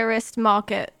die. the nearest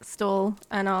market stall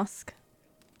and ask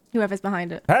whoever's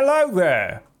behind it. Hello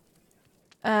there.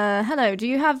 Hello, do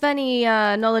you have any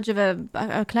knowledge of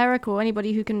a cleric or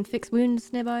anybody who can fix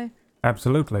wounds nearby?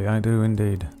 Absolutely, I do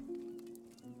indeed.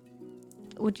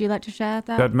 Would you like to share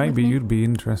that? But maybe with me? you'd be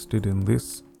interested in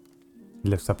this. He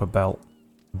lifts up a belt.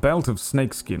 Belt of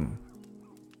snakeskin.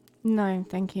 No,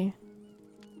 thank you.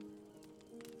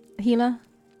 A healer?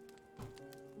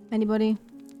 Anybody?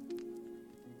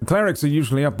 The clerics are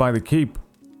usually up by the keep.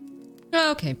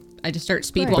 Okay, I just start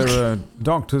speed Right. walking. There are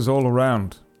doctors all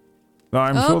around.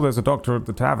 I'm Oh. sure there's a doctor at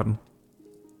the tavern.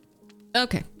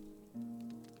 Okay.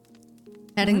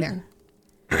 Heading there.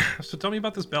 So tell me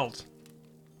about this belt.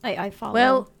 I follow.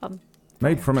 Well-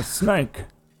 Made from a snake.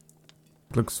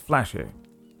 Looks flashy.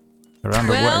 Around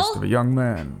the Well- waist of a young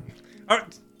man.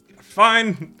 Alright,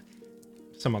 fine.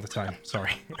 Some other time,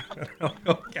 sorry.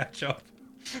 I'll catch up.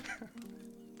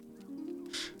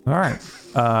 Alright.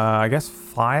 I guess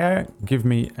fire. Give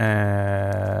me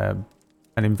an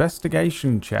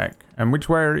investigation check. And which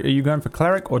way are you going, for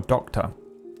cleric or doctor?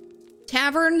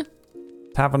 Tavern.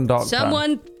 Tavern doctor.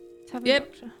 Someone. Tavern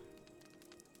Yep.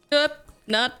 doctor.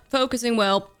 Not focusing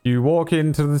well. You walk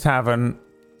into the tavern,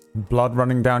 blood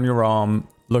running down your arm,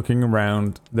 looking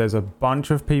around. There's a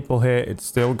bunch of people here. It's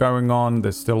still going on.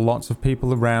 There's still lots of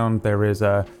people around. There is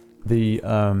the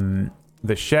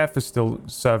chef is still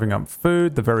serving up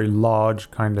food. The very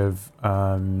large kind of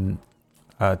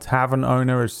tavern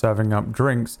owner is serving up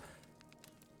drinks.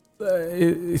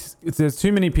 There's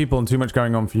too many people and too much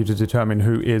going on for you to determine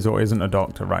who is or isn't a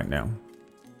doctor right now.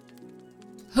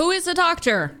 Who is a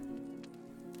doctor?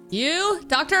 You,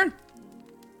 doctor?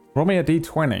 Roll me a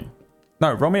d20.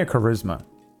 No, roll me a charisma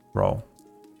roll.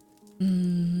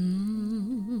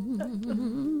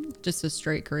 Just a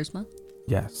straight charisma.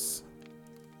 Yes.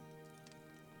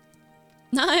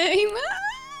 9.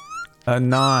 A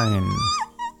 9.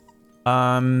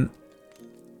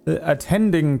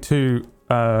 Attending to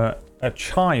a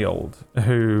child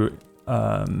who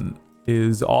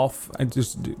is off and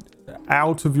just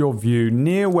out of your view,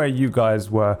 near where you guys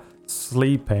were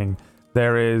sleeping.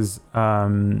 There is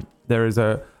a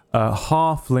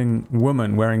halfling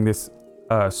woman wearing this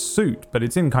suit, but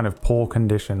it's in kind of poor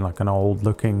condition, like an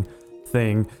old-looking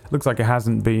thing. Looks like it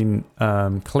hasn't been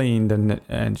cleaned,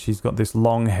 and she's got this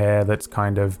long hair that's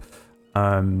kind of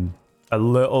a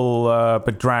little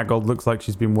bedraggled. Looks like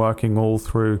she's been working all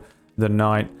through the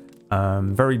night.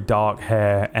 Very dark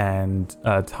hair and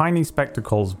tiny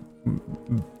spectacles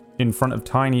in front of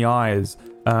tiny eyes.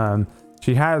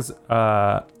 She has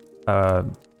her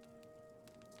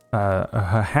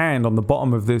hand on the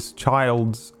bottom of this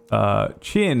child's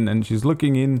chin, and she's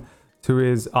looking into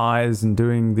his eyes and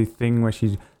doing the thing where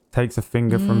she takes a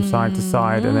finger from side to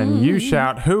side, and then you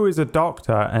shout, "Who is a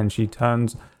doctor?" And she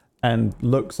turns and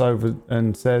looks over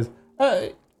and says,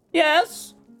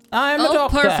 "Yes, I'm a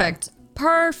doctor."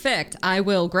 Perfect. I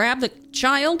will grab the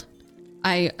child.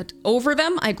 I over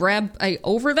them. I grab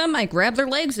their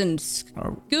legs and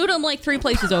scoot them like 3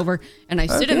 places over, and I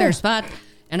sit in their spot,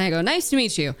 and I go, "Nice to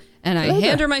meet you," and I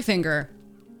hand her my finger.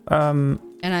 And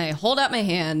I hold out my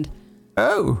hand.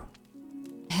 Oh.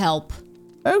 Help.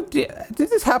 Oh dear. Did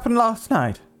this happen last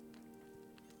night?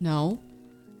 No.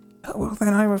 Oh, well,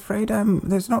 then I'm afraid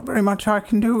there's not very much I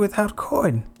can do without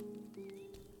coin.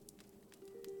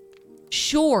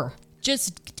 Sure.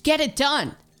 Just get it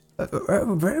done.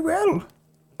 Very well.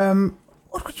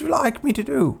 What would you like me to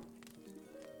do?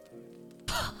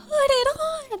 Put it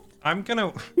on. I'm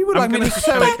gonna. You would like me to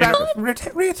sew it back,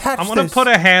 reattach I'm gonna this. put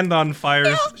a hand on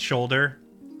Fire's shoulder.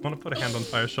 I'm gonna put a hand on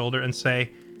Fire's shoulder and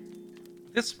say,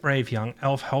 "This brave young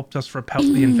elf helped us repel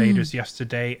the invaders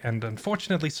yesterday, and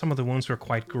unfortunately, some of the wounds were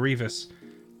quite grievous.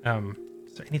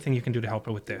 Is there anything you can do to help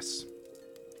her with this?"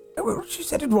 Well, she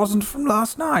said it wasn't from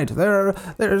last night.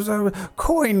 There's a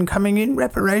coin coming in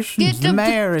reparations. The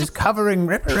mayor is covering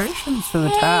reparations for the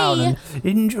town and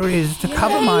injuries to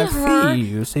cover my fee,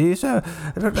 you see. So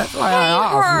that's why I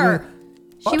asked.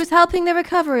 She was helping the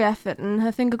recovery effort and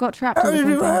her finger got trapped. Oh,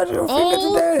 you had your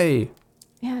finger today.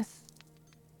 Yes.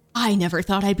 I never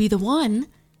thought I'd be the one.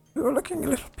 You were looking a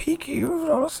little peaky. You've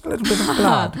lost a little bit of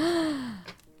blood.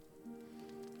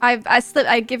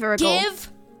 I give her a gold.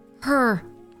 Give her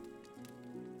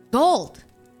gold.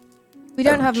 We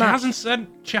don't have much.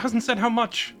 She hasn't said how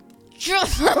much.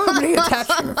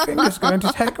 Reattaching the finger's going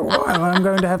to take a while. I'm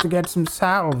going to have to get some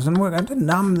salves and we're going to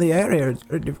numb the area. It's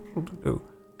very difficult to do.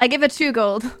 I give her 2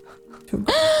 gold. 2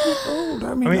 gold.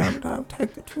 I mean, I'll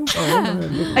take the 2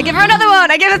 gold. I give her another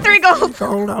one. I give her 3 gold.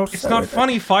 It's not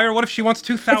funny, Fire. What if she wants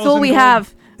 2,000? That's all we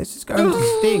have. This is going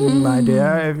to sting, my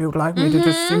dear. If you'd like me to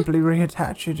just simply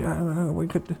reattach it, we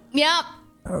could... Yep.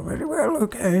 Oh, very well,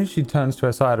 okay. She turns to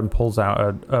her side and pulls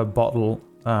out a bottle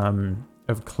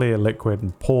of clear liquid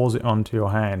and pours it onto your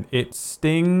hand. It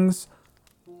stings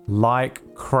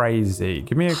like crazy.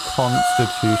 Give me a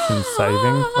Constitution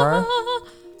saving throw.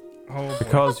 Oh,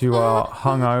 Because you are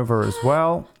hungover as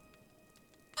well.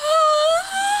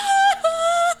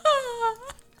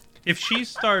 If she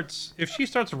starts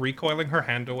recoiling her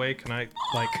hand away, can I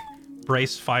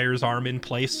brace Fire's arm in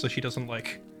place so she doesn't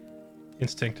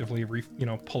instinctively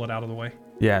pull it out of the way?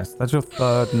 Yes, that's your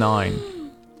third 9.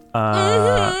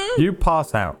 You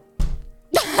pass out.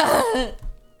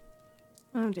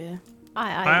 Oh dear.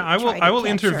 I will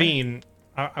intervene.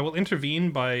 I will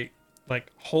intervene by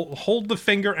hold the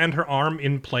finger and her arm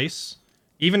in place.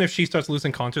 Even if she starts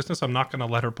losing consciousness, I'm not gonna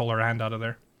let her pull her hand out of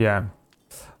there. Yeah.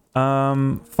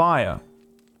 Fire.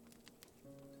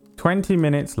 20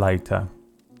 minutes later.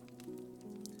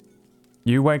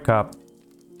 You wake up.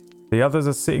 The others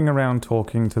are sitting around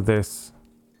talking to this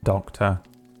doctor.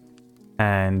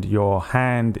 And your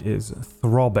hand is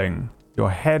throbbing. Your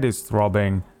head is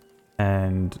throbbing.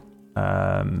 And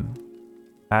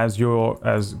as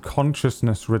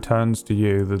consciousness returns to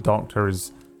you, the doctor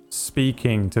is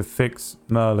speaking to Fix,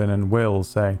 Merlin, and Will,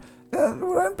 saying, We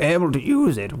won't be able to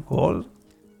use it, of course.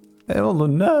 all the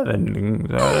nerve endings.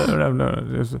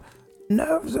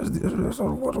 Nerves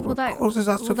are what that- causes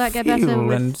us will to that get better feel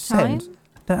with and sense.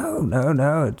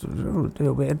 No.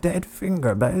 It'll be a dead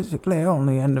finger, basically, on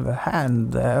the end of a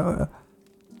hand there.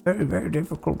 Very, very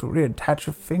difficult to reattach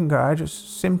a finger. I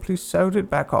just simply sewed it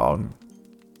back on.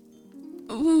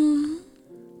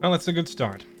 Well, that's a good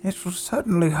start. It will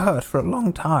certainly hurt for a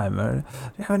long time. Do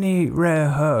you have any rare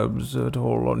herbs at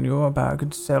all on you? I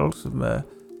could sell some. I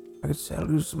could sell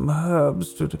you some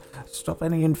herbs to stop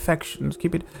any infections.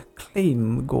 Keep it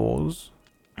clean, the gauze.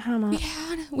 How much?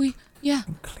 Yeah.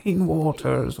 And clean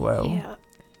water as well. Yeah.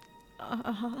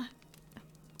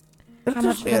 It'll How just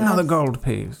much be do you another have? gold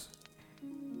piece.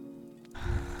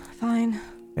 Fine.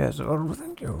 Yes, oh,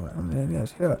 thank you.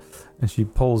 Yes, here. And she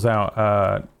pulls out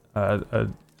a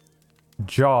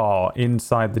jar.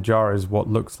 Inside the jar is what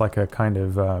looks like a kind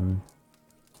of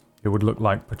it would look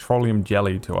like petroleum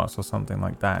jelly to us or something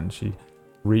like that. And she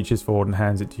reaches forward and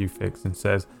hands it to you, Fix, and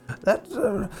says, That's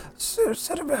a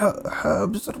set of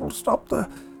herbs that will stop the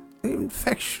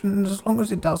infection as long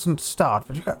as it doesn't start.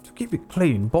 But you have to keep it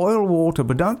clean. Boil water,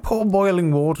 but don't pour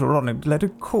boiling water on it. Let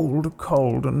it cool to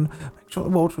cold and make sure the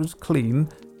water is clean.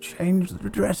 Change the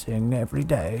dressing every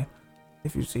day.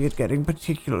 If you see it getting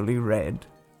particularly red,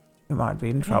 you might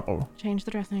be in trouble. Change the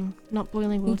dressing. Not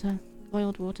boiling water.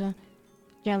 Boiled water.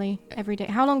 Jelly. Every day.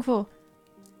 How long for?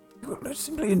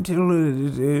 Simply until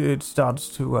it starts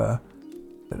to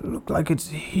It look like it's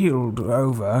healed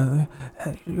over.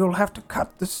 You'll have to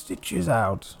cut the stitches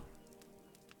out.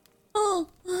 Oh,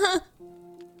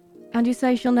 And you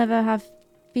say she'll never have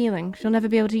feeling. She'll never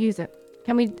be able to use it.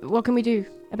 What can we do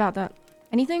about that?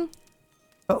 Anything?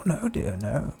 Oh, no, dear,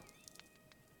 no.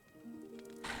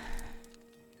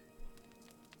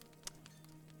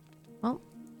 Well,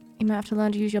 you might have to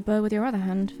learn to use your bow with your other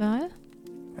hand, Fire.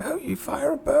 Oh, you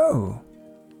fire a bow.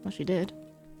 Well, she did.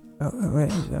 Oh,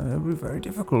 yes, that'll be very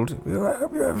difficult.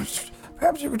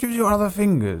 Perhaps you could use your other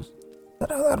fingers. Is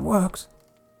that how that works?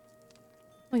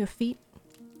 Or your feet.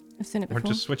 I've seen it Or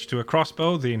before. just switch to a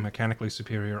crossbow, the mechanically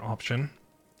superior option.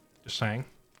 Just saying.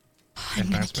 I'm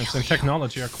gonna Advancements kill in you.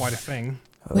 technology are quite a thing.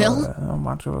 Will? Not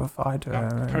much of a fighter.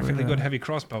 Got a perfectly good heavy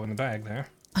crossbow in the bag there.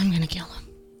 I'm gonna kill him.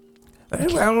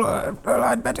 Very well,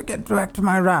 I'd better get back to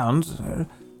my rounds.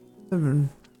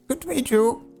 Good to meet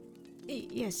you.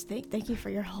 Yes, thank you for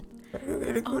your help.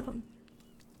 Very good.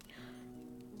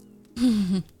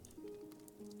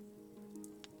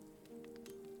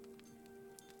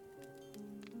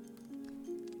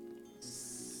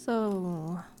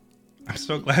 So... I'm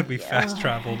so glad we fast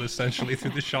traveled essentially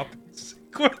through the shopping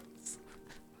sequence.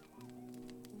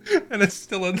 And it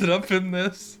still ended up in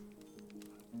this.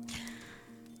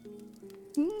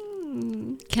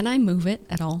 Can I move it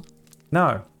at all?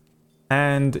 No.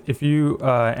 And if you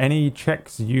any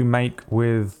checks you make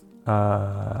with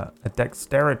a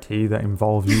dexterity that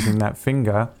involve using that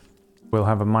finger will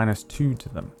have a -2 to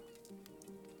them.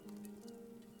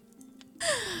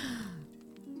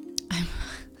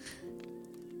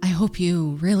 I hope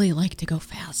you really like to go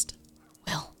fast.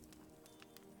 Will.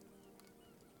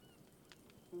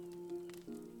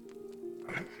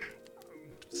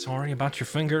 Sorry about your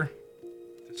finger.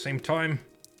 At the same time,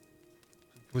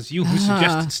 it was you who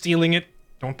suggested stealing it.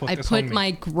 Don't put I this on put me.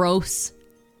 my gross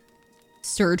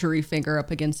surgery finger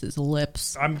up against his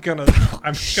lips. I'm not gonna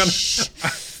let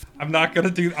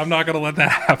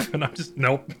that happen. I'm just,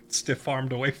 nope,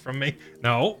 stiff-armed away from me.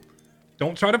 No,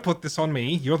 don't try to put this on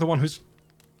me. You're the one whose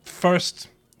first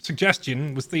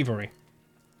suggestion was thievery.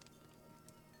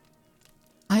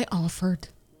 I offered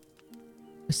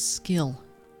a skill.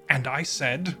 And I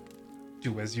said,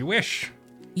 do as you wish.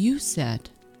 You said,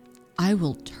 I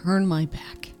will turn my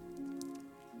back.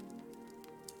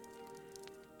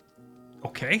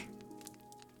 Okay.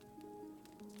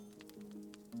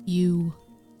 You.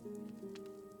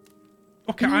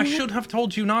 Okay, You know I what? should have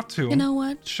told you not to. You know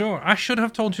what? Sure, I should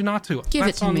have told you not to. Give it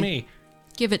That's to on me. me.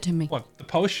 Give it to me. What, the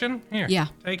potion? Here, Yeah.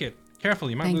 take it. Careful,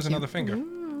 you might Thank lose you. another finger.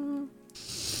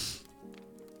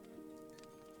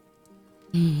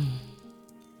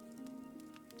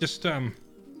 Just,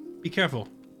 be careful.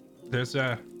 There's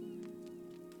a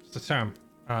term,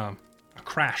 a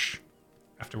crash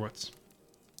afterwards.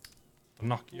 It'll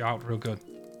knock you out real good.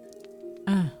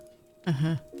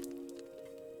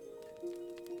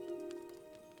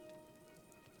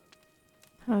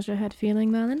 How's your head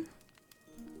feeling, Merlin?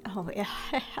 Oh yeah,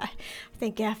 I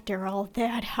think after all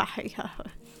that,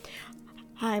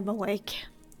 I'm awake.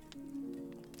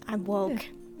 I'm woke.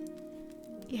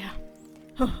 Yeah.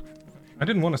 I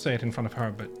didn't want to say it in front of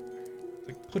her, but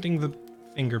like putting the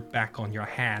finger back on your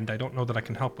hand, I don't know that I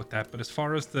can help with that. But as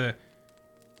far as the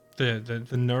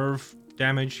nerve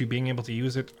damage, you being able to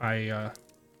use it, I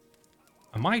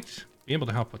might be able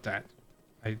to help with that.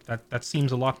 That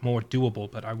seems a lot more doable,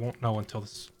 but I won't know until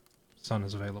the sun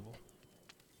is available.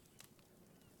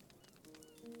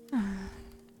 Are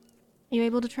you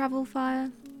able to travel, Fire?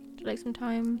 To take some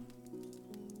time?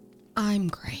 I'm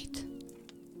great.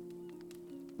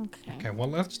 Okay. Okay, well,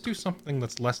 let's do something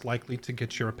that's less likely to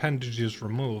get your appendages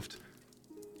removed.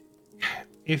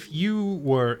 If you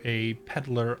were a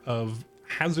peddler of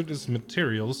hazardous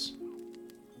materials,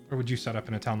 where would you set up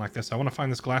in a town like this? I want to find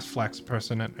this glass flax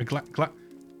person at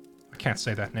I can't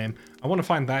say that name. I want to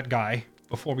find that guy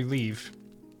before we leave.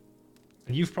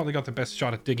 And you've probably got the best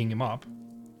shot at digging him up.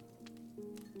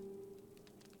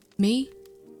 Me?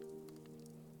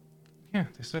 Yeah,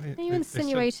 they said it. Are you they said-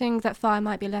 insinuating that Fire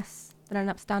might be less than an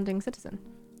upstanding citizen?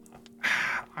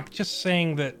 I'm just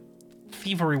saying that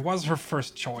thievery was her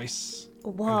first choice.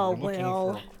 and Whoa, we're looking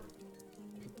Will. for-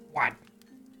 What?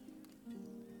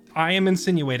 I am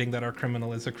insinuating that our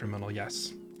criminal is a criminal,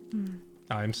 yes.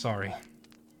 I'm sorry.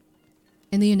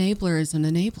 And the enabler is an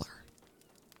enabler.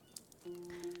 Oh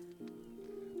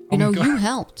You know, my God. you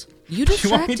helped. You Do you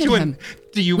want me distracted to him.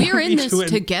 do you We're want me in this to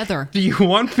together. Do you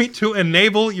want me to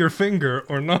enable your finger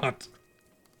or not?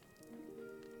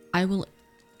 I will.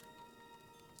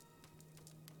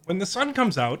 When the sun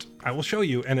comes out, I will show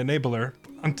you an enabler.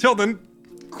 Until then,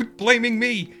 quit blaming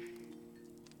me.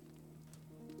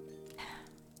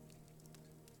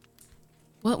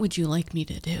 What would you like me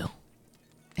to do?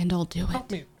 And I'll do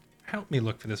it. Help me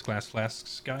look for this glass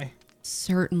flasks guy.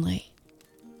 Certainly.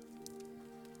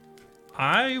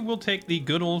 I will take the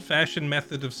good old-fashioned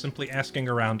method of simply asking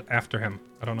around after him.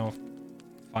 I don't know if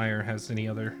Fire has any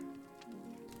other,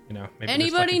 maybe there's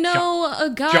Anybody like know a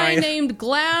guy giant- named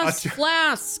Glass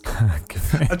Flask?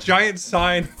 a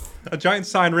giint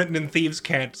sign written in thieves'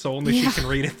 cant, so only she can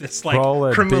read it. That's like Roll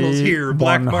a criminals here,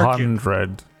 black market.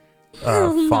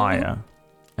 D100 fire,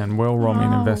 and we'll roll me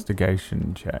an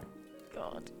investigation check.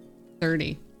 God.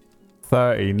 30.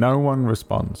 30. No one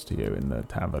responds to you in the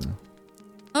tavern.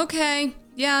 Okay.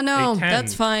 Yeah, no, A 10.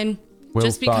 that's fine. We'll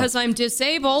Just start because I'm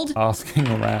disabled. asking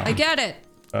around. I get it.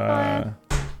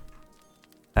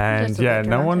 And Just a yeah, bit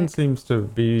no one dramatic. seems to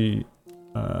be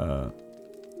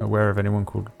aware of anyone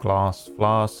called Glass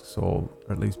Flasks, or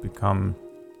at least become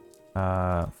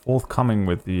forthcoming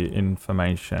with the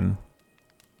information.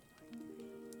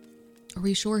 Are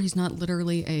we sure he's not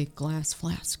literally a glass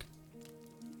flask?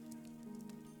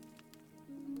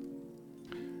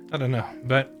 I don't know,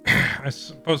 but I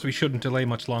suppose we shouldn't delay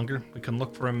much longer. We can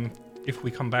look for him if we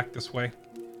come back this way.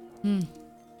 I'm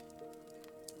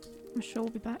sure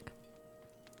we'll be back.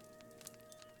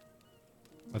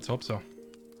 Let's hope so.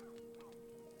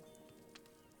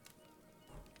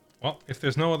 Well, if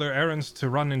there's no other errands to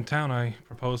run in town, I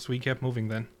propose we get moving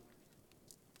then.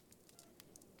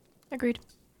 Agreed.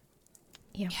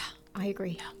 Yeah, I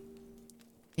agree.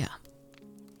 Yeah.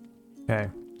 Okay. I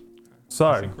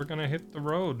So, think we're gonna hit the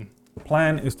road. the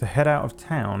plan is to head out of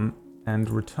town and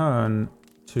return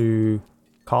to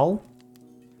Cull.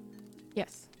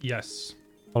 Yes. Yes.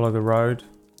 Follow the road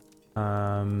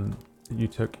that you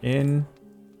took in.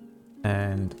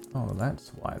 And, that's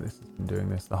why this has been doing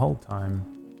this the whole time.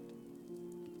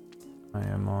 I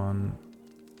am on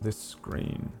this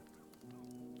screen.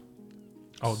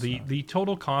 Oh, the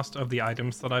total cost of the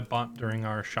items that I bought during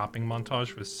our shopping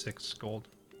montage was 6 gold.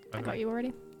 I got you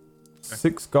already.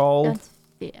 6 gold. That's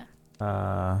fair.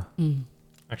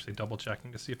 Actually double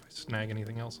checking to see if I snag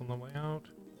anything else on the way out.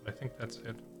 But I think that's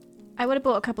it. I would have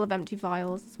bought a couple of empty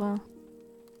vials as well.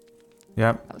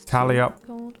 Yep. That was Tally 2 up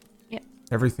gold.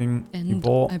 everything you And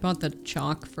bought. I bought the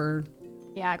chalk for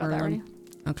Yeah, I got that already.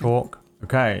 Okay. Talk.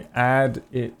 Okay. Add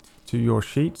it to your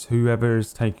sheets. Whoever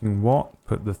is taking what,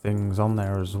 put the things on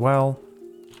there as well.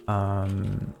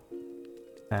 And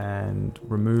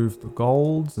remove the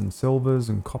golds and silvers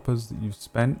and coppers that you've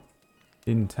spent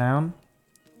in town.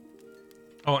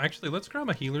 Oh, actually, let's grab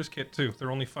a healer's kit too.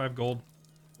 They're only 5 gold.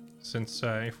 Since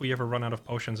if we ever run out of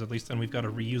potions, at least then we've got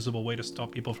a reusable way to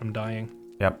stop people from dying.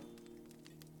 Yep.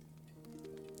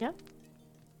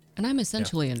 And I'm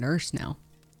essentially a nurse now.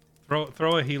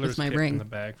 Throw a healer's my kit ring. in the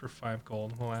bag for 5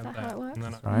 gold. We'll add that how that. it works? And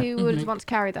then Right. Who would Mhm. want to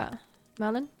carry that?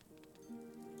 Merlin?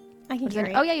 I can Or does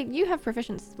any- carry. Oh yeah, you have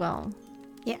proficiency as well.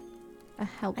 Yeah. A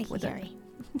help I can with carry.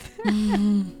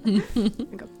 it.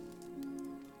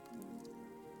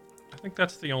 I think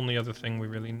that's the only other thing we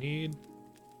really need.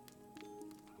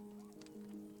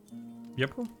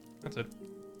 Yep, Cool. that's it.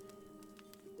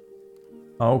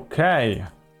 Okay.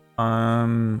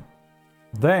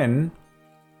 Then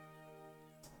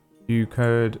you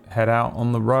could head out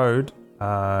on the road.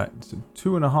 It's a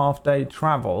 2.5 day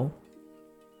travel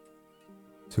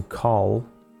to Cole,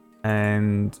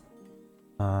 and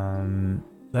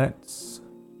let's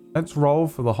roll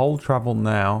for the whole travel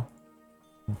now.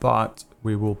 But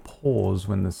we will pause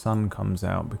when the sun comes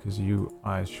out because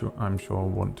I'm sure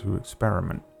want to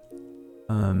experiment.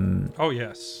 Oh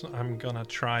yes, I'm gonna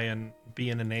try and be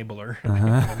an enabler.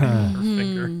 Her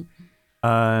finger.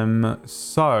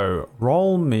 So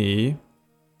roll me.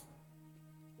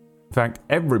 In fact,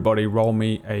 everybody roll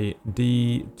me a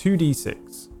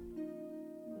 2d6.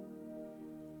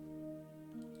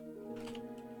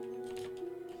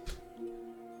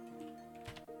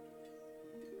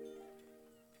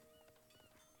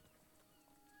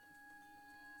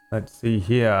 Let's see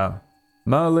here.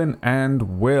 Merlin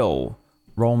and Will,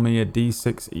 roll me a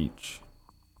d6 each.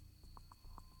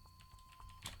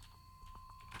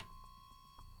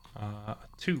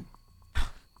 2.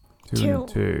 2 and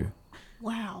 2.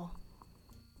 Wow.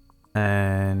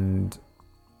 And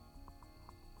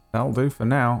that'll do for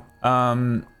now.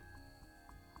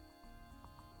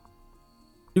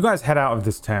 You guys head out of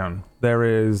this town. There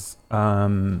is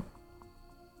a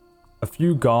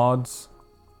few guards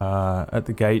at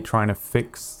the gate trying to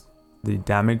fix the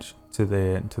damage to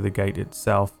the gate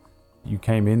itself. You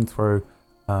came in through,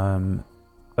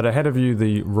 but ahead of you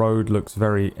the road looks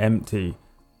very empty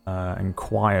and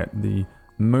quiet. The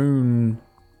moon,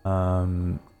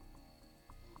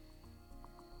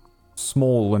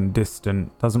 small and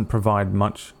distant, doesn't provide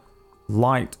much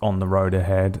light on the road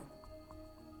ahead,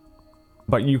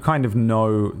 but you kind of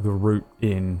know the route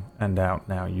in and out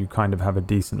now. You kind of have a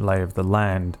decent lay of the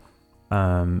land.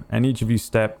 And each of you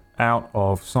step out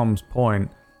of Som's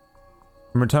Point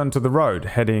and return to the road,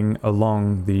 heading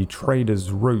along the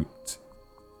trader's route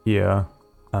here.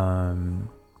 And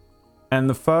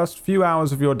the first few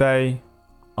hours of your day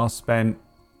are spent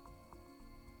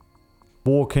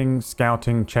walking,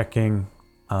 scouting, checking,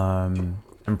 and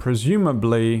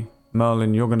presumably,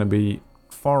 Merlin, you're going to be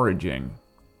foraging.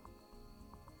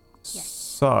 Yes.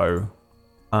 So,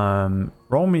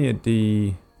 roll me a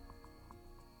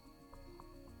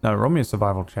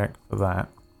survival check for that.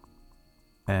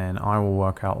 And I will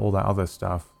work out all that other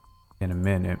stuff in a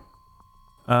minute.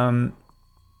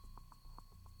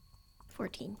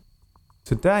 14.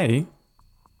 Today,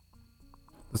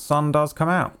 the sun does come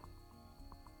out.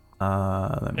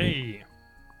 Let me Hey.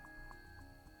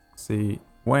 see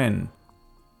when.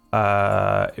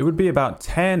 It would be about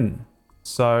 10.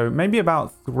 So maybe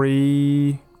about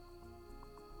 3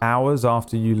 hours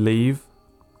after you leave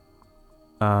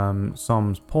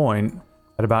Som's Point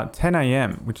at about 10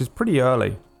 a.m., which is pretty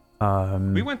early.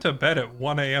 We went to bed at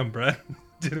 1 a.m., Brett.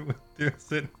 Did we went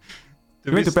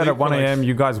to bed sleep at 1 for, like, a.m.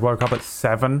 You guys woke up at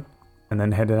 7 and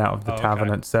then headed out of the tavern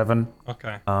okay. at 7.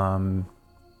 Okay.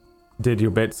 Did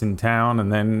your bits in town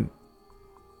and then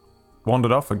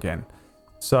wandered off again.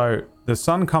 So the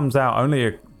sun comes out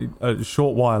only a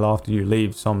short while after you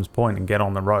leave Som's Point and get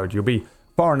on the road. You'll be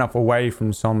far enough away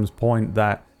from Som's Point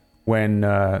that when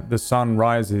the sun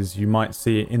rises, you might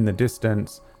see it in the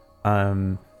distance.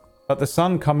 But the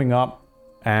sun coming up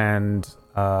and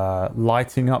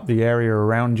lighting up the area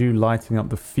around you, lighting up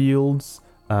the fields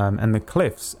and the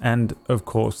cliffs, and of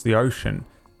course the ocean.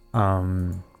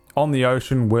 On the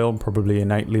ocean, Will probably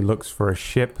innately looks for a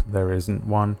ship. There isn't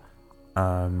one.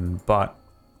 But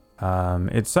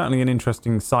it's certainly an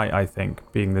interesting sight, I think,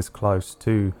 being this close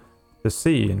to the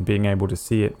sea and being able to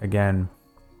see it again.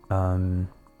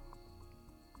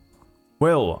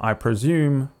 Will, I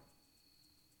presume,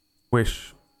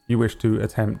 you wish to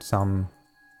attempt some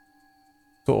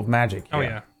sort of magic here. Oh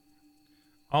yeah.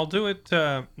 I'll do it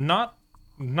not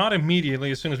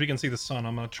immediately as soon as we can see the sun.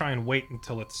 I'm gonna try and wait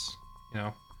until it's,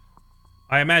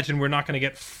 I imagine we're not gonna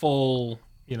get full,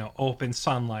 open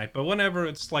sunlight, but whenever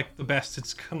it's like the best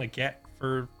it's gonna get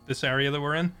for this area that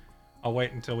we're in, I'll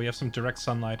wait until we have some direct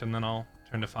sunlight and then I'll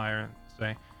turn to fire and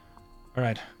say, all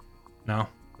right, now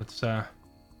let's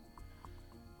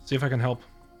see if I can help.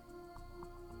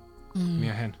 Give me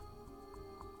a hand.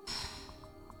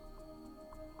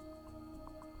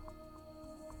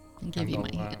 I'll give you my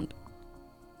I'll, hand.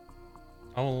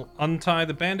 I'll untie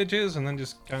the bandages and then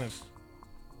just kind of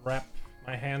wrap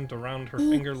my hand around her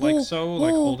finger like so,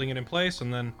 like holding it in place,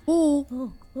 and then...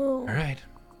 Oh. All right.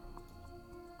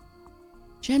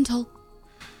 Gentle.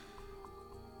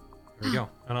 Here we go.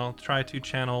 And I'll try to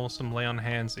channel some lay on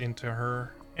hands into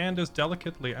her hand as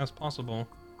delicately as possible.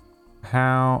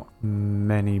 How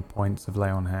many points of lay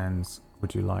on hands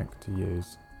would you like to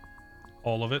use?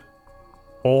 All of it.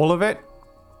 All of it?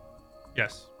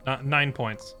 Yes. 9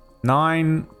 points.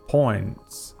 9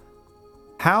 points.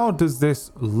 How does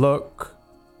this look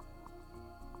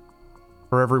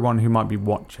for everyone who might be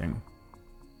watching?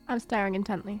 I'm staring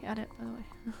intently at it, by the way.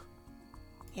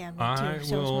 Yeah, me I too.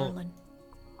 So is will- Merlin.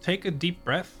 Take a deep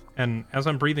breath, and as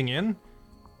I'm breathing in,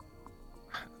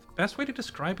 the best way to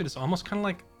describe it is almost kind of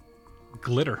like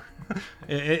glitter.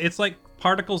 It's like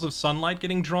particles of sunlight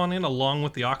getting drawn in along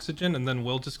with the oxygen, and then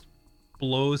Will just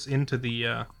blows into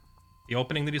the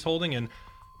opening that he's holding, and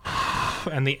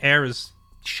the air is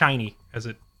shiny as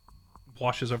it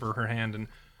washes over her hand and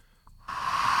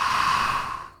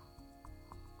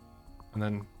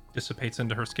then dissipates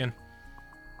into her skin.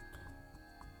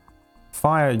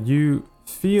 Fire, you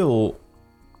feel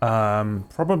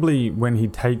probably when he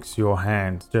takes your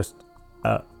hand, just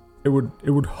it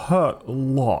would hurt a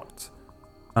lot.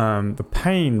 The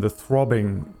pain, the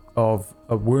throbbing of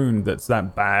a wound that's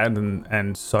that bad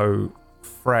and so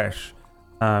fresh.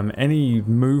 Any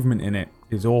movement in it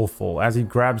is awful. As he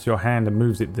grabs your hand and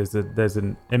moves it, there's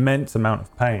an immense amount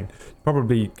of pain. You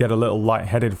probably get a little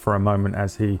lightheaded for a moment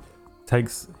as he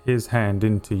takes his hand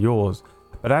into yours.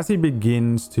 But as he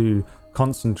begins to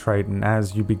concentrate and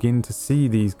as you begin to see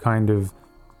these kind of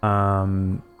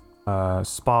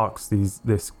sparks,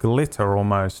 this glitter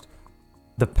almost,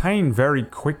 the pain very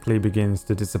quickly begins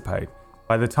to dissipate.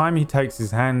 By the time he takes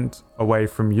his hand away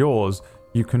from yours,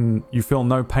 you feel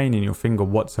no pain in your finger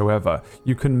whatsoever.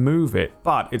 You can move it,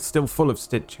 but it's still full of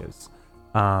stitches.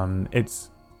 It's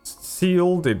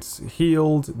sealed, it's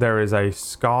healed. There is a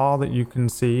scar that you can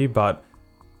see, but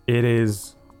it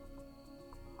is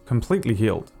completely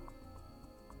healed.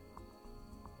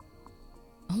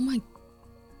 Oh my.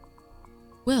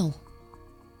 Will.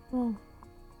 Oh,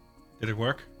 Did it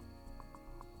work?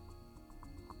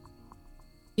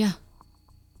 Yeah.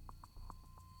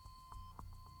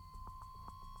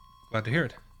 Glad to hear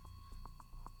it.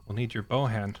 We'll need your bow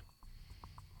hand.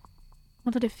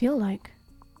 what did it feel like?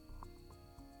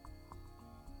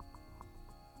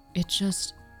 It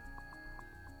just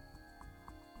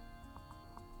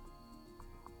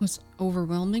was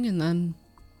overwhelming, and then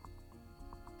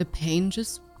the pain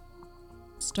just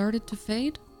started to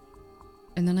fade,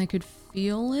 and then I could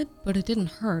feel it, but it didn't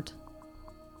hurt.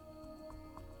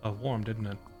 Felt warm, didn't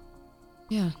it?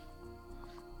 Yeah.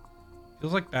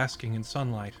 Feels like basking in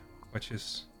sunlight, which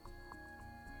is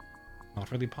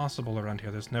not really possible around here.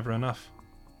 There's never enough.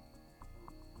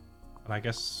 But I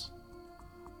guess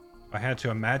if I had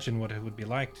to imagine what it would be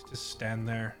like to just stand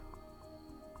there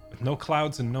with no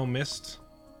clouds and no mist,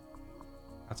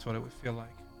 that's what it would feel like.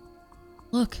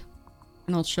 Look.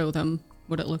 And I'll show them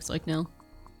what it looks like now.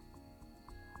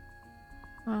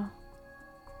 Wow.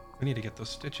 We need to get those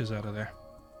stitches out of there.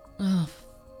 Oh,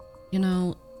 you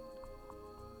know,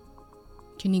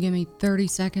 can you give me 30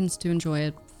 seconds to enjoy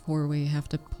it before we have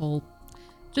to pull?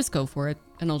 Just go for it,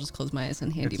 and I'll just close my eyes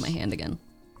and hand you my hand again.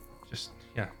 Just,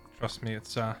 yeah, trust me,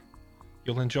 it's,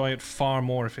 you'll enjoy it far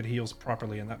more if it heals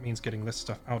properly, and that means getting this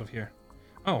stuff out of here.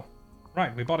 Oh,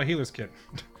 right, we bought a healer's kit.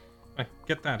 Right,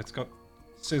 get that, it's got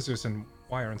scissors and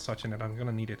wire and such in it. I'm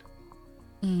gonna need it.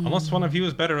 Unless one of you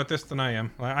is better at this than I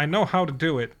am. I know how to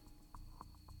do it.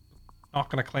 Not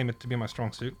gonna claim it to be my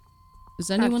strong suit. Does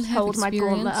anyone I just have hold my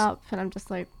experience? gauntlet up, and I'm just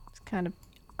like, it's kind of.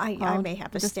 I hard, may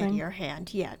have a this thing. steadier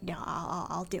hand. Yeah, no,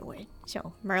 I'll do it.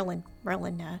 So Merlin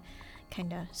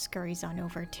kind of scurries on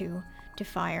over to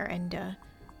Fire and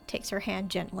takes her hand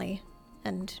gently,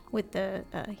 and with the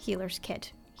healer's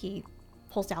kit, he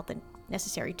pulls out the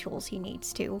necessary tools he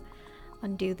needs to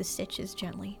undo the stitches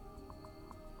gently.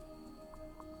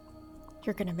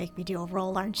 You're gonna make me do a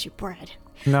roll, aren't you, Brad?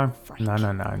 No, Frank.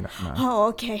 no. Oh,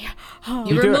 okay. Oh.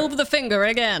 You You do remove the finger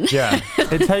again. Yeah,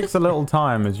 it takes a little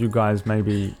time as you guys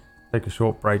maybe take a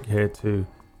short break here to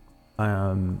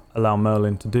allow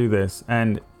Merlin to do this.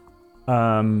 And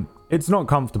it's not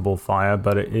comfortable, Fire,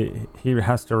 but he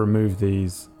has to remove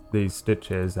these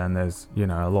stitches, and there's, a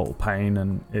little pain,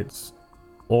 and it's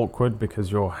awkward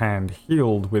because your hand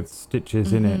healed with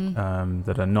stitches in it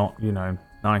that are not,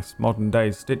 nice modern day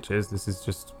stitches. This is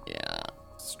just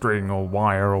string or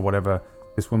wire or whatever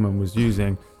this woman was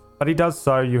using. But he does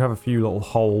so. You have a few little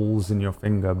holes in your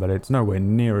finger, but it's nowhere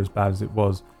near as bad as it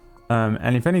was.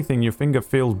 And if anything, your finger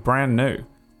feels brand new. It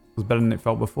was better than it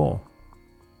felt before.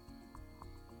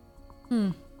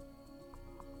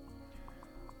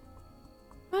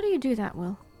 How do you do that,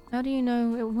 Will? How do you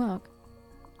know it will work?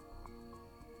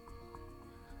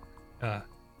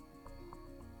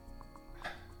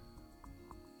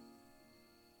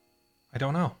 I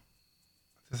don't know.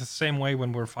 It's the same way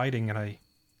when we're fighting and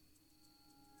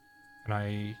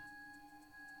I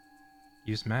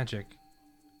use magic.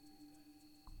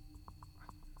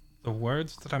 The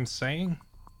words that I'm saying,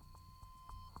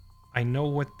 I know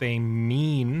what they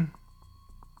mean,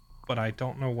 but I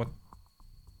don't know what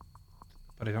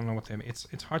they mean.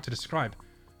 It's hard to describe.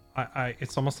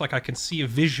 It's almost like I can see a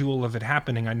visual of it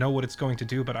happening. I know what it's going to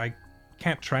do, but I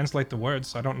can't translate the words,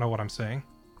 so I don't know what I'm saying.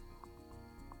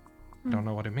 I don't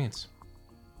know what it means.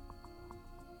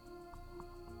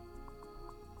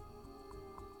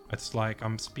 It's like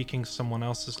I'm speaking someone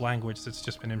else's language that's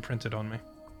just been imprinted on me.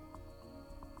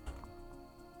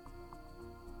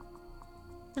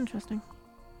 Interesting.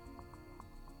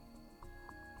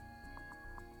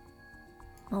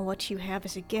 Well, what you have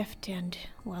is a gift, and,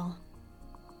 well,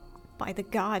 by the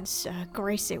gods,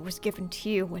 grace it was given to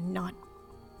you and not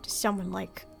to someone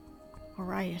like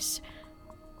Arias.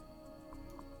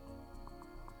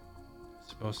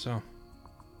 Suppose so.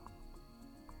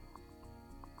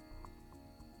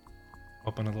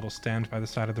 Open a little stand by the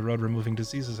side of the road removing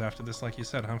diseases after this, like you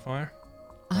said, huh, Fire?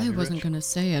 I That'd be wasn't rich. gonna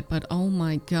say it, but oh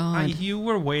my god. You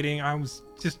were waiting. I was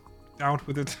just out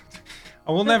with it.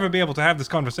 I will never be able to have this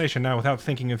conversation now without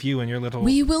thinking of you and your little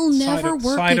We will never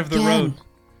work side of the again. road.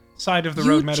 Side of the You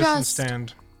road medicine just-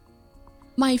 stand.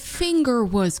 My finger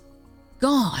was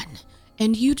gone,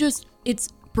 and it's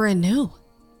brand new.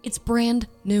 It's brand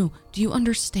new. Do you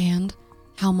understand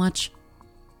how much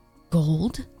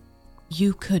gold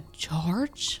you could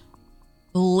charge?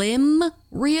 Limb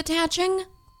reattaching?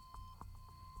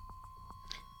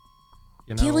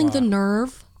 You know, Healing the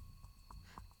nerve?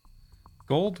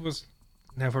 gold was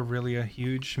never really a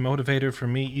huge motivator for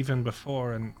me even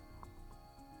before, and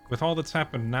with all that's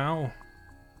happened now,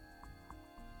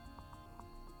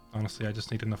 Honestly, I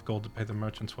just need enough gold to pay the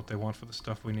merchants what they want for the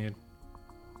stuff we need.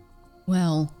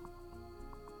 Well,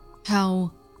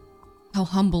 how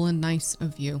humble and nice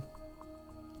of you.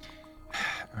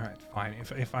 All right, fine.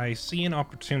 If I see an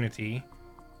opportunity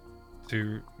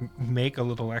to make a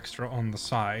little extra on the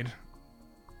side,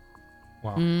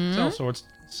 well,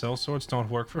 sell swords don't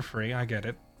work for free. I get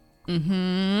it.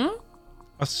 Mm-hmm.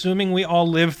 Assuming we all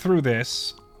live through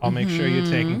this, I'll make sure you're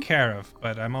taken care of.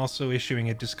 But I'm also issuing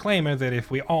a disclaimer that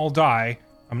if we all die,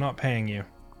 I'm not paying you.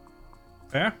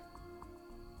 Fair?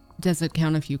 Does it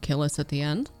count if you kill us at the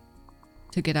end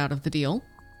to get out of the deal?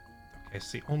 Okay,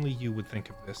 see, only you would think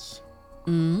of this.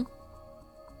 Mm.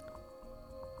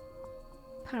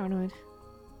 Paranoid.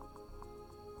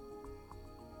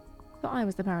 Thought I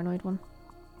was the paranoid one.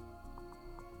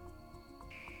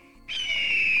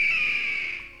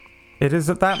 It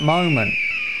is at that moment.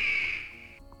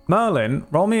 Merlin,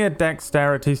 roll me a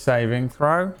dexterity saving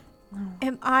throw.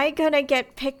 Am I gonna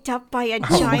get picked up by a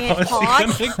giant hawk?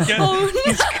 He's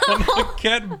gonna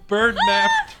get bird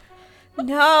napped.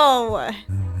 No.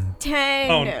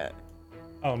 10.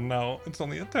 Oh no, it's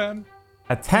only a 10.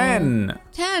 A 10.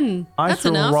 10. I That's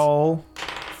shall enough. roll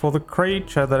for the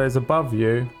creature that is above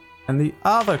you and the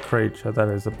other creature that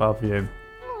is above you.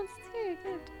 Oh, it's too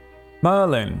good.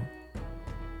 Merlin,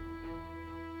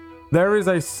 there is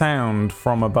a sound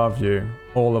from above you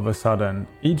all of a sudden.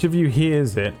 Each of you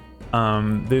hears it.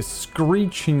 This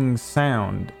screeching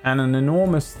sound, and an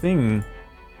enormous thing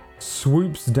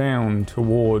swoops down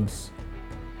towards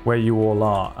where you all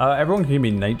are. Everyone can give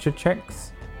me nature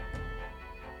checks.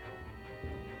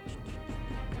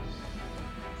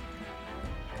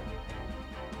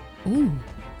 Ooh.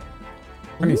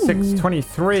 26,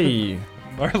 23.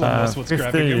 Merlin knows what's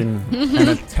grabbing 15 him. and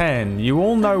a 10. You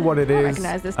all know what it I is.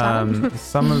 recognize this talent.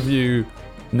 Some of you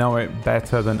know it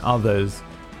better than others.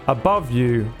 Above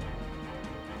you,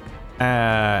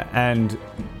 and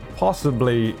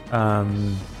possibly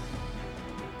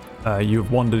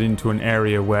you've wandered into an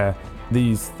area where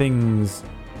these things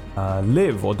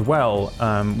live or dwell,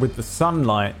 with the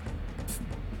sunlight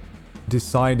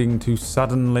deciding to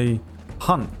suddenly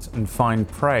hunt and find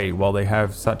prey while they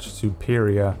have such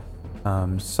superior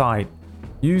sight.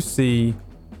 You see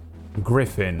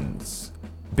griffins,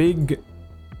 big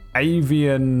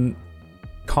avian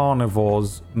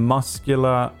carnivores,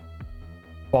 muscular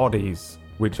bodies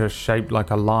which are shaped like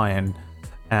a lion,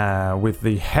 with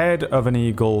the head of an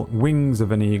eagle, wings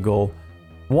of an eagle.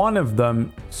 One of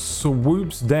them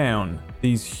swoops down,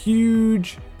 these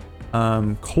huge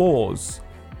claws,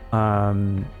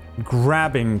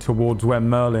 grabbing towards where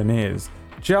Merlin is.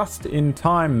 Just in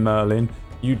time, Merlin,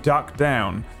 you duck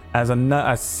down as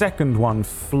a second one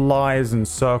flies and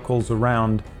circles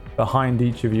around behind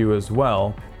each of you as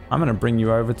well. I'm going to bring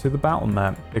you over to the battle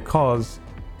map because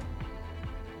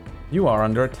you are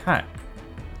under attack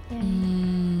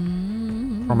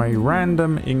from a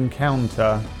random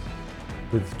encounter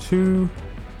with two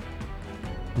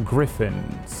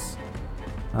griffins.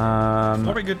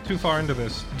 Before we get too far into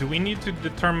this, do we need to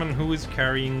determine who is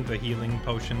carrying the healing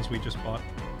potions we just bought?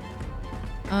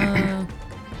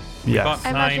 Yes. But- I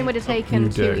imagine 9 would have of taken you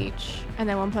 2 do. each, and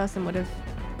then one person would have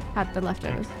had the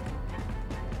leftovers.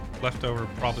 Leftover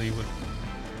probably would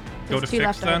go There's to 2 fix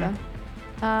left then. over.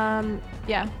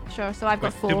 Yeah, sure. So I've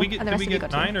got 4, Did we and the get, rest did we of you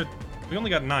get got 9 2. or we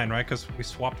only got 9, right? Because we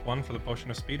swapped 1 for the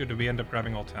potion of speed, or did we end up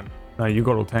grabbing all 10? No, you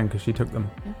got all 10 because she took them.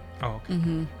 Oh, okay.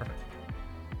 Mm-hmm. Perfect.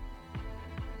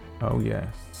 Oh,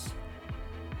 yes.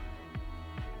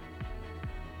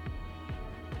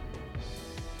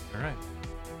 All right.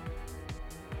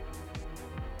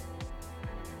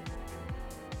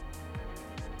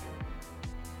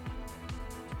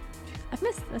 I've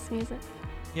missed this music.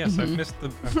 Yes, I've missed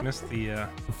the Yeah.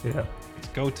 it's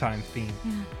go time theme.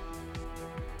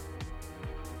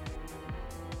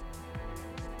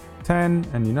 10,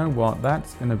 and you know what?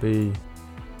 That's going to be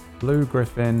blue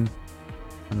griffin,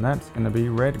 and that's going to be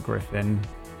red griffin.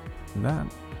 And that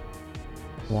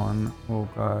one will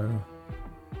go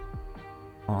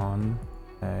on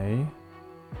a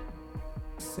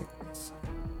 6.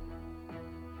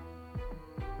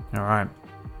 All right.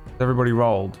 Everybody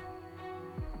rolled.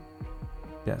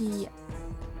 Yes. Yes.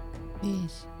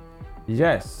 Yes.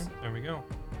 Yes. There we go.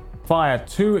 Fire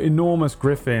 2 enormous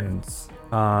griffins.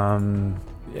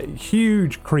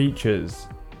 Huge creatures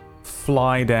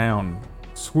fly down,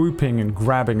 swooping and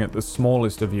grabbing at the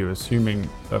smallest of you, assuming,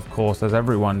 of course, as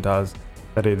everyone does,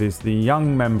 that it is the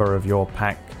young member of your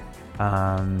pack.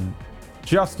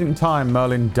 Just in time,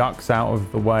 Merlin ducks out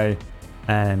of the way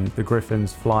and the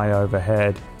griffins fly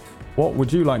overhead. What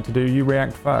would you like to do? You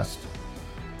react first.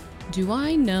 Do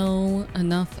I know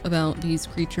enough about these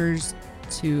creatures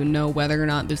to know whether or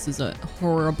not this is a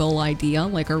horrible idea.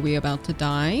 Like, are we about to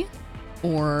die?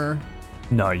 Or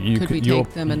No, you could we you're-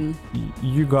 take them and...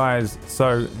 You guys,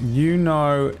 so you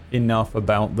know enough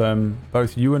about them,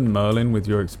 both you and Merlin, with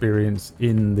your experience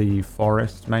in the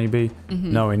forest, maybe,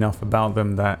 know enough about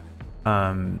them that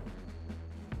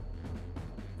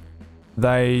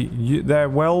they're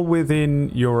well within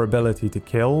your ability to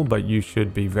kill, but you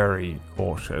should be very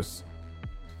cautious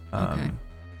Okay.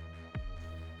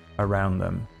 around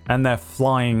them. And they're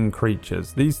flying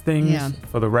creatures. These things, Yeah.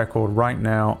 for the record, right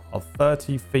now are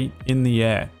 30 feet in the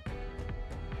air.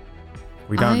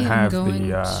 We don't have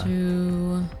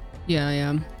to... Yeah, I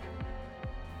am.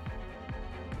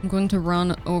 I'm going to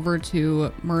run over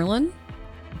to Merlin,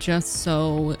 just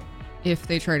so if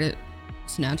they try to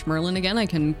snatch Merlin again, I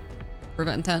can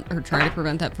prevent that, or try to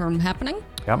prevent that from happening.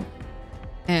 Yep.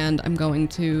 And I'm going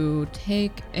to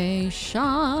take a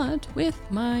shot with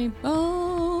my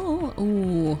bow.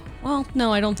 Ooh. Well,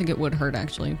 no, I don't think it would hurt,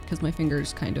 actually, because my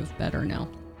finger's kind of better now.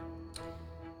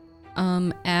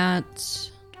 At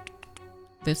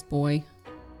this boy.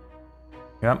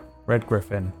 Yep. Red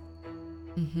Griffin.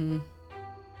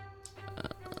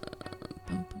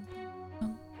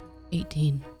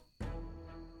 18.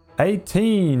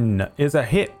 18 is a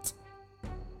hit.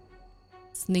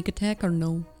 Sneak attack or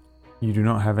no? You do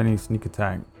not have any sneak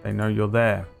attack. They know you're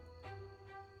there.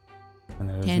 And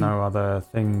there's 10. no other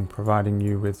thing providing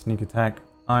you with sneak attack,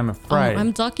 I'm Oh, afraid.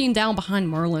 I'm ducking down behind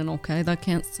Merlin, okay? That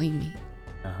can't see me.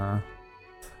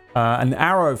 An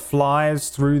arrow flies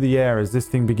through the air as this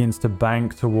thing begins to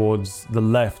bank towards the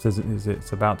left as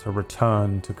it's about to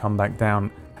return to come back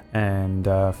down and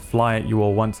fly at you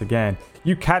all once again.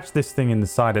 You catch this thing in the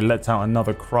side. It lets out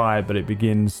another cry, but it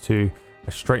begins to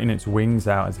straighten its wings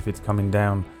out as if it's coming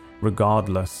down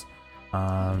regardless.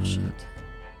 Shit.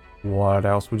 What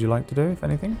else would you like to do, if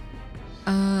anything?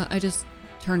 I just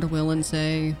turn to Will and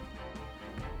say,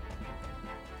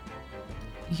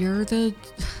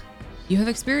 you have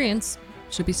experience.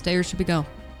 Should we stay or should we go?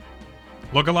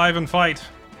 Look alive and fight.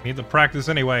 Need the practice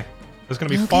anyway. There's gonna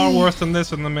be far Okay. worse than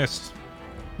this in the mist.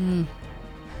 Brings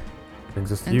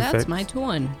us to And you, that's Fix. my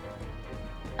turn.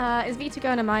 Is Vita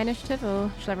going to my initiative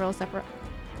or should I roll separate?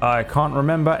 I can't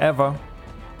remember ever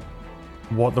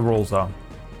what the rules are.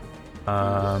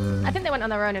 I think they went on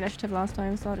their own initiative last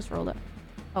time, so I'll just roll it.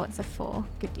 Oh, it's a 4.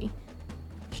 Goodie.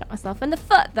 Shot myself in the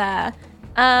foot there.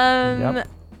 Yep.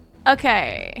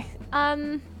 Okay.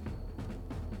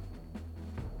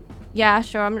 Yeah,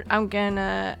 sure. I'm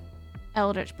gonna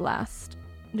Eldritch Blast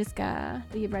this guy.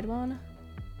 The red one.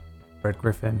 Red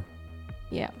Griffin.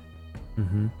 Yeah.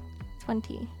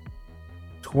 20.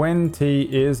 20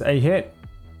 is a hit.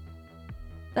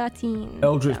 13.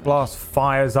 Eldritch damage. Blast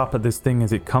fires up at this thing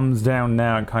as it comes down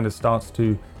now and kind of starts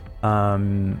to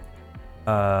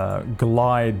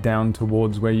glide down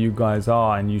towards where you guys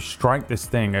are, and you strike this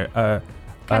thing. Kind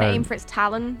of aim for its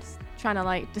talons, trying to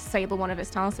like disable one of its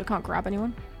talons so it can't grab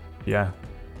anyone. Yeah.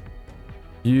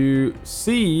 You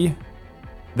see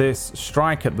this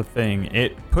strike at the thing.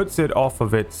 It puts it off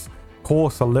of its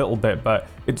course a little bit, but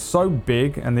it's so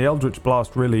big, and the Eldritch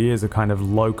Blast really is a kind of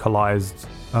localized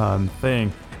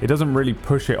thing. It doesn't really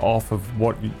push it off of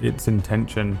what its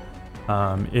intention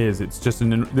is. It's just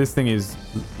this thing is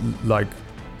like,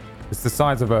 it's the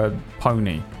size of a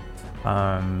pony,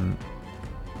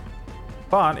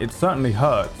 but it certainly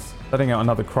hurts. Letting out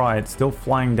another cry. It's still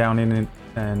flying down in it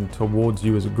and towards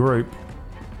you as a group.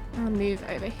 I'll move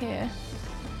over here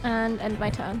and end my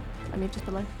turn. I move just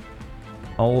below.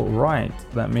 All right,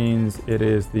 that means it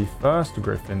is the first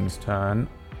Griffin's turn.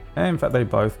 And in fact, they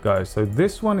both go. So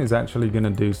this one is actually going to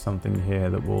do something here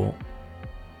that will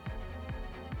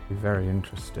be very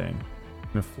interesting.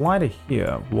 I'm going to fly to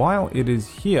here. While it is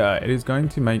here, it is going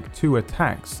to make 2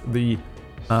 attacks. The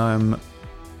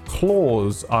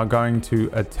claws are going to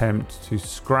attempt to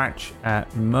scratch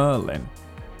at Merlin.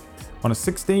 On a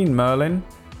 16, Merlin,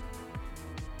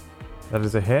 that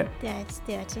is a hit. That's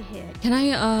a hit. Can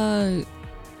I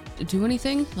do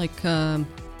anything? Like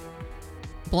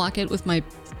block it with my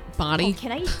body? Oh,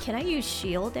 can I use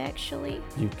shield actually?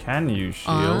 You can use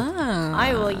shield. Ah.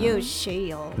 I will use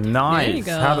shield. Nice. There you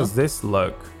go. How does this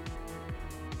look?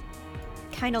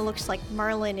 Kind of looks like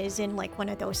Merlin is in like one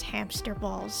of those hamster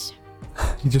balls.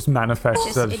 He just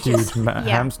manifests a It huge just- yeah.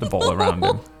 hamster ball around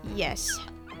him. Yes.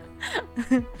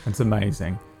 It's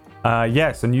amazing.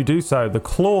 Yes, and you do so. The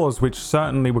claws, which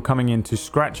certainly were coming in to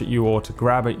scratch at you or to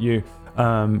grab at you,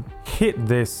 hit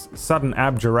this sudden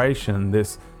abjuration.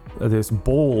 This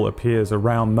ball appears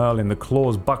around Merlin, the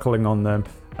claws buckling on them.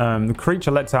 The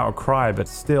creature lets out a cry, but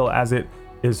still, as it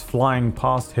is flying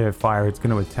past Hairfire, it's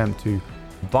going to attempt to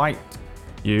bite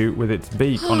you with its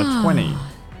beak on a 20.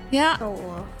 Yeah.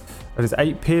 Oh, That is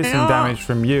 8 piercing damage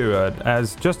from you.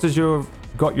 As just as you've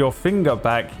got your finger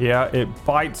back here, it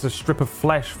bites a strip of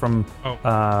flesh from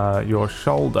your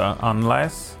shoulder,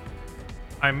 unless...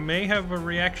 I may have a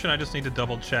reaction. I just need to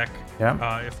double check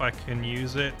if I can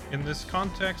use it in this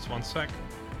context. One sec.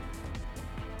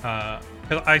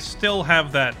 'Cause I still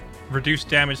have that reduced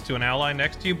damage to an ally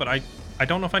next to you, but I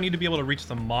don't know if I need to be able to reach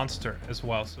the monster as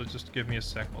well. So just give me a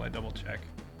sec while I double check.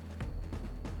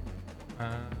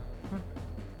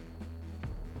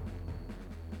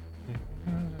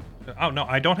 Oh no,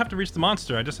 I don't have to reach the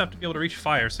monster. I just have to be able to reach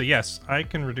fire. So yes, I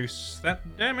can reduce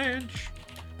that damage.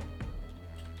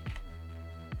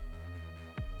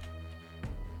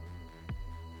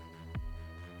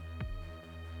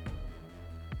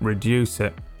 Reduce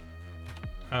it.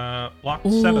 Lock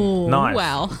 7. Nice.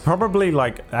 Wow. Probably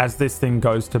like as this thing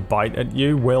goes to bite at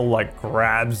you, Will like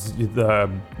grabs the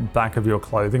back of your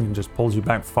clothing and just pulls you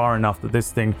back far enough that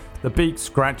this thing, the beak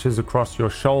scratches across your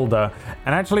shoulder,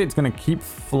 and actually it's going to keep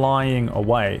flying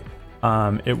away.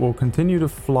 It will continue to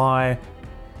fly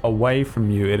away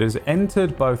from you. It has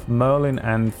entered both Merlin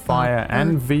and Fire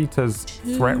and Vita's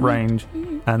threat range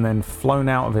and then flown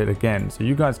out of it again. So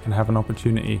you guys can have an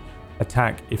opportunity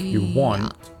attack if you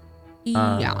want.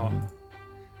 Yeah.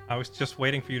 I was just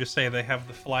waiting for you to say they have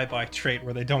the flyby trait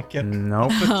where they don't get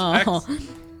Nope. attacks.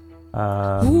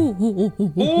 Ooh.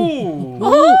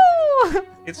 Ooh.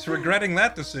 It's regretting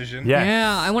that decision. Yes.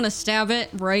 Yeah, I want to stab it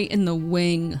right in the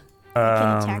wing.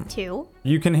 can attack too.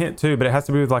 You can hit too, but it has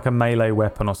to be with like a melee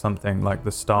weapon or something, like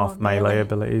the staff melee melee.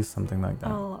 abilities, something like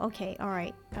that. Oh, okay, all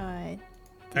right.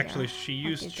 Actually, yeah, she I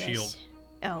used did shield. this.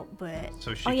 Oh, but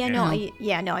So she oh yeah, can. no, I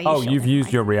used Oh, shield, you've never used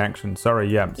mind. your reaction. Sorry,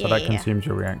 yeah. So Yeah, that yeah, consumes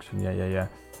your reaction. Yeah.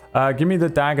 Give me the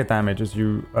dagger damage as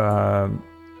you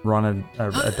run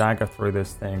a dagger through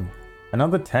this thing.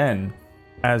 Another 10.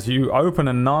 As you open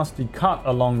a nasty cut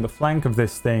along the flank of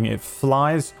this thing, it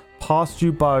flies past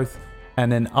you both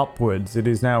and then upwards. It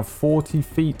is now 40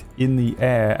 feet in the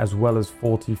air as well as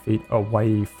 40 feet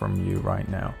away from you right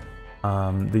now.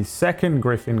 The second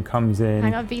griffin comes in.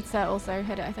 Hang on, Vita also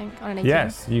hit it, I think, on an 18.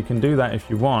 Yes, you can do that if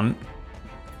you want.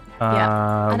 Yeah,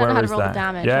 I don't know where how to is roll the that?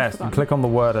 damage, I've Yes, you forgotten. click on the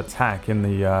word attack in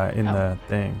the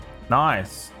thing.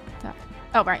 Nice.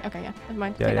 Oh, right, okay, yeah. Never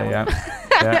mind. Take Yeah.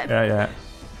 that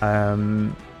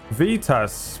one. Vita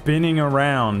spinning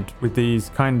around with these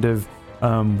kind of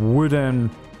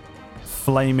wooden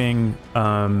flaming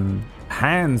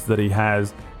hands that he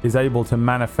has, is able to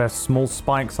manifest small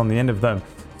spikes on the end of them,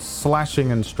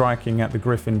 slashing and striking at the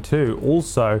griffin too.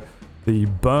 Also, the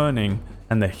burning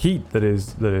and the heat that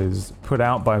is put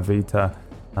out by Vita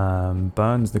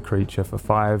burns the creature for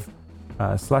 5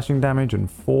 slashing damage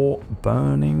and 4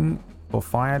 burning or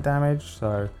fire damage.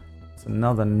 So it's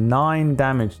another 9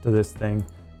 damage to this thing.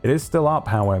 It is still up,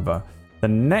 however. The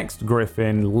next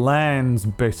griffin lands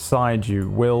beside you,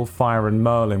 Will, Fire, and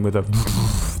Merlin, with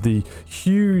the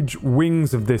huge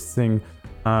wings of this thing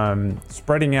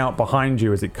spreading out behind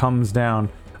you as it comes down,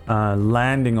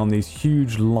 landing on these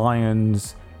huge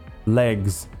lion's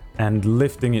legs and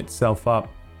lifting itself up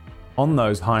on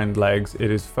those hind legs.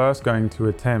 It is first going to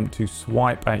attempt to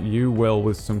swipe at you, Will,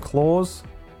 with some claws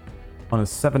on a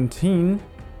 17.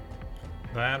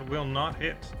 That will not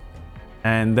hit.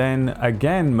 And then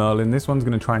again, Merlin, this one's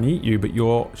going to try and eat you, but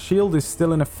your shield is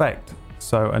still in effect.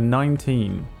 So a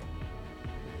 19.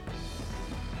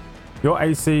 Your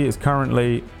AC is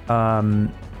currently,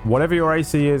 whatever your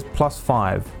AC is, plus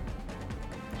 5.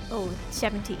 Oh,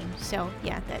 17. So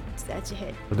yeah, that's a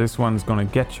hit. So this one's going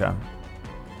to get you.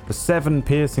 For 7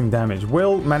 piercing damage.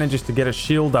 Will manages to get a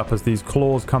shield up as these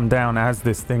claws come down as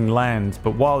this thing lands.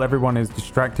 But while everyone is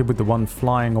distracted with the one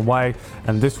flying away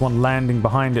and this one landing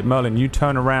behind it, Merlin, you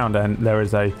turn around and there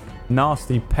is a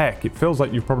nasty peck. It feels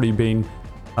like you've probably been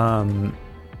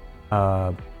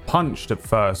punched at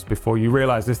first before you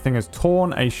realize this thing has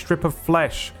torn a strip of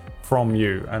flesh from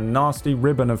you. A nasty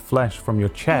ribbon of flesh from your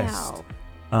chest.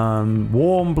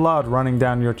 Warm blood running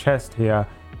down your chest here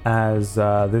as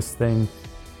this thing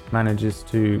manages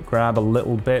to grab a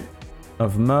little bit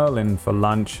of Merlin for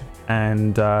lunch,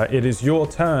 and it is your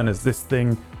turn as this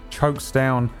thing chokes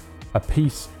down a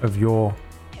piece of your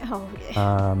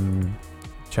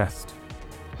chest.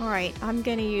 All right, I'm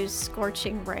gonna use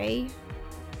Scorching Ray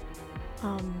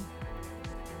on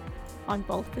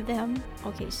both of them.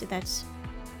 Okay, so that's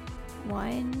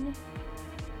 1.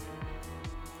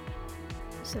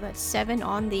 So that's 7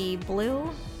 on the blue.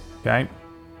 Okay,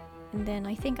 And then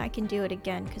I think I can do it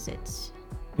again because it's.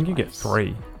 I think you get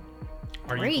 3.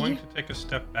 Are you 3? going to take a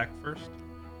step back first?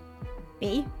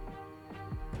 Me?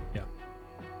 Yeah.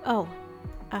 Oh.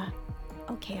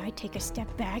 Okay, I take a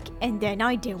step back, and then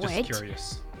I do Just it.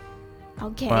 curious.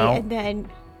 Okay, Well, and then...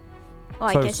 Well,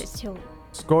 I so guess it's still...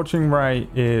 Scorching Ray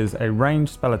is a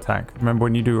ranged spell attack. Remember,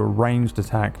 when you do a ranged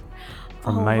attack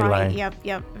from melee, Right. Yep.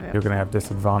 you're going to have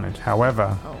disadvantage.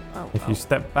 However, if you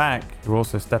step back, you're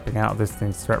also stepping out of this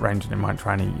thing's threat range and it might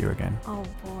try and eat you again. Oh,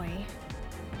 boy.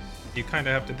 You kind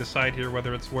of have to decide here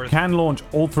whether it's worth. Can launch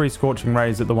all 3 Scorching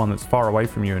Rays at the one that's far away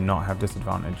from you and not have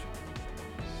disadvantage.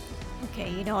 Okay,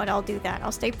 you know what? I'll do that.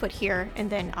 I'll stay put here, and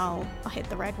then I'll hit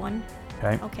the red one.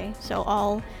 Okay. Okay, so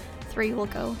all 3 will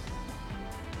go.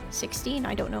 16,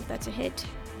 I don't know if that's a hit.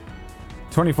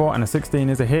 24 and a 16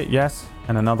 is a hit, yes.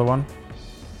 And another one.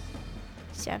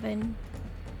 7.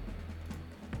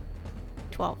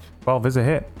 12. 12 is a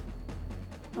hit.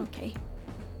 Okay.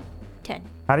 10.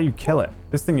 How do you kill it?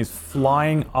 This thing is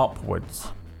flying upwards.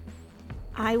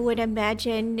 I would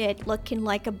imagine it looking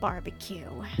like a barbecue.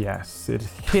 Yes, it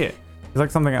hit. It's like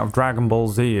something out of Dragon Ball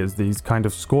Z, as these kind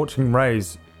of scorching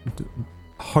rays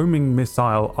homing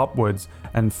missile upwards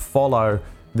and follow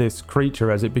this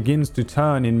creature as it begins to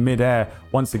turn in midair,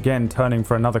 once again turning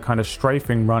for another kind of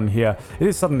strafing run here. It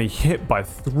is suddenly hit by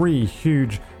 3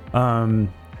 huge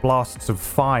blasts of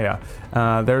fire.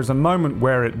 There's a moment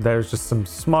where there's just some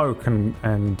smoke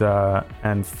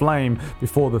and flame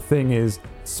before the thing is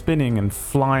spinning and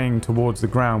flying towards the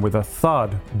ground with a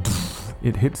thud.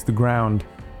 It hits the ground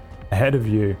ahead of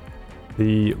you.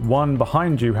 The one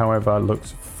behind you, however,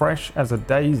 looks fresh as a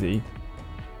daisy,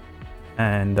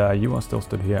 and you are still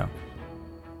stood here.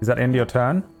 Is that end of your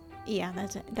turn? Yeah,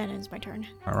 that's it. That ends my turn.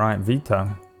 All right, Vita.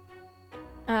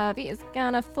 Vita's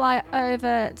gonna fly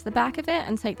over to the back of it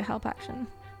and take the help action.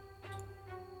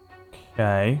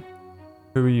 Okay.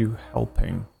 Who are you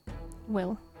helping?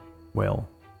 Will. Will.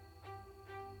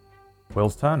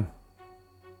 Will's turn.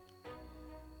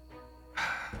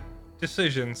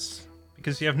 Decisions.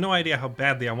 Because you have no idea how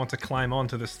badly I want to climb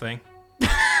onto this thing.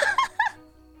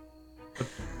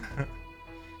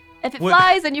 If it What-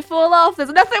 flies and you fall off, there's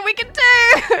nothing we can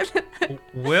do.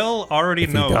 Will already If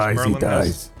he knows dies, he Merlin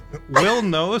dies. Will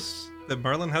knows that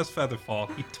Merlin has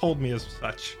Featherfall. He told me as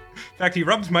such. In fact, he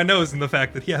rubbed my nose in the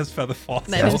fact that he has Featherfall.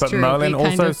 That Yes, is but true. Merlin We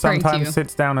kind also of pranked sometimes you.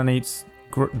 sits down and eats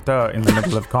dirt in the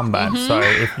middle of combat. So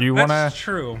if you want That's to...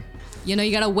 true. You know,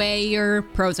 you gotta weigh your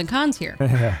pros and cons here.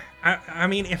 I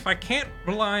mean, if I can't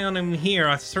rely on him here,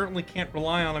 I certainly can't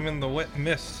rely on him in the wet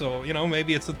mist. So,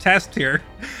 maybe it's a test here.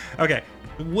 Okay.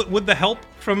 Would the help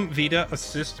from Vita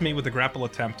assist me with the grapple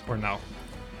attempt or no?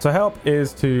 So help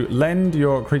is to lend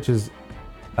your creature's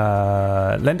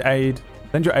lend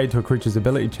your aid to a creature's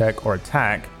ability check or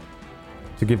attack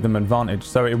to give them advantage.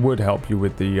 So it would help you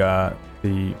with the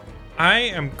I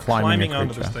am climbing a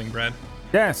onto this creature. thing, Brad.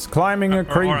 yes, climbing a Or I'm-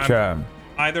 creature.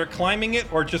 Either climbing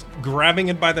it or just grabbing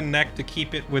it by the neck to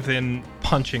keep it within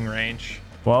punching range.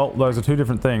 Well, those are 2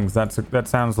 different things. That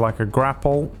sounds like a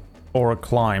grapple or a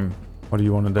climb. What do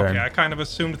you want to do? Okay, I kind of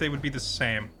assumed they would be the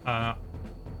same.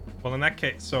 Well, in that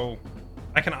case, so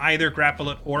I can either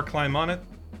grapple it or climb on it.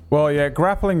 Well, yeah,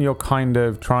 grappling, you're kind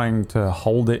of trying to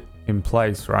hold it in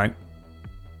place, right?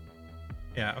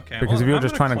 Yeah, okay. Because well, if you're I'm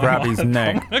just gonna trying to grab climb his on it.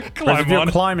 neck, I'm gonna whereas climb if you're on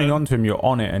it. climbing onto him, you're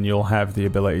on it, and you'll have the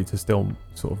ability to still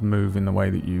sort of move in the way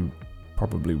that you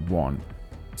probably want.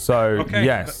 So, Okay,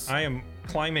 yes, I am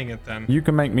climbing it then. you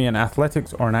can make me an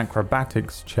athletics or an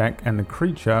acrobatics check, and the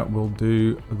creature will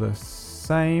do the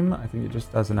same. I think it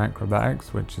just does an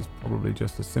acrobatics, which is probably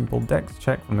just a simple dex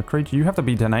check from the creature. You have to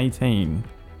beat an 18.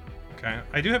 Okay,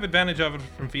 I do have advantage of it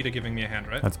from Vita giving me a hand,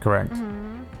 right? That's correct.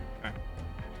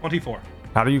 24.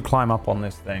 How do you climb up on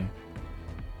this thing?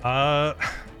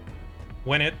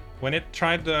 When it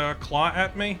tried to claw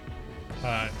at me,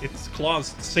 its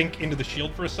claws sink into the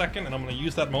shield for a second, and I'm going to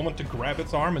use that moment to grab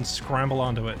its arm and scramble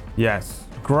onto it. Yes.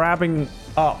 Grabbing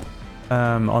up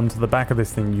onto the back of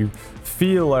this thing, you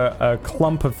feel a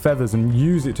clump of feathers and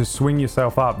use it to swing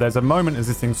yourself up. There's a moment as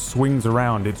this thing swings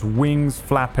around, its wings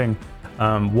flapping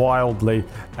wildly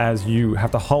as you have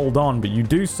to hold on, but you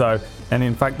do so, and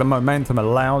in fact the momentum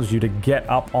allows you to get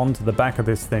up onto the back of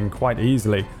this thing quite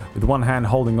easily. With one hand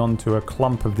holding onto a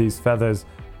clump of these feathers,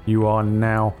 you are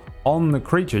now on the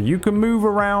creature. You can move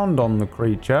around on the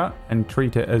creature and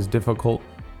treat it as difficult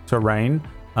terrain.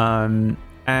 The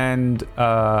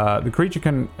creature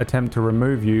can attempt to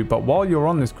remove you, but while you're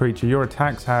on this creature, your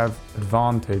attacks have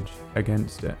advantage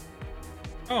against it.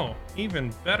 Oh,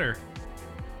 even better.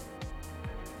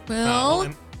 Well,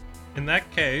 In that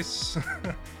case,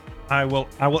 I will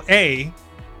A,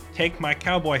 take my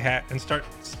cowboy hat and start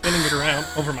spinning it around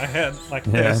over my head like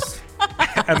Yes. this.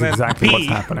 And That's then exactly B, what's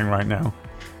happening right now.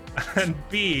 And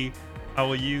B, I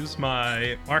will use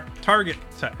my mark target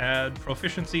to add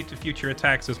proficiency to future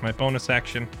attacks as my bonus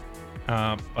action.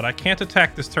 But I can't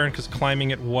attack this turn because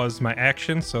climbing it was my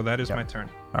action, so that is my turn.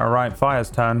 All right, Fire's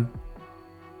turn.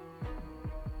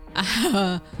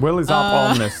 Will is up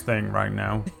on this thing right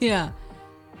now. Yeah.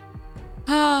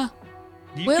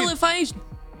 You Will, can- if I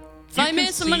can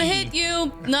miss, I'm gonna see- hit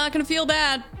you. Not gonna feel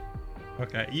bad.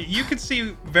 Okay, you can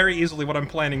see very easily what I'm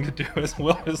planning to do is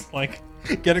Will is like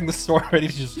getting the sword ready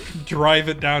to just drive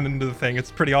it down into the thing.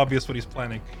 It's pretty obvious what he's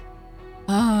planning.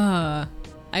 I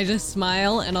just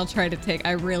smile and I'll try to take.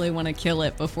 I really want to kill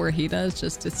it before he does,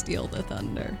 just to steal the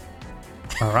thunder.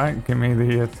 All right, give me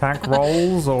the attack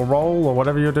rolls or roll or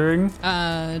whatever you're doing.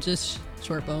 Just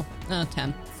short bow.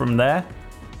 10. From there,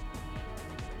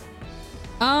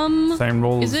 same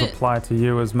rules is it- apply to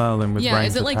you as Merlin with Yeah,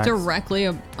 ranged is it like attacks. directly?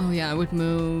 Oh yeah, I would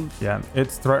move. Yeah,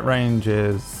 its threat range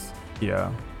is here.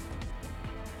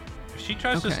 If she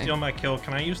tries to Okay. steal my kill,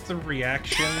 can I use the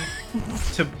reaction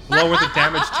to lower the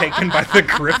damage taken by the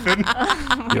griffin?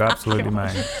 You absolutely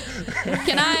may.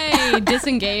 Can I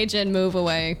disengage and move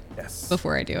away Yes.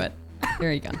 before I do it?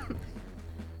 There you go.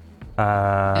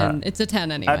 And And it's a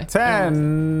 10 anyway. a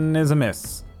 10 is a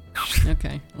miss.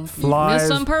 Okay. Well, you Flies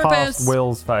missed on past purpose.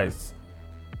 Will's face.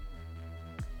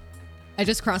 I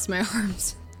just cross my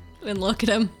arms and look at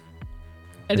him.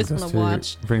 I just Brings want us to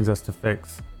watch. Brings us to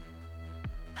Fix.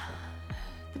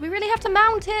 Do we really have to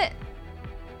mount it?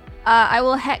 I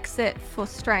will hex it for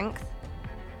strength,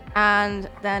 and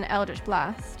then Eldritch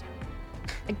Blast.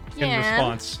 Again. In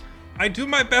response, I do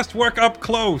my best work up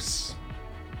close.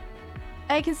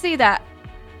 I can see that.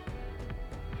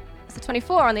 It's a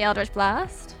 24 on the Eldritch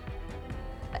Blast.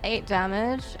 8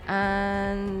 damage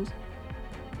and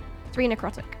 3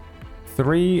 necrotic.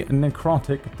 3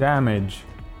 necrotic damage.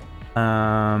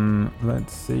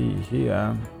 Let's see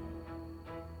here.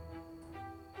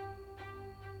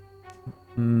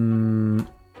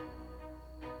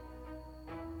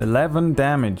 11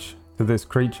 damage to this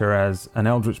creature as an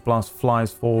Eldritch Blast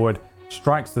flies forward,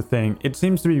 strikes the thing. It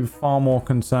seems to be far more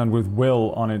concerned with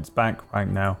Will on its back right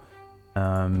now.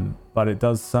 But it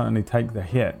does certainly take the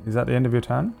hit. Is that the end of your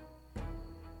turn?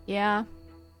 Yeah.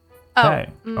 Okay.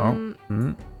 I'm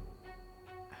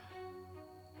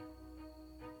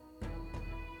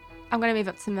gonna move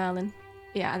up to Merlin.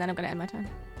 Yeah, and then I'm gonna end my turn.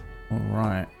 All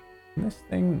right. This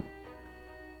thing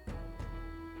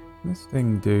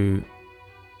do.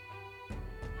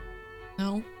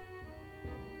 No,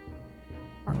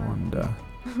 I wonder.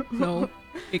 no,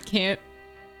 it can't.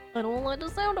 I don't like the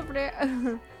sound of it.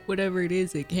 Whatever it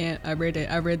is, it can't. I read it.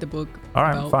 I read the book. All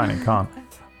right, about- fine. It can't.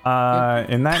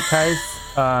 In that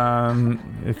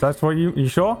case, if that's what you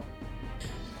sure?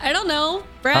 I don't know.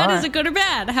 Brad, All is right. it good or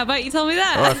bad? How about you tell me Well,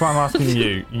 that? that's what I'm asking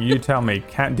you. You tell me.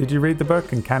 Did you read the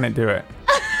book and can it do it?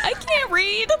 I can't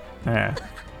read. Yeah.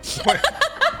 Wait,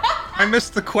 I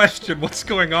missed the question. What's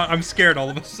going on? I'm scared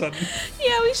all of a sudden.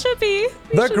 Yeah, we should be.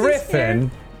 We The should be scared.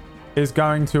 Griffin is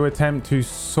going to attempt to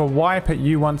swipe at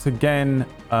you once again.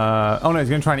 Oh no, he's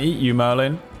going to try and eat you,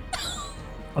 Merlin.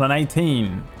 On an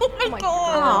 18. Oh my god.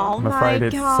 Oh I'm afraid my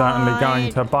it's god. certainly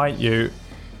going to bite you.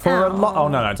 For a lot. Oh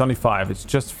no, it's only 5. It's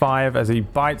just 5 as he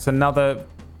bites another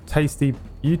tasty.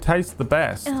 You taste the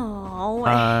best. Oh,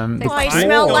 The I fine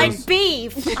smell goes- like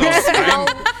beef. I smell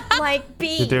like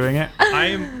beef. You're doing it?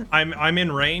 I'm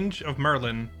in range of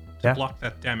Merlin to Yeah. block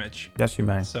that damage. Yes, you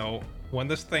may. So when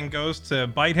this thing goes to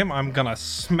bite him, I'm gonna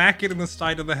smack it in the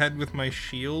side of the head with my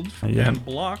shield Yeah. and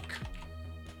block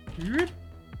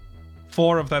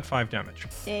 4 of that 5 damage.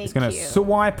 Thank He's going to you.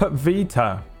 swipe at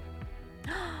Vita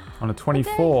on a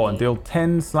 24 and deal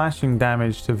 10 slashing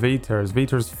damage to Vita. As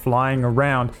Vita is flying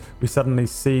around, we suddenly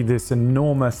see this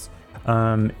enormous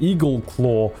eagle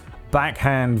claw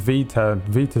backhand Vita.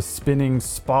 Vita spinning,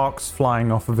 sparks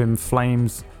flying off of him,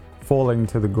 flames falling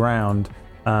to the ground.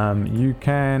 You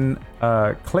can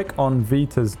click on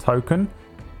Vita's token,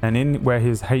 and in where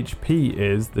his HP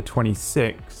is, the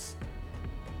 26,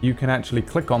 you can actually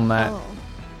click on that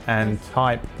and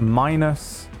type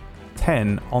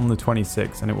 -10 on the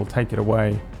 26 and it will take it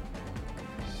away.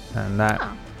 And that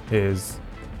is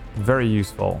very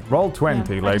useful. Roll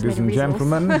 20, Yeah, I just ladies and made a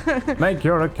resource. gentlemen. Make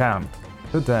your account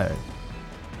today.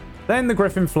 Then the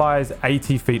griffin flies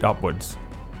 80 feet upwards.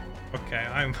 Okay,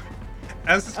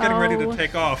 as it's getting ready to Oh,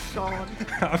 take off, God.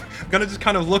 I'm gonna just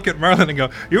kind of look at Merlin and go,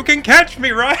 "You can catch me,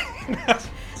 right?"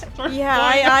 Yeah,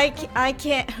 I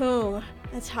can't. Who?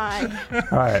 That's high. All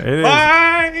right, it is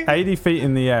Bye. 80 feet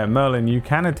in the air. Merlin, you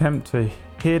can attempt to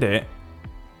hit it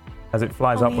as it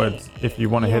flies Okay, upwards if you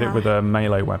want to hit it yeah. with a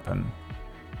melee weapon.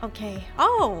 Okay.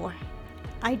 Oh,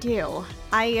 I do.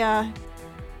 I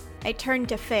turn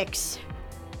to Fix.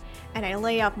 and I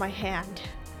lay out my hand.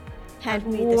 Hand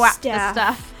me the Whack the staff.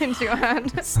 staff into your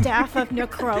hand. Staff of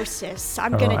necrosis.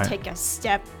 I'm All gonna right. take a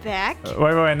step back.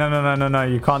 Wait, no,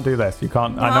 you can't do this. You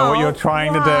can't. I know what you're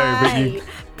trying to do, but you...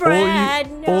 Brad,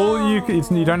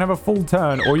 you don't have a full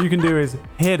turn. All you can do is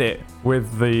hit it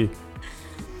with the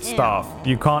staff.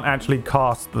 You can't actually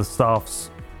cast the staff's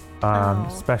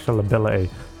special ability.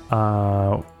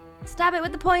 Stab it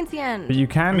with the pointy end. But you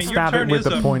can mean, your stab it turn with is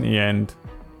the up. pointy end.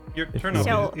 Your turn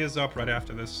is up right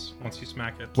after this, once you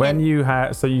smack it. When you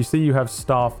have, so you see you have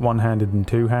staff one-handed and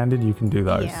two-handed. You can do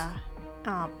those. Yeah.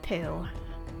 Oh, poo.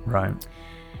 Right.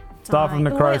 Staff of Fine.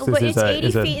 Necrosis But is it's a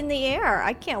 80 feet in the air.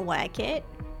 I can't whack it.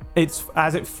 It's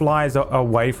as it flies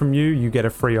away from you, you get a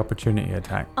free opportunity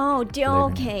attack. Oh, Believe in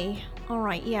okay. All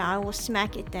right, yeah, I will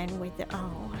smack it then with the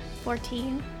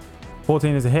 14.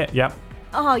 14 is a hit. Yep.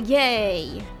 Oh,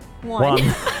 yay. One.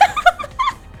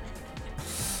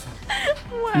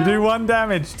 You do 1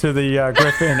 damage to the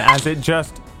griffin as it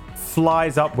just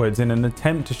flies upwards in an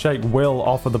attempt to shake Will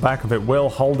off of the back of it. Will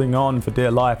holding on for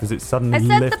dear life as it suddenly I said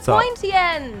the lifts up. pointy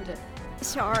end.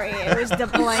 Sorry, it was the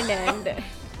blind end.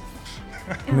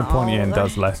 And the pointy end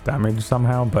does less damage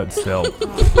somehow, but still,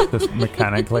 just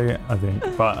mechanically, I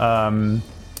think. But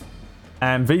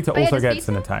and Vita Oh, yeah, also does gets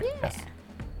an Vita? attack. Yeah. Yes.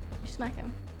 You smack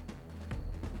him.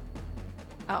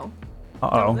 Oh.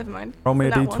 Uh-oh. Never mind. Roll me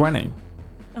a So that one. d20.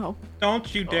 Oh.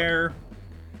 Don't you dare.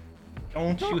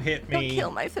 Don't you hit Don't me.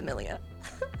 kill my familiar.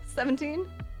 17.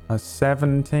 A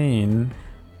 17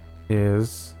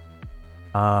 is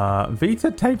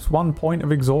Vita takes 1 point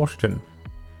of exhaustion.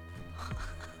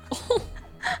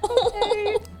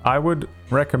 I would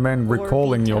recommend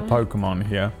recalling your Pokemon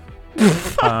here.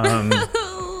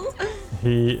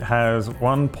 He has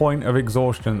 1 point of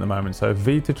exhaustion at the moment, so if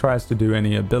Vita tries to do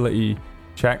any ability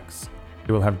checks,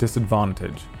 he will have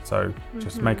disadvantage. So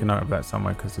just make a note of that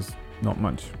somewhere, because there's not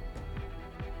much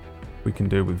we can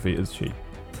do with Vita's sheet.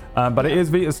 But it is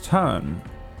Vita's turn.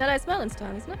 No, it's Merlin's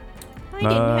turn, isn't it? I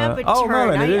didn't have a turn. Oh,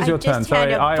 Merlin, it is your turn. just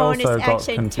Sorry, had a I bonus also got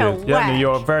action confused. to Yeah, no, whack.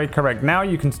 you're very correct. Now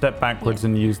you can step backwards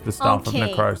and use the Staff of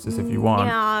Necrosis if you want.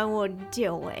 Yeah, I will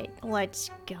do it. Let's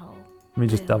go. Let me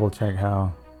just double check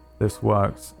how this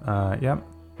works. Yep,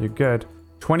 you're good.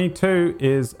 22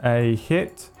 is a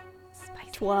hit.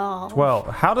 12. 12.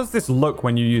 How does this look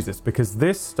when you use this? Because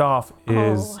this staff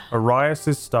is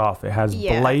Arias's staff. It has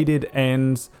Yeah. bladed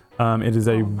ends. It is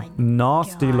a my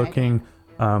nasty God. looking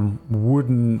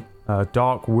wooden,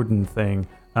 dark wooden thing.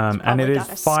 And Probably it is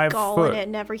got a 5 skull foot. in it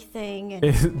and everything. And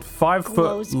It's 5 foot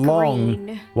glows long,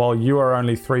 green. while you are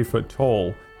only 3 foot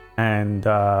tall. And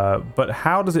but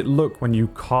how does it look when you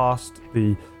cast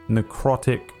the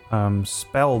necrotic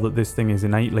spell that this thing is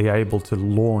innately able to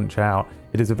launch out?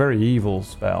 It is a very evil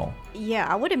spell. yeah,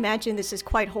 I would imagine this is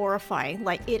quite horrifying.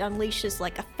 Like, it unleashes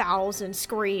like 1,000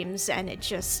 screams and it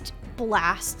just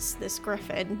blasts this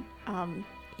griffin.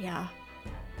 Yeah.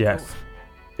 Yes,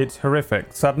 it's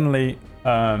horrific. Suddenly,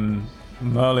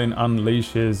 Merlin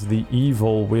unleashes the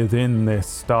evil within this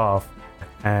staff,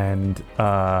 and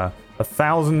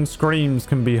 1,000 screams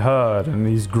can be heard, and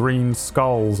these green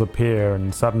skulls appear,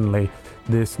 and suddenly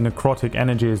this necrotic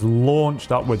energy is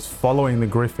launched upwards, following the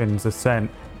griffin's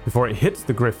ascent. Before it hits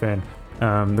the griffin,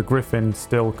 the griffin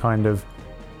still kind of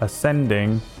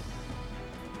ascending.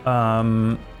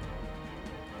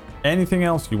 Anything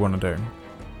else you want to do?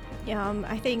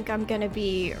 I think I'm gonna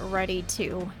be ready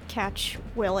to catch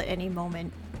Will at any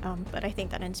moment. But I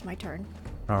think that ends my turn.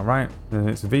 All right, then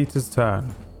it's Vita's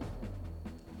turn.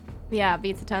 Yeah,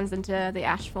 Vita turns into the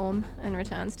ash form and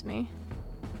returns to me.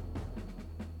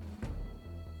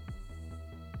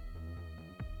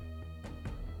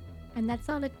 And that's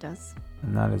all it does.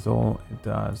 And that is all it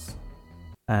does.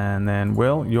 And then,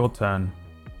 Will, your turn.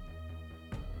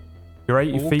 You're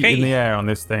 80 feet in Okay. the air on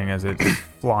this thing as it's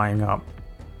flying up.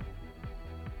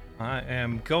 I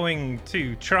am going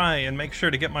to try and make sure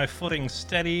to get my footing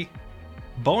steady.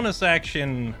 Bonus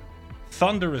action,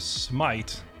 Thunderous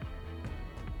Smite.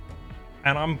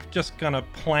 And I'm just gonna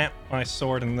plant my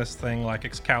sword in this thing like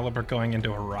Excalibur going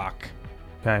into a rock.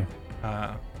 Okay.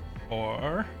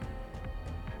 Or...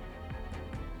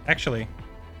 Actually,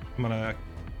 I'm gonna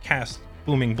cast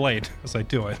Booming Blade as I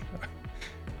do it.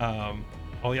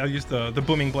 I'll use the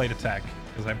Booming Blade attack,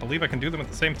 because I believe I can do them at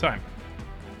the same time.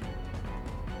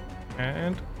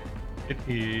 And it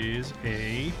is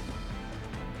a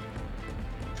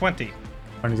 20.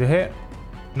 When is it hit?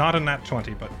 Not a nat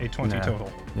 20, but a 20 No.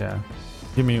 total. Yeah.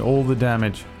 Give me all the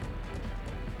damage.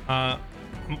 I'm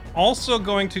also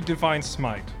going to Divine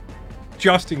Smite,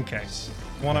 just in case.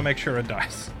 Want to make sure it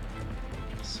dies.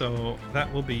 So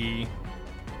that will be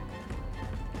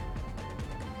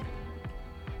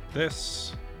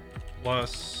this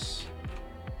plus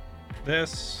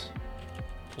this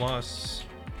plus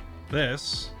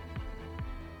this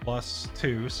plus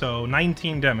 2, so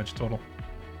 19 damage total.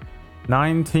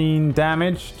 19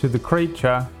 damage to the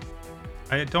creature.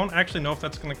 I don't actually know if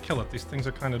that's going to kill it. These things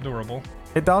are kind of durable.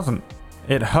 It doesn't.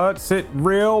 It hurts it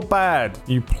real bad.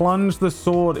 You plunge the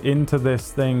sword into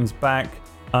this thing's back.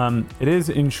 It is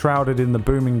enshrouded in the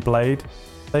booming blade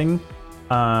thing.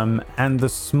 And the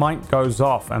smite goes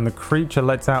off, and the creature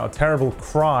lets out a terrible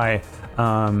cry,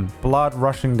 blood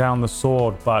rushing down the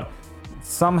sword, but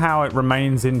somehow it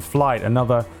remains in flight.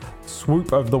 Another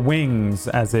swoop of the wings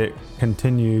as it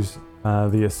continues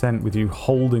the ascent with you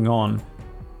holding on,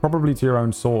 probably to your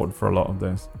own sword for a lot of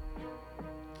this.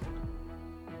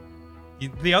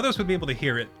 The others would be able to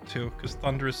hear it too, because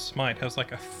Thunderous Smite has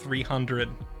like a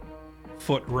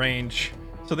 300-foot range,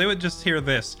 so they would just hear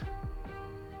this.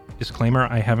 Disclaimer: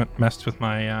 I haven't messed with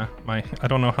my I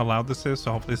don't know how loud this is,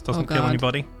 so hopefully this doesn't kill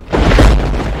anybody.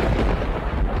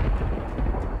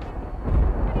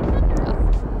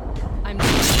 I'm.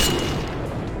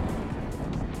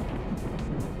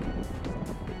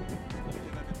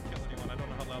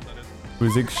 It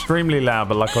was extremely loud,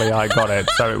 but luckily I got it,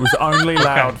 so it was only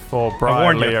loud for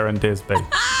Brian, Leah, and Disby.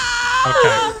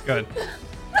 Okay, good.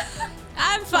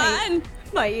 I'm fine.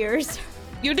 My ears.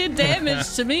 You did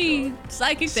damage to me.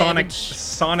 Psychic damage.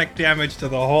 Sonic damage to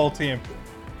the whole team.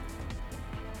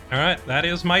 All right, that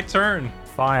is my turn.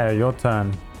 Fire, your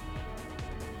turn.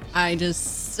 I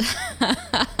just.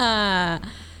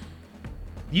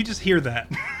 You just hear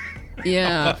that.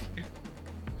 Yeah.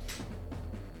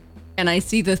 And I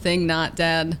see the thing not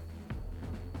dead.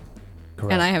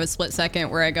 Correct. And I have a split second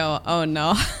where I go, oh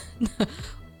no.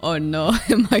 Oh no,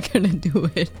 am I gonna do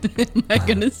it? Am I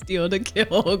gonna steal the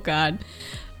kill? Oh god.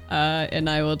 And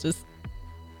I will just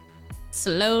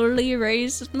slowly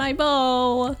raise my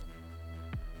bow.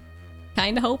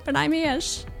 Kinda hoping I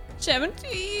miss.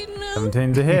 17.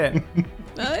 17 to hit.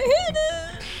 I hit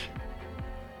it.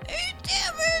 8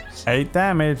 damage. 8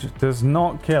 damage does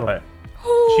not kill it.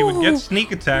 She would get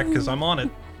sneak attack because I'm on it.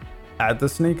 Add the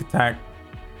sneak attack.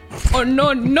 Oh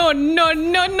no, no, no, no,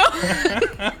 no. No,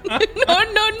 no,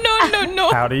 no, no,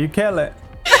 no. How do you kill it?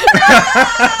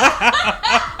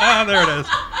 Ah, there it is.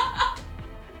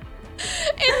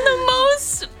 In the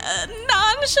most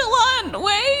nonchalant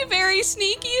way, very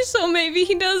sneaky, so maybe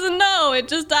he doesn't know. It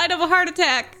just died of a heart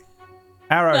attack.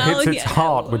 Arrow Well, hits its yeah.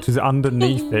 heart, which is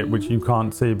underneath it, which you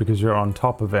can't see because you're on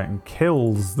top of it, and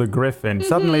kills the griffin.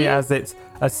 Suddenly, as it's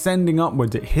ascending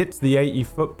upwards, it hits the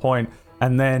 80-foot point,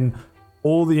 and then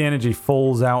all the energy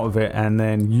falls out of it, and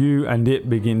then you and it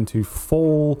begin to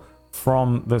fall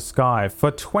from the sky. For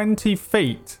 20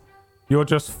 feet, you're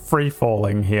just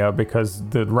free-falling here because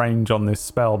the range on this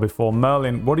spell before.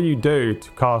 Merlin, what do you do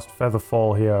to cast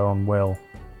Featherfall here on Will?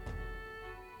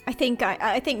 I think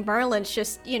Merlin's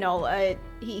just,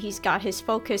 he's got his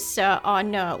focus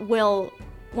on Will.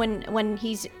 When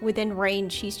he's within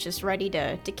range, he's just ready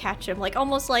to catch him, like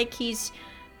almost like he's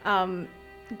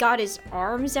got his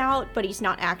arms out, but he's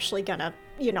not actually gonna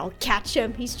catch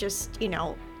him. He's just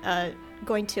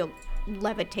going to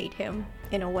levitate him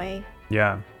in a way.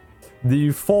 Yeah.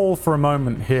 You fall for a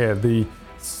moment here, the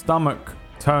stomach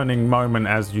turning moment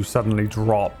as you suddenly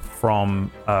drop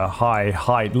from a high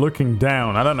height, looking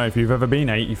down. I don't know if you've ever been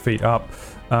 80 feet up,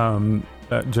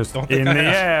 just in the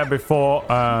air before,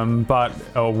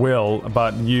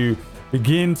 but you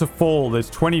begin to fall.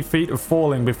 There's 20 feet of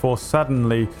falling before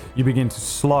suddenly you begin to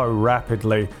slow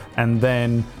rapidly, and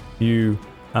then you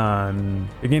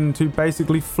begin to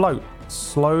basically float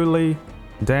slowly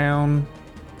down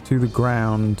to the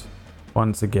ground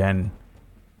once again.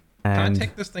 And Can I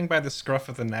take this thing by the scruff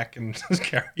of the neck and just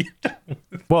carry it down?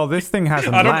 well, this thing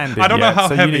hasn't landed I don't know yet, how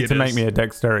so you heavy need it to make is. me a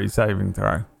dexterity saving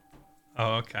throw.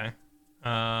 Oh, okay.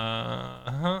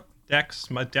 Dex,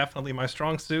 definitely my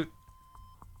strong suit.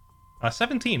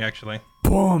 17, actually.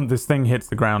 Boom! This thing hits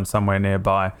the ground somewhere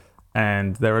nearby,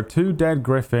 and there are 2 dead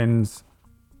griffins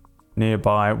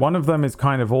nearby. One of them is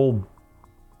kind of all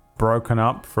broken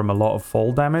up from a lot of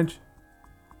fall damage.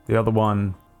 The other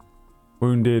one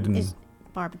wounded and Is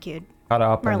barbecued. cut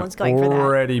up Merlin's and going for that.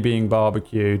 already being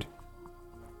barbecued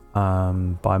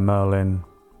by Merlin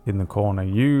in the corner.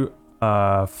 You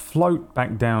float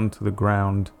back down to the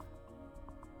ground.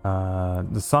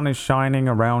 The sun is shining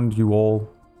around you all.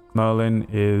 Merlin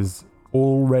is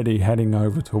already heading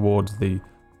over towards the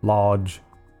large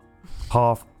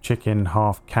half chicken,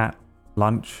 half cat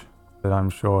lunch that I'm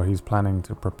sure he's planning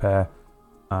to prepare.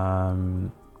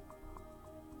 And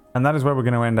that is where we're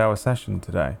going to end our session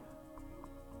today.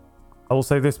 I will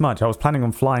say this much. I was planning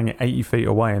on flying at 80 feet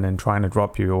away and then trying to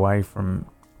drop you away from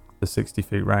the 60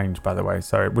 feet range, by the way.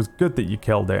 So it was good that you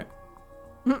killed it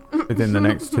within the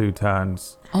next 2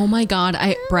 turns. Oh my god,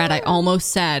 Brad, I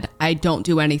almost said I don't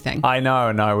do anything. I know,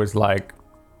 and I was like,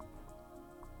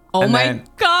 Oh and my then-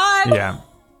 god! yeah.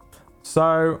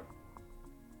 So,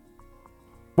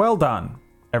 well done,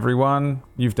 everyone.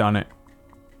 You've done it.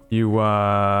 You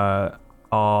are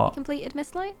Completed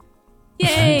Miss Light?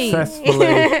 Yay!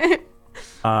 successfully.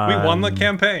 We won the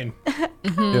campaign.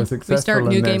 You're successful We start in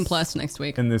New this, Game Plus next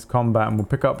week. in this combat, and we'll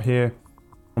pick up here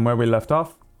from where we left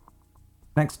off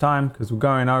next time, because we're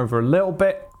going over a little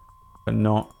bit, but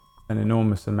not an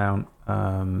enormous amount.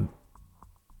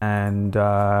 And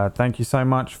thank you so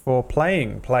much for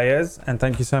playing, players, and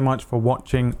thank you so much for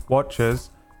watching, watchers.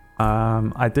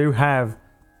 I do have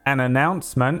an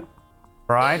announcement.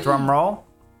 Right, drum roll.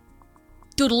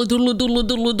 I can't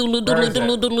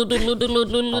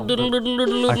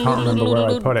remember where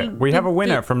I put it. We have a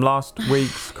winner from last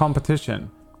week's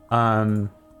competition. And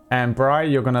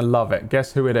Bri, you're gonna love it.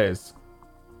 Guess who it is?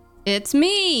 It's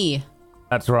me!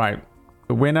 That's right.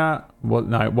 The winner, well,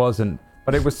 no, it wasn't.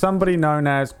 But it was somebody known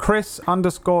as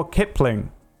Chris_Kipling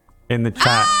in the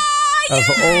chat. Of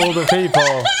all the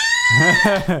people.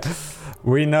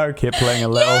 We know Kipling a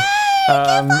little.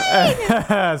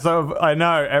 So I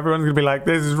know everyone's gonna be like,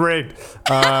 this is rigged.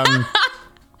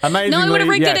 Amazingly, No, I would have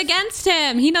rigged yes. it against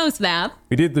him. He knows that.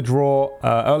 We did the draw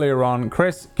earlier on.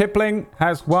 Chris Kipling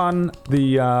has won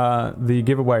the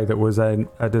giveaway that was a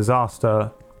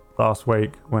disaster last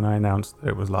week when I announced that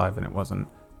it was live, and it wasn't,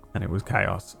 and it was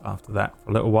chaos after that for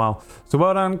a little while. So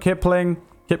well done, Kipling.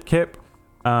 Kip.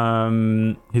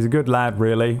 He's a good lad,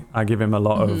 really. I give him a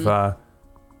lot of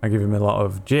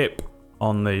jip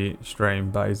on the stream,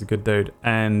 but he's a good dude.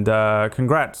 And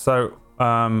congrats. So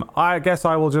I guess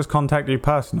I will just contact you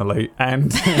personally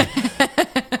and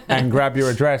and grab your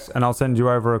address, and I'll send you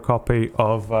over a copy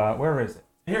of where is it?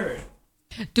 Here it is.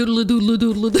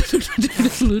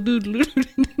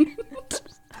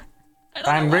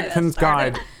 And Richton's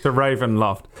Guide to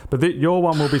Ravenloft. But your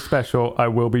one will be special. I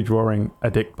will be drawing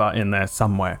a dick butt in there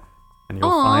somewhere, and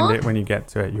you'll find it when you get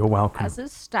to it. You're welcome. As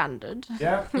is standard.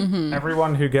 Yeah.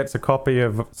 Everyone who gets a copy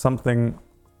of something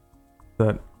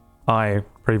that I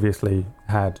previously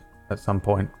had at some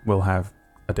point will have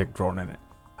a dick drawn in it.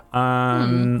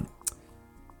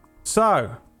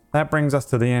 So that brings us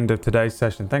to the end of today's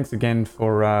session. Thanks again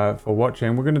for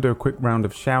watching. We're going to do a quick round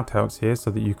of shout outs here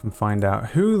so that you can find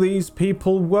out who these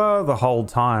people were the whole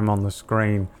time on the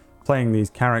screen playing these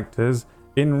characters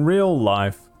in real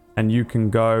life, and you can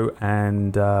go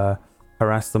and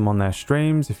harass them on their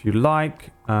streams if you like.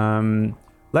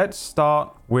 Let's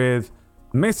start with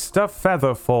Mr.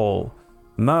 Featherfall.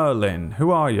 Merlin, who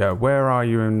are you? Where are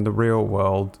you in the real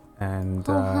world? And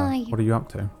hi. what are you up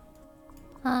to?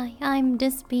 Hi, I'm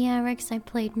Dispierix. I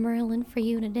played Merlin for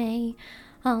you today.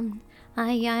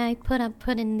 I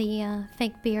put in the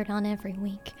fake beard on every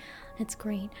week. It's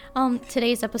great.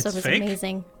 Today's episode It's was fake?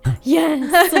 amazing.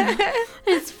 Yes,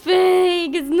 it's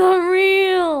fake. It's not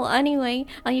real. Anyway,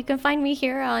 you can find me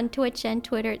here on Twitch and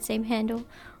Twitter at same handle.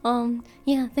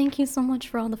 Yeah, thank you so much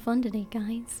for all the fun today,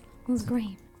 guys. It was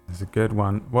great. It's a good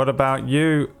one. What about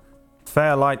you,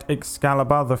 Fairlight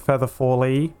Excalibur, the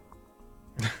Featherfall-y?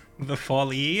 The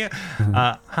Folly.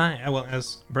 Hi. Well,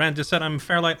 as Brand just said, I'm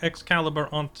Fairlight Excalibur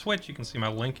on Twitch. You can see my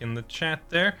link in the chat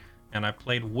there. And I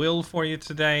played Will for you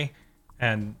today.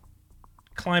 And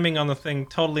climbing on the thing,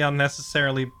 totally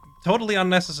unnecessary,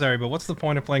 but what's the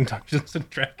point of playing Dungeons and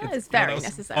Dragons? That is very Fun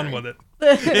necessary. with it.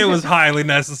 It was highly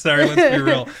necessary, let's be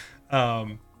real.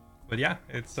 But yeah,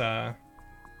 it's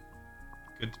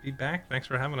good to be back. Thanks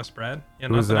for having us, Brad. Yeah,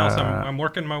 It was, nothing else. I'm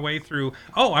working my way through.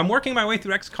 Oh, I'm working my way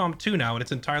through XCOM 2 now, and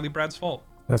it's entirely Brad's fault.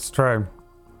 That's true.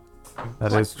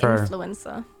 That What is true.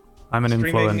 influencer. I'm an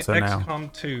Streaming influencer now.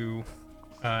 XCOM 2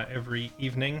 every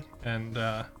evening, and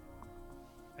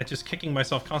just kicking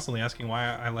myself constantly, asking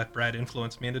why I let Brad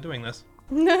influence me into doing this.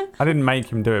 I didn't make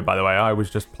him do it, by the way. I was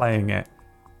just playing it.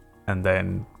 And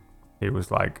then he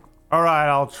was like, all right,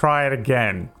 I'll try it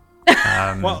again.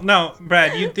 Well, no,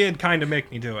 Brad, you did kind of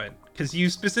make me do it, because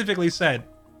you specifically said,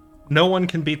 no one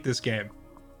can beat this game.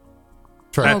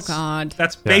 True. Oh god.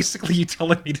 That's basically you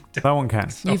telling me to do it. No one can.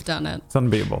 You've done it. It's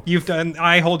unbeatable. You've done.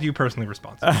 I hold you personally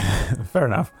responsible. Fair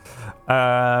enough.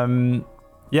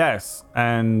 Yes,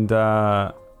 and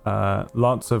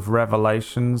lots of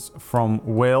revelations from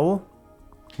Will,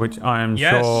 which I am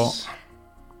sure Yes.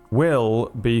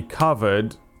 will be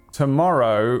covered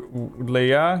tomorrow.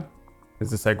 Leah,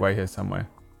 there's a segue here somewhere.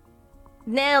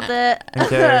 Nailed it.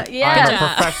 Thank you. Yeah. I'm a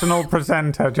professional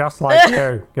presenter, just like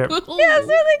you. Yeah, it's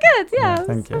really good. Yeah,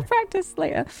 thank you. I'll practice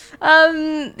later.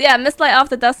 Yeah, Mistlight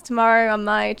After Dusk tomorrow on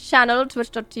my channel,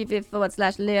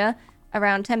 twitch.tv/Leah,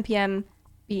 around 10 p.m.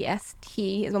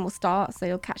 BST is when we'll start. So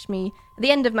you'll catch me at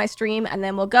the end of my stream, and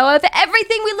then we'll go over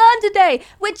everything we learned today,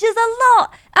 which is a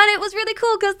lot. And it was really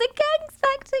cool because the gang's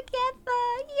back together.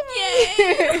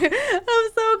 Yay!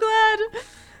 I'm so glad.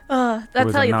 Oh, It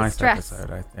was tell a you nice the stress.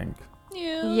 episode, I think.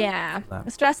 Yeah, That.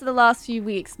 the stress of the last few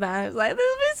weeks, man. It was like,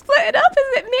 this is splitting up. Is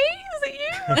it me? Is it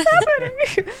you? What's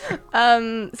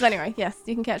happening? So anyway, yes,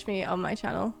 you can catch me on my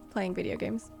channel playing video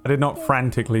games. I did not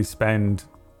frantically spend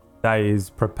days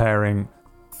preparing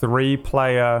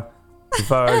 3-player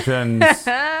versions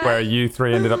where you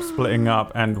 3 ended up splitting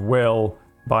up and Will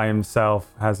by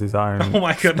himself has his own Oh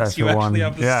my goodness, you special actually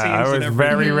one. have the Yeah, scenes I and was everything.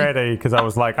 very ready because I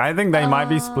was like, I think they might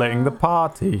be splitting the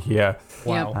party here.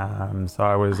 Wow. So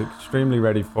I was extremely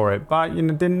ready for it, but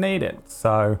didn't need it.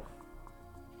 So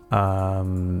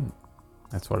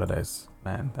that's what it is,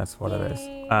 man. That's what it is.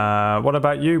 What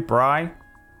about you, Bri?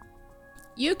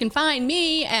 You can find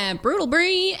me at Brutal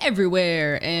Bree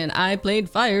everywhere, and I played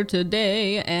Fire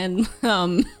today, and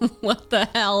what the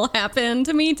hell happened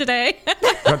to me today?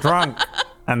 Got drunk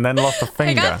and then lost a I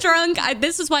finger. got drunk.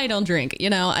 This is why I don't drink.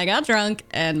 I got drunk,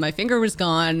 and my finger was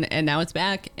gone, and now it's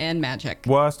back, and magic.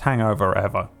 Worst hangover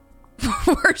ever.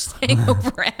 Worst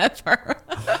hangover ever.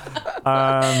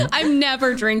 I'm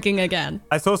never drinking again.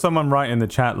 I saw someone write in the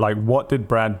chat, like, what did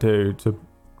Brad do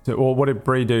or what did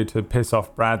Bree do to piss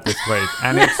off Brad this week?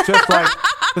 And it's just like,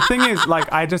 the thing is,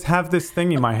 like, I just have this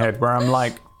thing in my head where I'm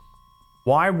like,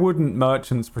 why wouldn't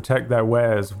merchants protect their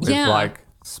wares with like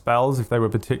spells if they were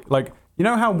particular? Like, you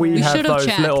know how we have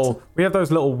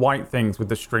those little white things with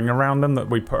the string around them that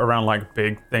we put around like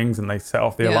big things and they set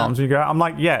off the alarms when you go out? I'm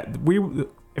like,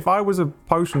 if I was a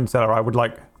potion seller, I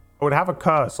would have a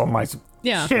curse on my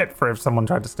shit for if someone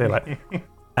tried to steal it.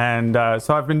 And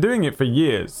so I've been doing it for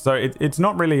years. So it's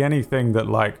not really anything that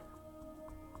like,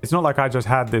 it's not like I just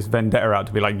had this vendetta out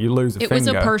to be like, you lose a finger. It was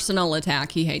a personal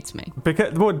attack. He hates me.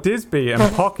 Because Disby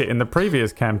and Pocket in the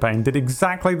previous campaign did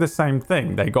exactly the same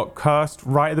thing. They got cursed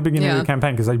right at the beginning of the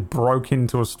campaign because they broke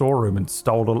into a storeroom and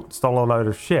stole a load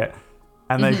of shit.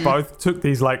 And they both took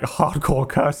these like hardcore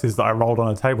curses that I rolled on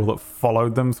a table that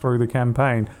followed them through the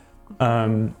campaign.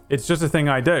 It's just a thing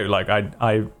I do. Like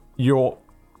you're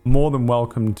more than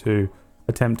welcome to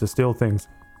attempt to steal things.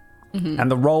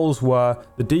 And the rolls were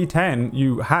the D10.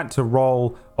 You had to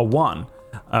roll a 1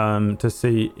 to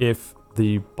see if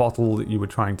the bottle that you were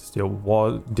trying to steal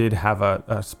did have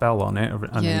a spell on it,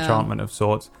 an enchantment of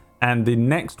sorts. And the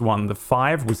next one, the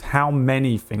 5, was how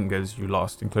many fingers you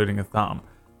lost, including a thumb.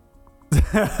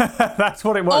 That's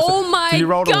what it was. Oh my so you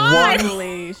rolled God. a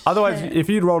 1. Otherwise, if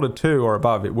you'd rolled a 2 or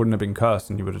above, it wouldn't have been cursed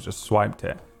and you would have just swiped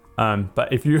it.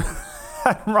 But if you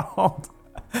had rolled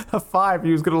a 5,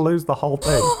 you was going to lose the whole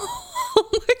thing. Oh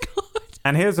my God.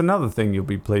 And here's another thing you'll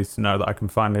be pleased to know that I can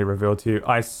finally reveal to you.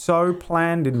 I so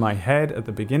planned in my head at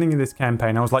the beginning of this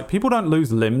campaign. I was like, people don't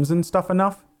lose limbs and stuff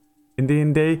enough in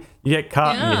D&D. You get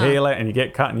cut and you heal it, and you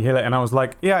get cut and you heal it. And I was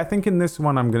like, yeah, I think in this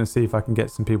one I'm going to see if I can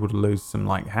get some people to lose some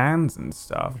like hands and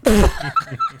stuff.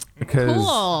 Because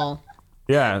Cool.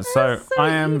 yeah, so I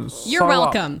am You're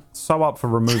welcome. So up for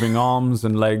removing arms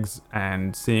and legs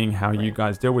and seeing how you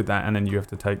guys deal with that, and then you have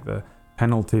to take the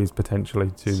penalties potentially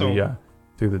to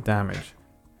the damage.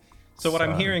 So what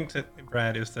I'm hearing,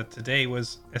 Brad, is that today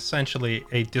was essentially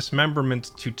a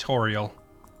dismemberment tutorial.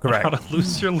 Correct. How to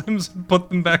lose your limbs and put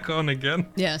them back on again.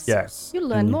 Yes. Yes. You'll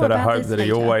learn and you more better about hope this that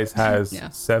he later. always has Yeah.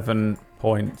 7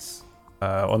 points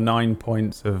or 9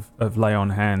 points of lay on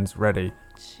hands ready.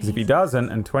 Because if he doesn't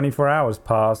and 24 hours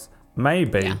pass,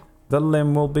 maybe the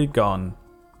limb will be gone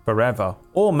forever.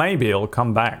 Or maybe it'll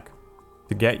come back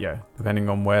to get you, depending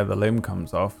on where the limb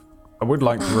comes off. I would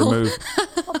like to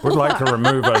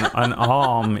remove an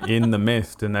arm in the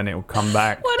mist and then it will come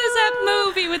back. What is that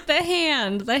movie with the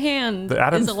hand? The hand The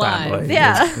Addams is alive. Family.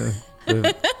 Yeah.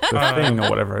 The thing or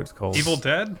whatever it's called. Evil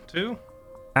Dead, too?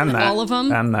 And that. All of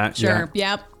them? And that, Sure.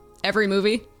 Yep. Every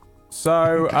movie.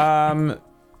 So,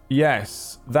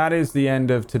 yes, that is the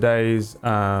end of today's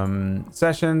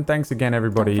session. Thanks again,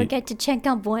 everybody. Don't forget to check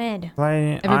out Brad.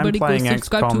 Everybody I'm go playing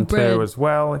subscribe to XCOM 2 Brad. as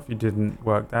well, if you didn't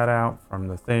work that out from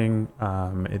the thing.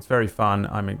 It's very fun.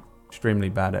 I'm extremely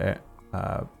bad at it,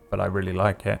 but I really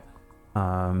like it.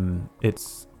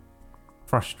 It's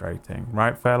frustrating,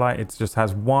 right, Fairlight? It just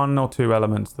has 1 or 2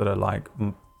 elements that are like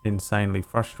insanely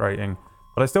frustrating,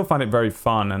 but I still find it very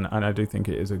fun, and I do think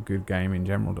it is a good game in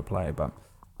general to play. But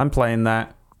I'm playing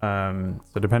that.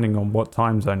 So depending on what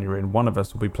time zone you're in, one of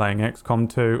us will be playing XCOM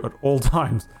 2 at all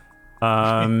times.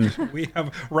 We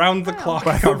have round the clock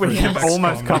we coverage. can of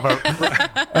almost XCOM.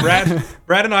 cover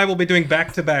Brad and I will be doing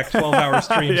back-to-back 12-hour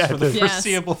streams Yeah, for the yes.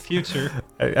 foreseeable future.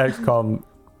 XCOM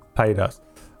paid us.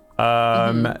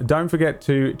 Don't forget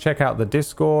to check out the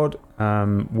Discord,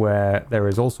 where there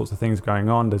is all sorts of things going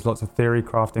on. There's lots of theory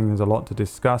crafting. There's a lot to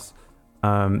discuss.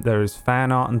 There is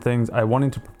fan art and things. I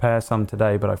wanted to prepare some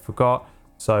today, but I forgot.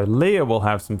 So Leah will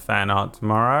have some fan art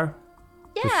tomorrow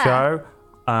to show.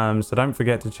 So don't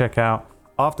forget to check out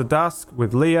After Dusk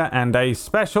with Leah and a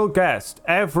special guest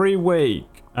every week.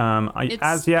 It's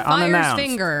As yet Fire's unannounced.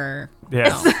 finger.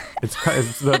 Yes,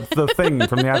 it's the thing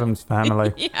from the Addams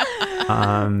Family. Yep.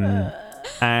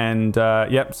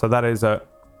 So that is at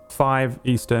 5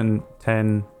 Eastern,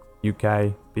 10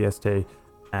 UK BST.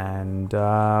 And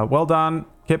well done,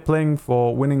 Kipling,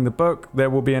 for winning the book. There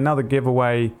will be another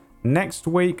giveaway next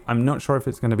week. I'm not sure if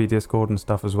it's going to be Discord and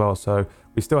stuff as well. So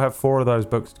we still have 4 of those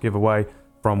books to give away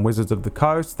from Wizards of the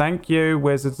Coast. Thank you,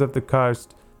 Wizards of the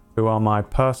Coast, who are my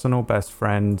personal best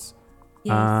friends.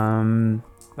 Yes.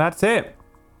 That's it.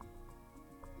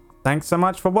 Thanks so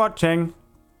much for watching.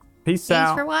 Peace Thanks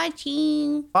out. for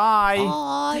watching.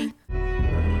 Bye. Bye.